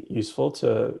it be useful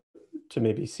to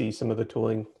maybe see some of the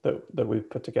tooling that we've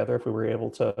put together if we were able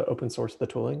to open source the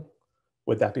tooling?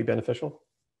 Would that be beneficial?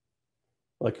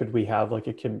 Like, could we have like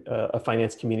a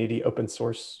finance community open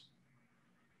source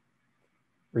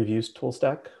reviews tool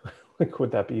stack? Like, would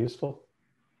that be useful?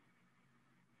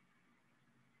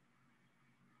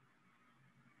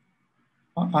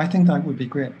 I think that would be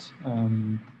great.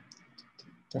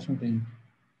 Definitely.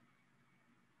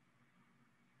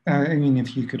 I mean,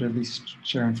 if you could at least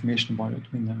share information about it,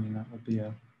 I mean that would be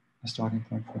a starting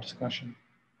point for discussion.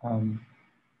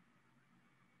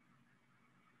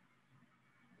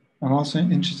 I'm also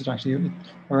interested, actually,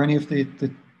 are any of the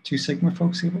Two Sigma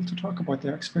folks able to talk about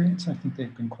their experience? I think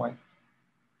they've been quite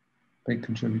big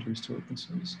contributors to open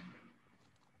source.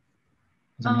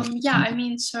 Yeah, I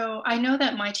mean, so I know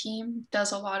that my team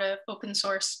does a lot of open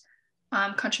source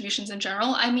contributions in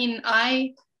general. I mean,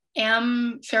 I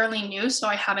am fairly new, so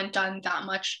I haven't done that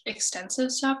much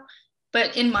extensive stuff.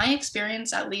 But in my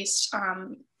experience, at least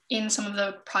in some of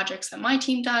the projects that my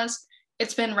team does,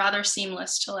 it's been rather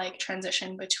seamless to like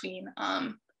transition between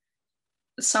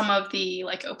some of the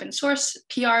like open source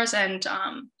PRs and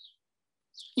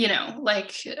you know,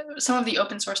 like some of the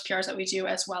open source PRs that we do,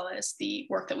 as well as the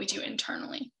work that we do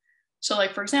internally. So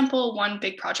like, for example, one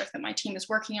big project that my team is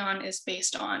working on is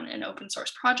based on an open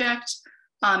source project.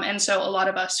 And so a lot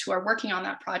of us who are working on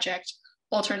that project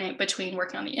alternate between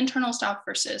working on the internal stuff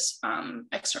versus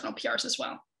external PRs as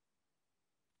well.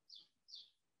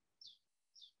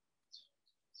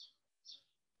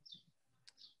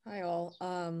 Hi all,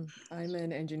 I'm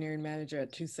an engineering manager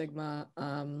at Two Sigma.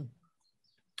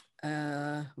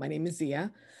 My name is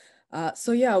Zia.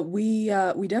 So yeah, we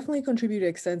definitely contribute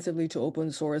extensively to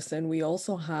open source, and we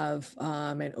also have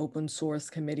an open source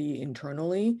committee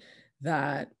internally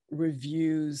that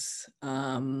reviews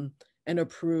and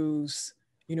approves,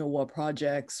 what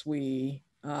projects we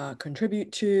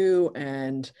contribute to,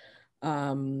 and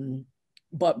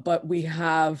but we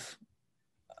have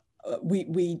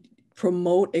we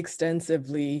promote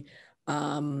extensively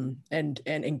and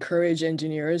encourage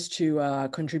engineers to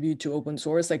contribute to open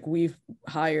source. Like, we've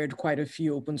hired quite a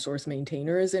few open source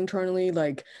maintainers internally,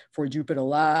 like for Jupyter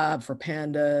Lab, for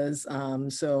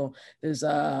Pandas. So there's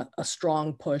a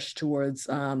strong push towards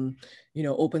open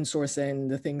sourcing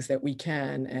the things that we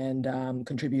can and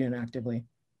contributing actively.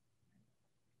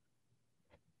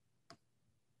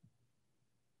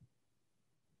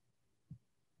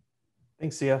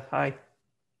 Thanks, Sia. Hi.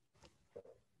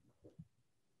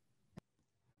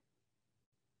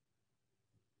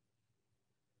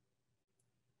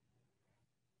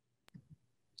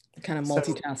 Kind of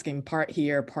multitasking, part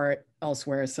here, part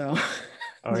elsewhere. So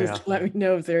Oh, just let me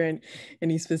know if there are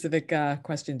any specific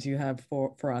questions you have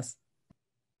for us.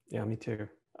 Yeah, me too.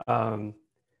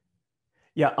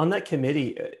 Yeah, on that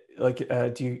committee, like,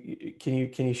 can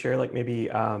you share like maybe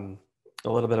a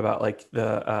little bit about like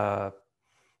the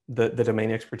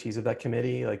domain expertise of that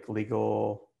committee, like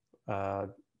legal,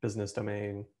 business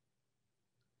domain?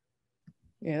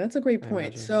 Yeah, that's a great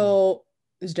point. So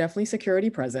there's definitely security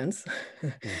presence.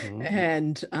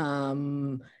 And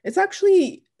it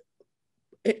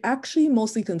actually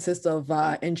mostly consists of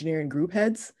engineering group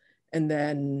heads and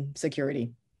then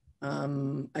security.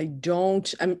 I'm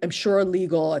sure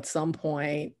legal at some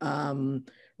point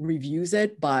reviews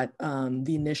it, but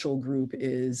the initial group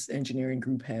is engineering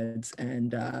group heads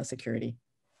and security.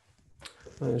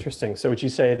 Interesting. So would you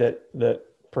say that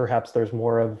perhaps there's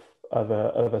more of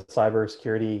a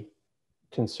cybersecurity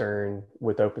concern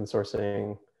with open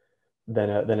sourcing than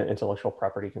an intellectual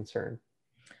property concern?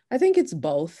 I think it's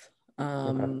both.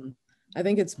 Okay. I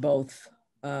think it's both.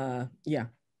 Yeah.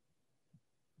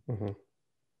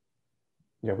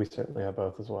 Yeah, we certainly have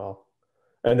both as well.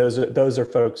 And those are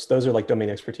folks, those are like domain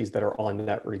expertise that are on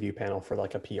that review panel for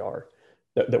like a PR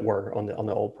that were on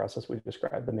the old process we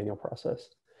described, the manual process.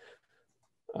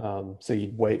 So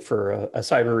you'd wait for a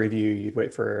cyber review, you'd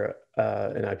wait for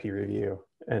an IP review,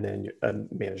 and then a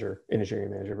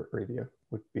engineering manager review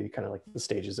would be kind of like the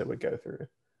stages it would go through.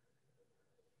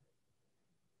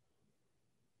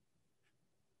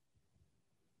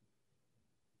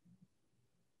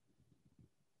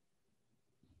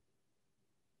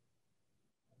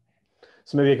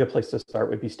 So maybe a good place to start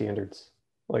would be standards,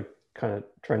 like kind of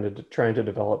trying to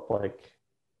develop like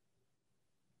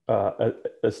a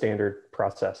standard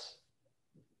process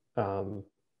that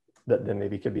then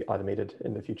maybe could be automated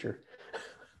in the future.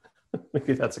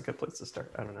 Maybe that's a good place to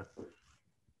start. I don't know.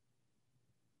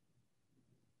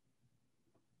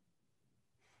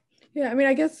 Yeah, I mean,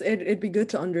 I guess it'd be good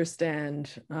to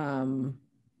understand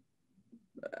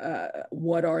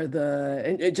what are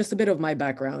and just a bit of my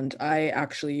background. I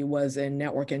actually was in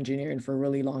network engineering for a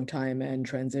really long time and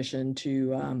transitioned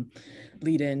to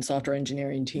lead in software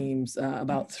engineering teams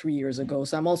about 3 years ago.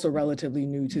 So I'm also relatively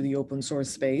new to the open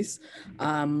source space.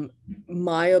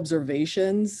 My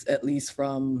observations, at least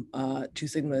from Two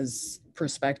Sigma's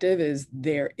perspective, is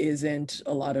there isn't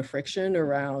a lot of friction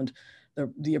around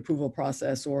the approval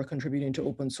process or contributing to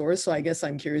open source. So I guess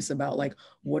I'm curious about like,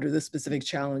 what are the specific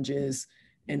challenges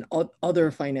in other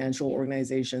financial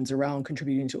organizations around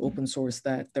contributing to open source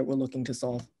that we're looking to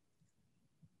solve?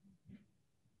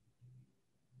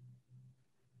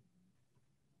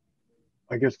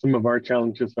 I guess some of our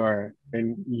challenges are,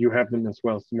 and you have them as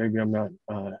well, so maybe I'm not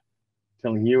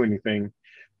telling you anything,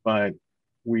 but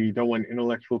we don't want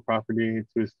intellectual property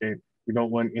to escape. We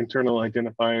don't want internal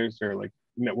identifiers or like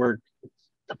network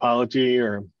topology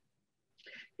or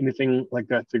anything like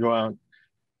that to go out.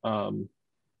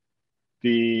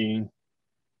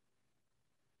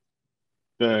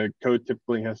 The code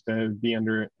typically has to be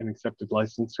under an accepted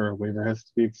license, or a waiver has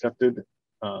to be accepted.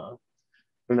 I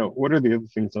don't know. What are the other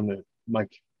things on the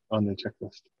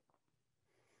checklist?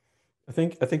 I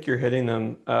think you're hitting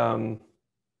them. I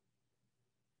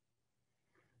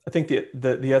think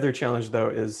the other challenge though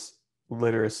is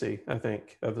literacy. I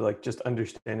think of like just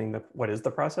understanding what is the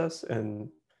process and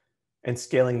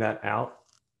scaling that out.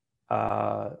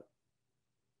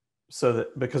 So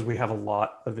that, because we have a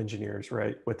lot of engineers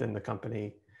right within the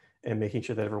company, and making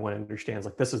sure that everyone understands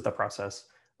like this is the process.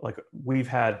 Like we've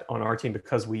had on our team,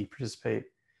 because we participate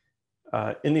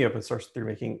in the open source through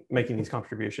making these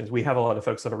contributions, we have a lot of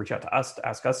folks that'll reach out to us to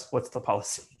ask us what's the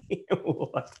policy.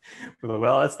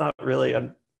 Well, it's not really.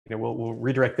 We'll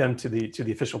redirect them to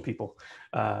the official people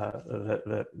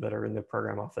that are in the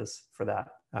program office for that.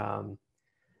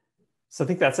 So I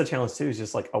think that's a challenge too, is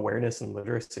just like awareness and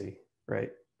literacy,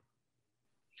 right?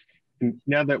 and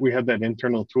now that we have that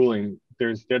internal tooling,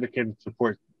 there's dedicated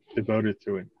support devoted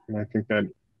to it. And I think that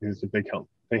is a big help.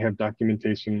 They have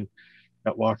documentation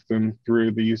that walks them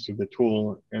through the use of the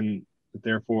tool and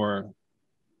therefore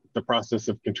the process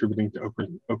of contributing to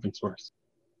open source.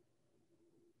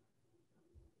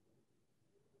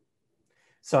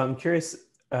 So I'm curious,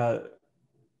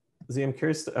 Z,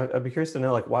 I'd be curious to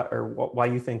know like why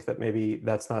you think that maybe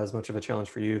that's not as much of a challenge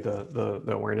for you, the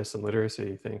awareness and literacy,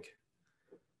 you think?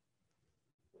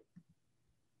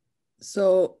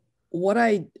 So what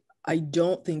I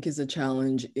don't think is a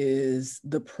challenge is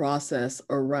the process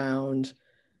around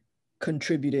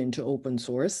contributing to open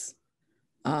source.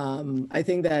 I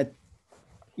think that,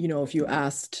 you know, if you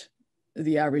asked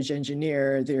the average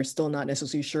engineer, they're still not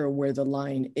necessarily sure where the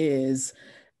line is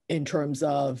in terms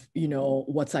of, you know,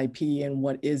 what's IP and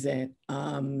what isn't.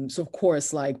 So of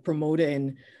course, like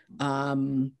promoting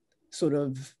sort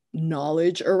of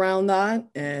knowledge around that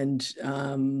and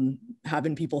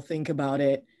having people think about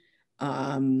it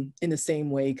in the same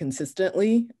way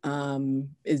consistently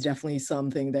is definitely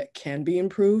something that can be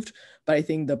improved. But I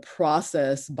think the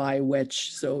process by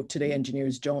which, so today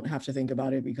engineers don't have to think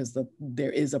about it because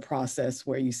there is a process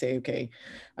where you say, okay,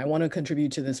 I want to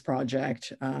contribute to this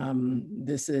project.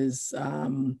 This is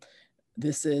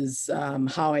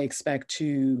how I expect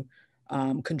to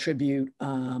contribute,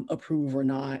 approve or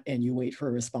not, and you wait for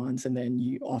a response, and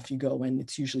then off you go, and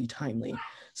it's usually timely.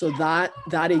 So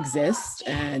that exists,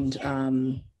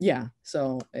 and yeah.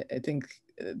 So I think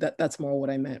that's more what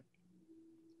I meant.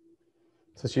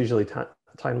 So it's usually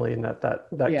timely, and that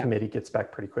yeah. committee gets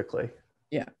back pretty quickly.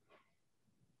 Yeah,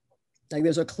 like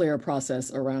there's a clear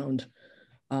process around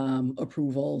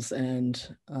approvals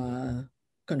and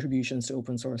contributions to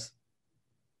open source.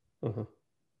 Mm-hmm.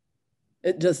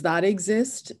 Does that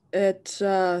exist at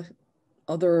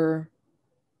other?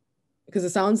 Because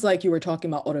it sounds like you were talking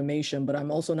about automation, but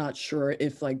I'm also not sure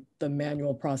if like the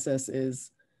manual process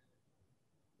is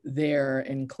there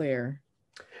and clear.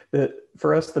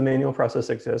 For us, the manual process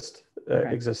existed.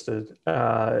 Okay.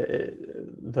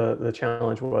 The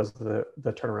challenge was the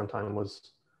turnaround time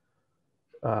was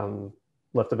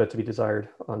left a bit to be desired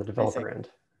on the developer end,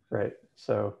 right?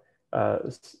 So,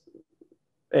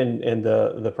 and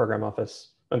the program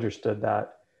office understood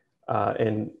that.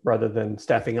 And rather than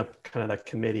staffing up kind of that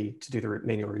committee to do the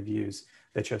manual reviews,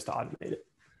 they chose to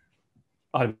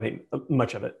automate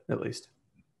much of it, at least.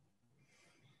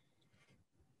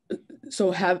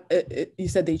 So you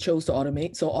said they chose to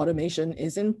automate, so automation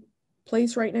is in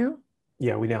place right now?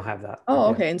 Yeah, we now have that.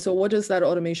 Oh, okay. Yeah. And so what does that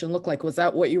automation look like? Was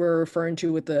that what you were referring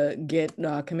to with the Git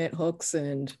commit hooks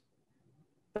and?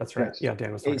 That's right. Yeah,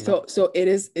 Dan was talking about. So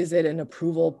is it an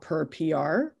approval per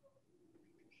PR?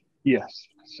 Yes.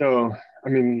 So, I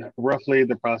mean, roughly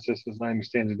the process, as I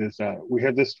understand it, is we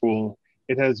have this tool.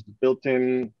 It has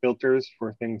built-in filters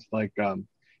for things like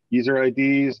user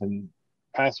IDs and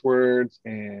passwords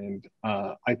and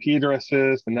IP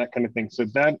addresses and that kind of thing. So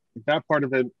that part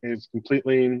of it is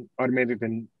completely automated,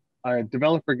 and a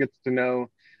developer gets to know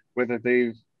whether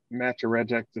they've matched or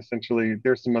reject. Essentially,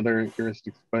 there's some other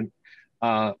heuristics, but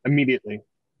immediately.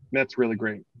 That's really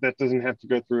great. That doesn't have to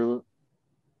go through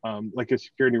like a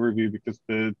security review because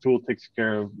the tool takes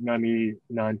care of 99%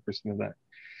 of that.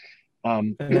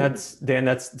 And that's, Dan,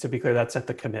 that's, to be clear, that's at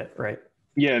the commit, right?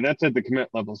 Yeah, that's at the commit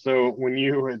level. So when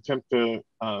you attempt to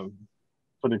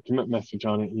put a commit message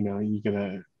on it, you know,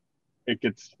 it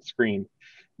gets screened.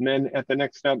 And then at the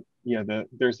next step, yeah,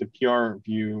 there's a PR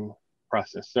review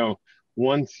process. So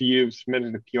once you've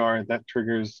submitted a PR, that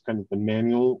triggers kind of the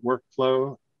manual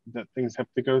workflow that things have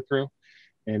to go through.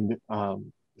 And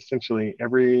essentially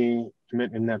every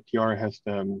commit in that PR has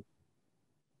to,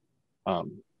 I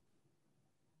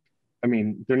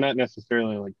mean, they're not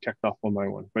necessarily like checked off one by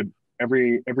one, but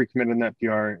every commit in that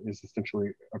PR is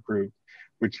essentially approved,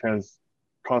 which has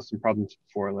caused some problems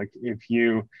before. Like if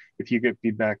you get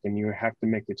feedback and you have to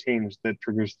make a change, that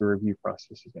triggers the review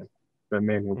process again, the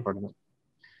manual part of it.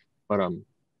 But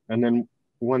and then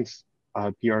once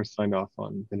PR is signed off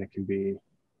on, then it can be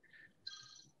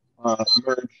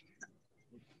merged.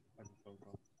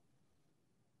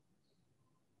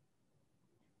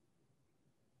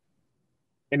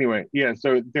 Anyway, yeah,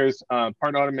 so there's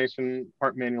part automation,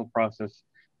 part manual process.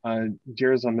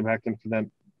 Jira's on the back end for that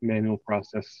manual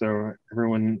process, so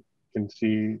everyone can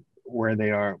see where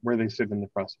they are, where they sit in the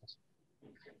process.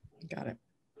 Got it.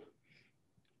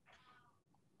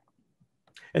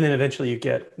 And then eventually you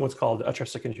get what's called a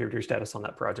trusted contributor status on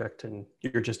that project, and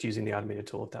you're just using the automated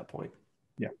tool at that point.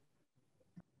 Yeah.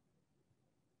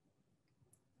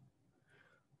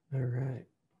 All right.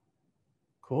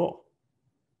 Cool.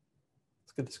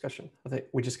 it's a good discussion. I think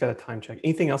we just got a time check.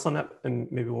 Anything else on that? And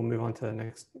maybe we'll move on to the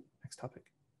next topic.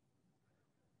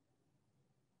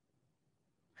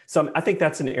 So I think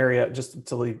that's an area, just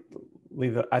to leave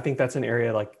I think that's an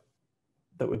area like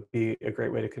that would be a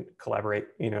great way to collaborate,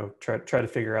 you know, try to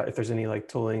figure out if there's any like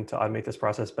tooling to automate this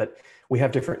process, but we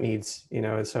have different needs, you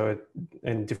know,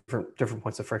 and different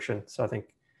points of friction. So I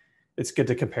think it's good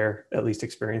to compare at least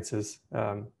experiences.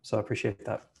 So I appreciate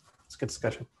that. It's a good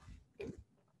discussion.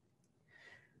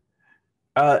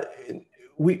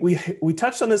 We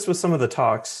touched on this with some of the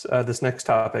talks, this next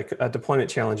topic, deployment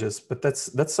challenges, but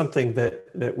that's something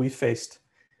that we faced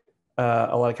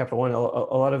a lot of Capital One. A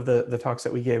lot of the talks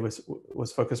that we gave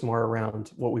was focused more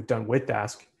around what we've done with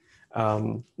Dask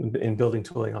in building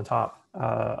tooling on top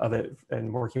of it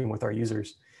and working with our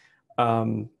users.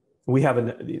 We have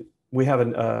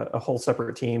a whole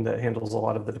separate team that handles a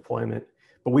lot of the deployment,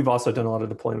 but we've also done a lot of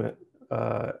deployment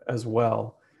as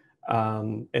well.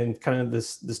 And kind of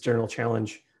this general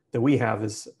challenge that we have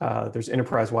is there's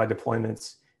enterprise-wide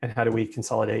deployments, and how do we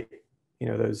consolidate, you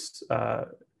know,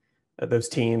 those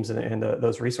teams and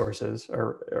those resources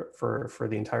for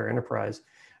the entire enterprise.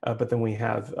 But then we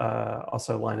have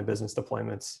also line of business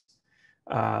deployments.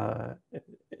 And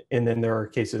then there are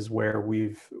cases where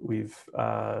we've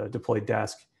deployed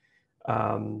Dask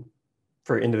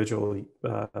for individual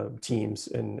teams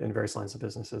in various lines of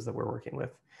businesses that we're working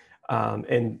with.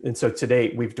 And so to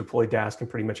date, we've deployed Dask in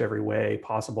pretty much every way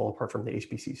possible, apart from the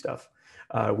HPC stuff.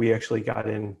 We actually got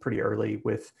in pretty early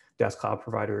with Dask Cloud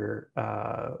Provider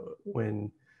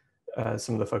when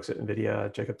some of the folks at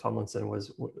NVIDIA, Jacob Tomlinson,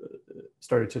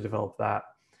 started to develop that.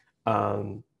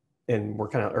 And we're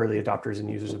kind of early adopters and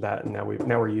users of that. And now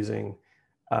we're using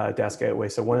Dask Gateway.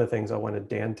 So one of the things I wanted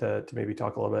Dan to maybe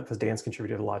talk a little bit, because Dan's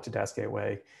contributed a lot to Dask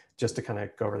Gateway, just to kind of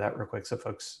go over that real quick so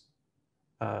folks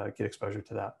get exposure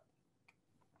to that.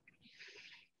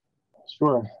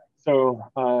 Sure. So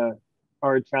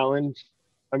our challenge,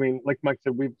 I mean, like Mike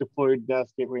said, we've deployed Dask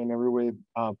Gateway in every way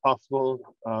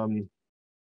possible.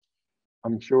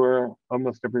 I'm sure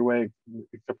almost every way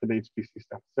except for the HPC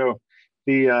stuff. So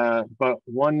but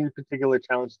one particular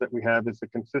challenge that we have is a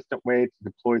consistent way to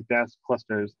deploy Dask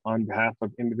clusters on behalf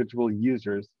of individual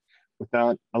users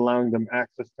without allowing them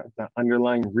access to the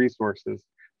underlying resources,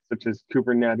 such as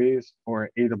Kubernetes or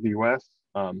AWS.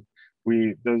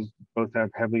 Those both have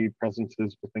heavy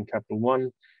presences within Capital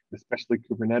One, especially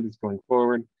Kubernetes going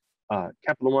forward.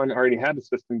 Capital One already had a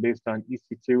system based on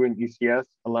EC2 and ECS,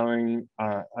 allowing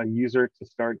a user to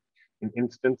start an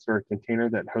instance or a container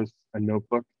that hosts a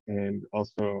notebook and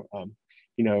also,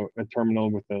 you know, a terminal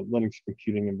with a Linux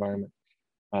computing environment.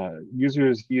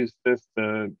 Users use this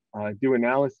to do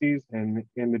analyses, and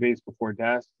in the days before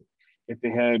Dask, if they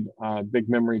had a big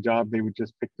memory job, they would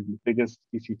just pick the biggest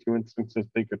EC2 instances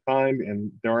they could find,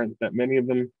 and there aren't that many of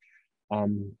them.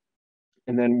 And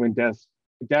then when Dask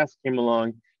came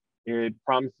along, it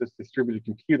promises distributed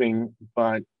computing,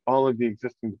 but all of the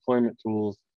existing deployment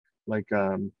tools, like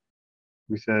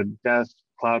we said, Dask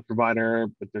Cloud Provider,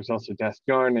 but there's also Dask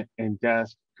Yarn and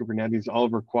Dask Kubernetes, all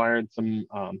required some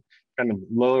kind of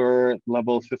lower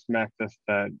level system access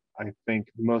that I think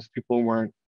most people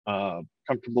weren't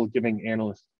comfortable giving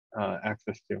analysts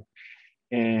access to.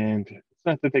 And it's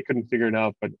not that they couldn't figure it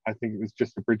out, but I think it was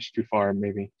just a bridge too far,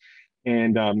 maybe.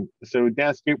 And so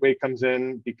Dask Gateway comes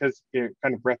in because it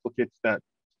kind of replicates that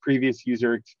previous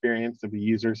user experience of a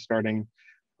user starting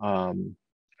a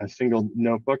single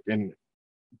notebook, and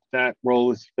that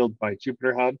role is filled by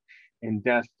Jupyter Hub, and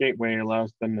Dask Gateway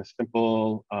allows them a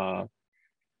simple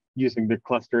using the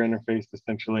cluster interface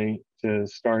essentially to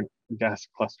start Dask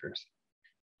clusters.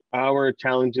 Our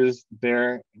challenges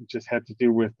there just had to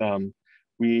do with so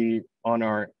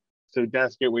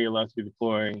Dask Gateway allows you to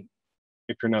deploy,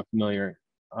 if you're not familiar,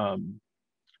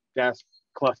 Dask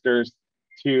clusters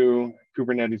to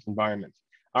Kubernetes environments.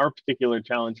 Our particular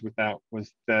challenge with that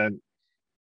was that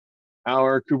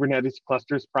our Kubernetes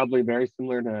clusters, probably very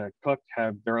similar to Cook,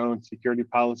 have their own security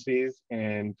policies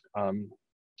and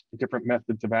different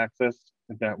methods of access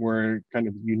that were kind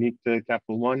of unique to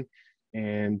Capital One.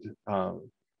 And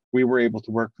we were able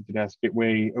to work with the Dask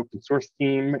Gateway open source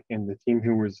team and the team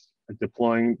who was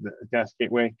deploying the Dask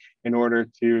Gateway in order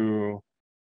to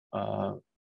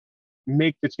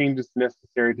make the changes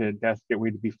necessary to Dask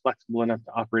Gateway to be flexible enough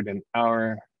to operate in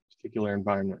our particular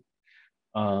environment.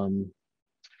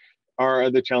 Our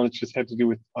other challenge just had to do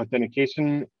with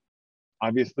authentication.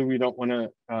 Obviously, we don't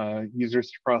want users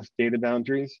to cross data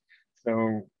boundaries.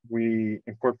 So we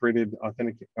incorporated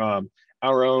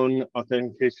our own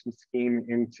authentication scheme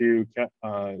into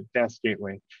Dask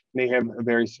Gateway. They have a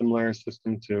very similar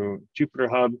system to Jupyter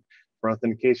Hub for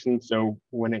authentication. So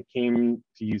when it came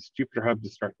to use Jupyter Hub to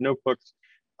start notebooks,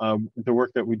 the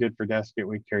work that we did for Dask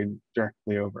Gateway carried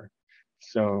directly over.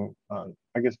 So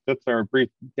I guess that's our brief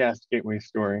Dask Gateway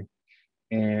story.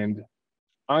 And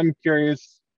I'm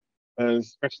curious,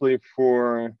 especially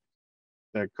for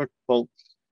the Cook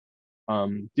folks,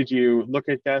 did you look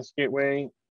at Dask Gateway,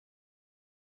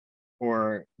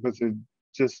 or was it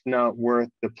just not worth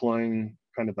deploying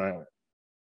kind of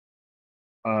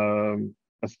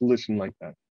a solution like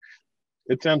that?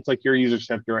 It sounds like your users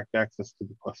have direct access to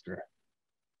the cluster.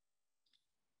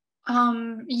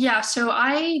 Yeah, so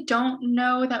I don't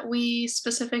know that we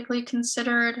specifically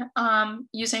considered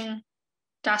using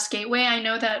Dask Gateway. I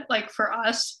know that like for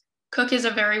us, Cook is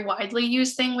a very widely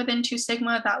used thing within 2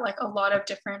 Sigma that like a lot of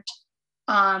different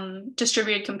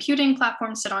distributed computing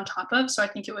platforms sit on top of. So I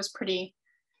think it was pretty,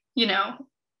 you know,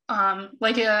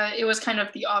 it was kind of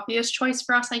the obvious choice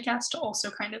for us, I guess, to also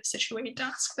kind of situate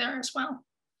Dask there as well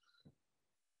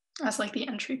as like the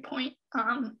entry point,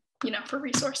 you know, for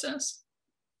resources.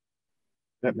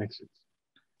 That makes sense.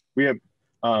 We have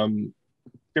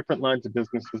different lines of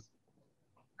businesses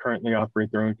currently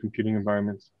operate their own computing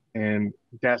environments, and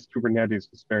Dask Kubernetes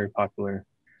was very popular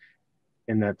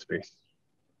in that space.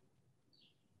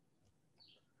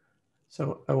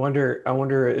 So I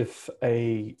wonder if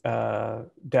a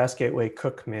Dask Gateway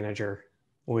Cook manager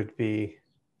would be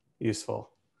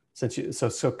useful, since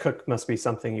so Cook must be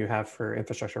something you have for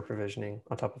infrastructure provisioning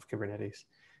on top of Kubernetes.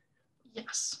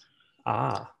 Yes.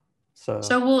 Ah, so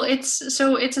well, it's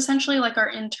essentially like our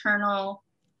internal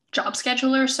job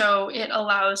scheduler. So it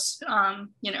allows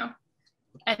you know,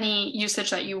 any usage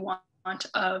that you want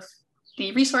of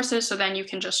the resources. So then you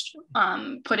can just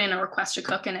put in a request to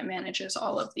Cook, and it manages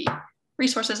all of the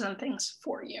resources and things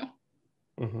for you.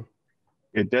 Mm-hmm.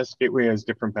 Yeah, Dask Gateway has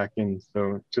different backends.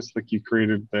 So just like you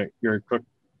created your Cook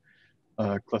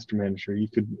cluster manager, you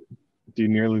could do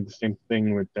nearly the same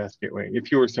thing with Dask Gateway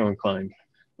if you were so inclined.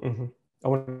 Mm-hmm. I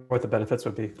wonder what the benefits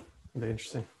would be. It'd be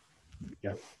interesting.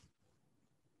 Yeah.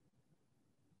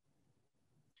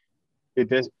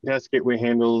 Dask Gateway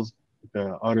handles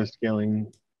the auto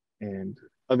scaling and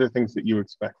other things that you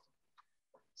expect.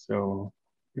 So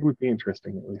it would be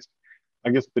interesting, at least. I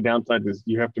guess the downside is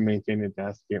you have to maintain a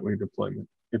Dask Gateway deployment.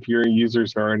 If your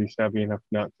users are already savvy enough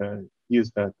not to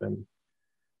use that, then,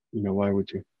 you know, why would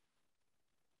you?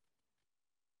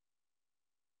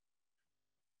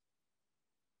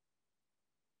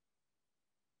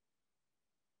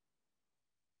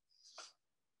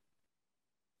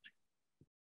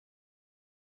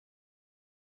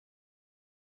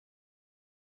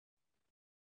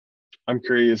 I'm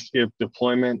curious if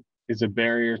deployment is a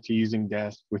barrier to using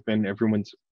Dask within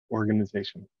everyone's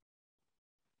organization.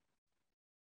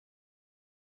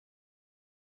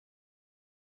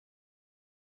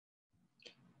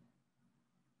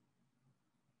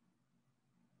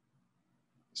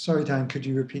 Sorry, Dan, could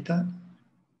you repeat that?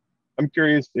 I'm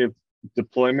curious if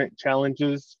deployment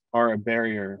challenges are a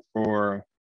barrier for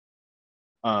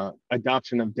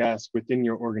adoption of Dask within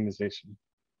your organization.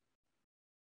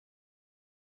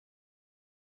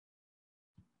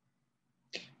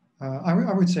 I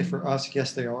would say for us,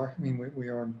 yes, they are. I mean, we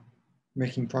are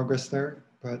making progress there,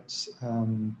 but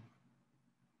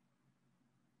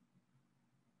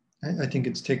I think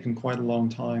it's taken quite a long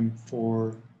time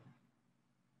for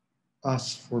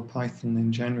us, for Python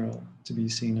in general, to be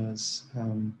seen as,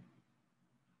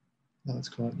 let's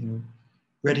call it, you know,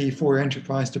 ready for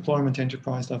enterprise deployment,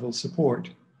 enterprise level support,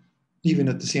 even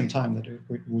at the same time that it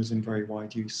was in very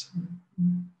wide use.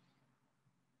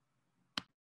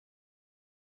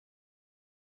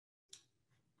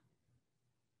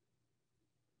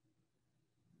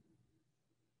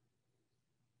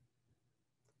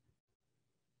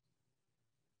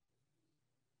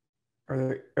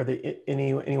 Are there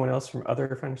anyone else from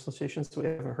other financial institutions that we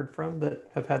haven't heard from that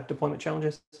have had deployment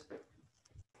challenges?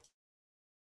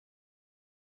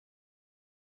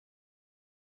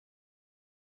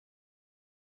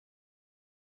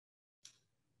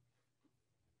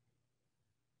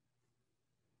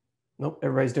 Nope,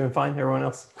 everybody's doing fine. Everyone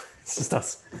else, it's just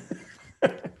us.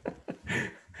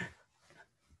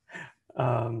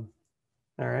 All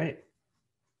right.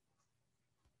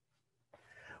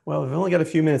 Well, we've only got a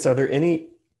few minutes. Are there any?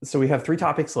 So we have 3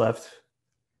 topics left.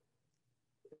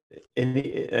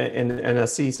 And I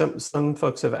see some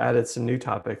folks have added some new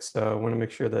topics, so I want to make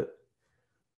sure that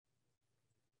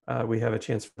we have a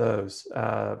chance for those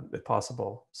if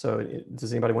possible. So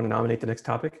does anybody want to nominate the next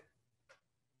topic?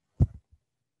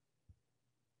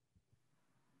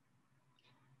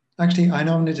 Actually, I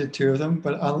nominated 2 of them,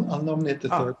 but I'll nominate the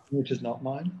third, which is not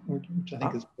mine, which I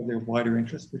think is probably of wider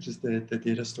interest, which is the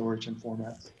data storage and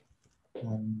formats.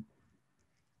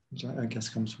 which I guess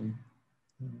comes from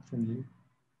you.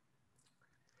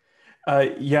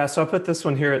 Yeah, so I put this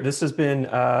one here. This has been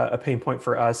a pain point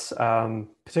for us.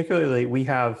 Particularly, we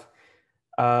have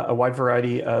a wide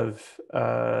variety of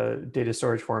data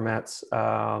storage formats.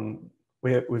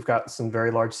 We've got some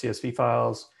very large CSV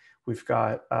files. We've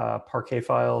got Parquet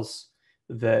files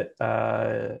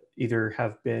that either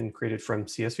have been created from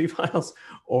CSV files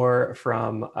or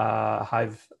from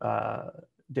Hive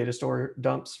data store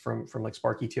dumps from like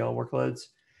Spark ETL workloads.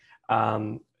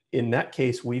 In that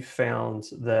case, we've found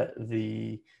that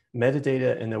the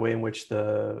metadata and the way in which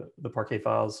the Parquet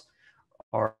files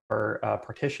are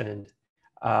partitioned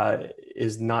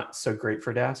is not so great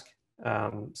for Dask.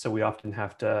 So we often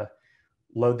have to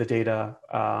load the data,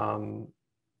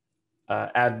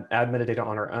 add metadata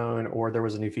on our own, or there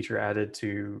was a new feature added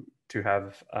to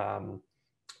have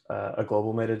a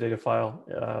global metadata file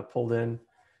pulled in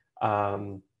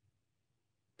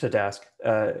to Dask,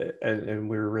 and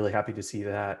we were really happy to see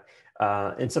that.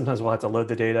 And sometimes we'll have to load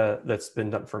the data that's been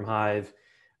dumped from Hive,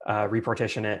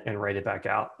 repartition it, and write it back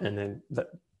out. And then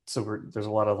there's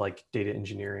a lot of like data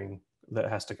engineering that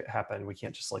has to happen. We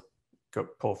can't just like go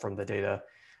pull from the data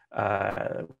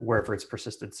wherever it's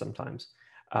persisted sometimes.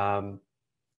 And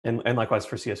likewise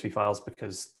for CSV files,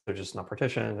 because they're just not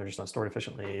partitioned, they're just not stored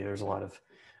efficiently. There's a lot of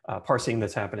parsing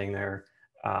that's happening there.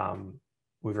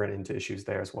 We've run into issues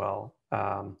there as well.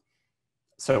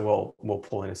 So we'll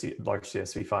pull in a large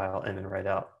CSV file and then write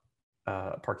out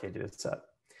a Parquet data set.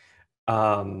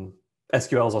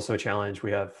 SQL is also a challenge.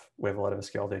 We have a lot of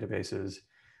SQL databases,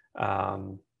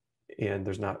 and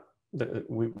there's not.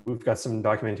 We've got some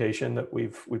documentation that we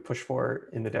push for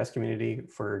in the Dask community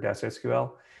for Dask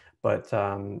SQL, but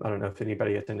I don't know if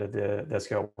anybody attended the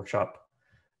SQL workshop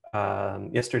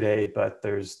yesterday, but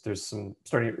there's some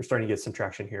we're starting to get some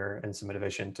traction here and some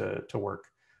motivation to work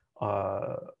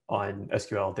on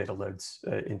SQL data loads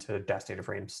into Dask data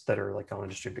frames that are like on a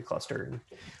distributed cluster. And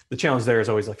the challenge there is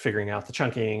always like figuring out the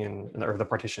chunking or the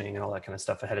partitioning and all that kind of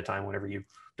stuff ahead of time whenever you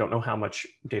don't know how much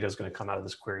data is going to come out of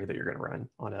this query that you're going to run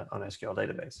on an SQL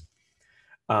database.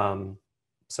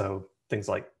 So things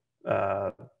like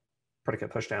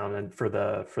predicate pushdown and for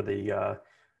the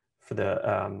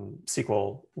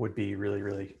SQL would be really,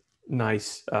 really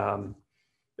nice. And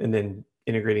then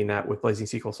integrating that with Blazing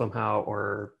SQL somehow,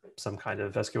 or some kind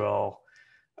of SQL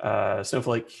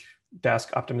Snowflake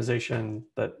Dask optimization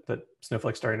that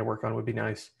Snowflake's starting to work on would be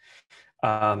nice.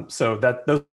 So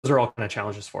those are all kind of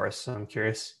challenges for us. So I'm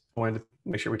curious. I wanted to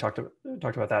make sure we talked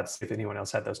about that, see if anyone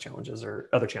else had those challenges or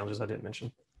other challenges I didn't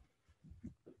mention.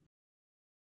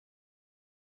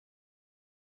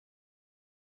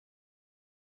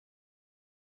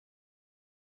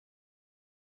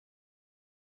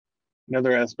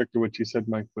 Another aspect of what you said,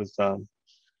 Mike, was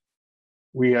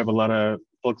we have a lot of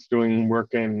folks doing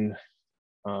work in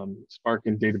Spark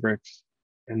and Databricks.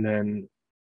 And then,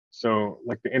 so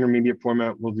like the intermediate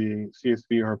format will be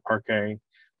CSV or Parquet.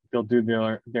 They'll do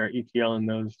their ETL in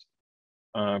those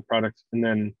products. And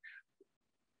then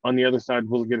on the other side,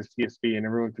 we'll get a CSV and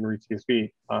everyone can read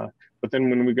CSV. But then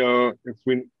when we go, if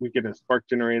we get a Spark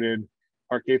generated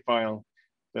Parquet file,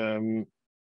 it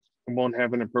won't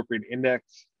have an appropriate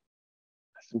index.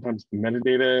 Sometimes the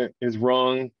metadata is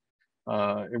wrong.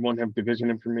 It won't have division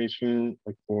information,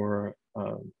 like for,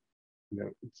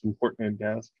 it's important in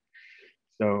Dask.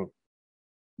 So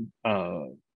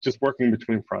just working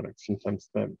between products, sometimes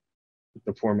the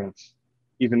formats,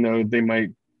 even though they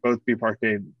might both be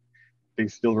Parquet, they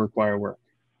still require work.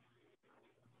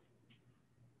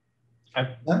 I've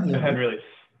had really,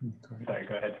 sorry,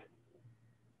 go ahead.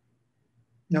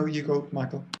 No, you go,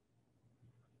 Michael.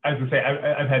 I was gonna say,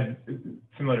 I've had,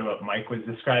 similar to what Mike was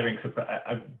describing, so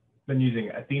I've been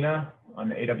using Athena on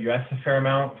the AWS a fair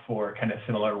amount for kind of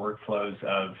similar workflows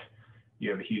of, you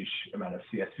have a huge amount of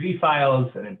CSV files,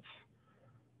 and it's,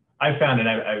 I found, and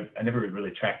I never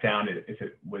really tracked down if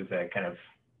it was a kind of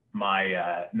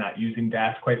my not using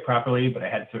Dask quite properly, but I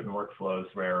had certain workflows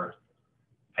where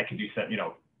I could do some,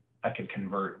 I could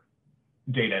convert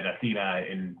data in Athena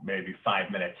in maybe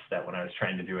 5 minutes, that when I was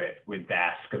trying to do it with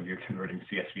Dask of you're converting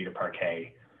CSV to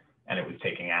Parquet, and it was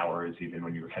taking hours even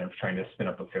when you were kind of trying to spin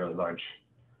up a fairly large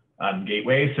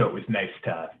gateway. So it was nice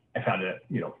I found it,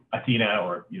 Athena,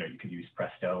 or, you could use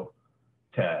Presto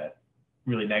to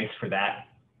really nice for that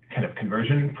kind of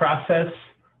conversion process.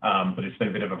 But it's been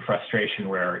a bit of a frustration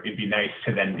where it'd be nice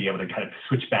to then be able to kind of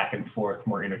switch back and forth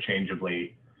more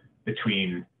interchangeably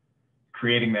between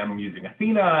creating them using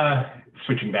Athena,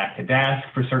 switching back to Dask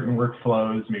for certain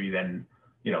workflows, maybe then,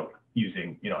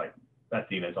 using, like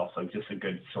Athena is also just a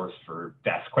good source for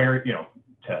Dask query,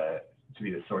 to to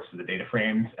be the source of the data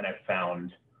frames. And I've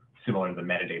found, similar to the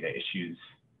metadata issues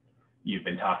you've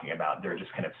been talking about, there are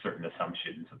just kind of certain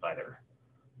assumptions of either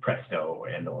Presto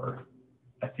and or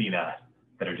Athena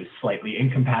that are just slightly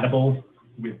incompatible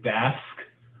with Dask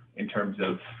in terms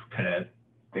of kind of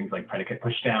things like predicate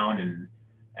pushdown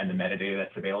and the metadata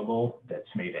that's available. That's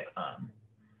made it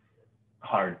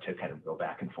hard to kind of go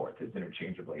back and forth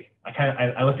interchangeably.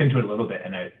 I looked into it a little bit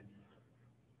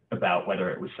about whether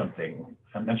it was something,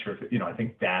 I'm not sure if, I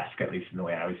think Dask, at least in the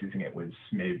way I was using it, was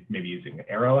maybe using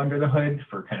Arrow under the hood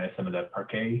for kind of some of the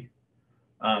Parquet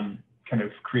kind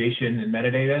of creation and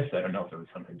metadata. So I don't know if it was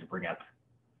something to bring up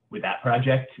with that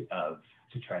project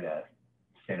to try to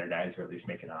standardize or at least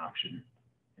make it an option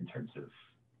in terms of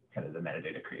kind of the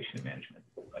metadata creation and management.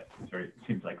 But it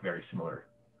seems like very similar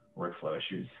workflow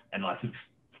issues and lots of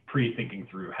pre-thinking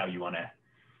through how you want to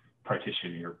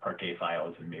partition your Parquet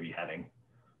files and maybe having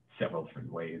several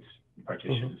different ways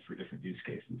partitions for different use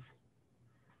cases.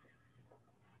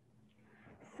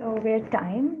 So we're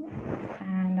time,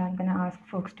 and I'm going to ask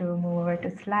folks to move over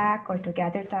to Slack or to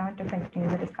Gather Town to continue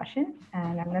the discussion.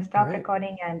 And I'm going to stop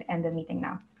recording and end the meeting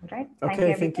now. All right.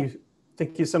 Okay. Thank you.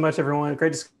 Thank you so much, everyone.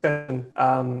 Great discussion.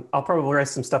 I'll probably write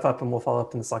some stuff up and we'll follow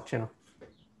up in the Slack channel.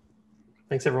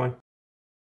 Thanks, everyone.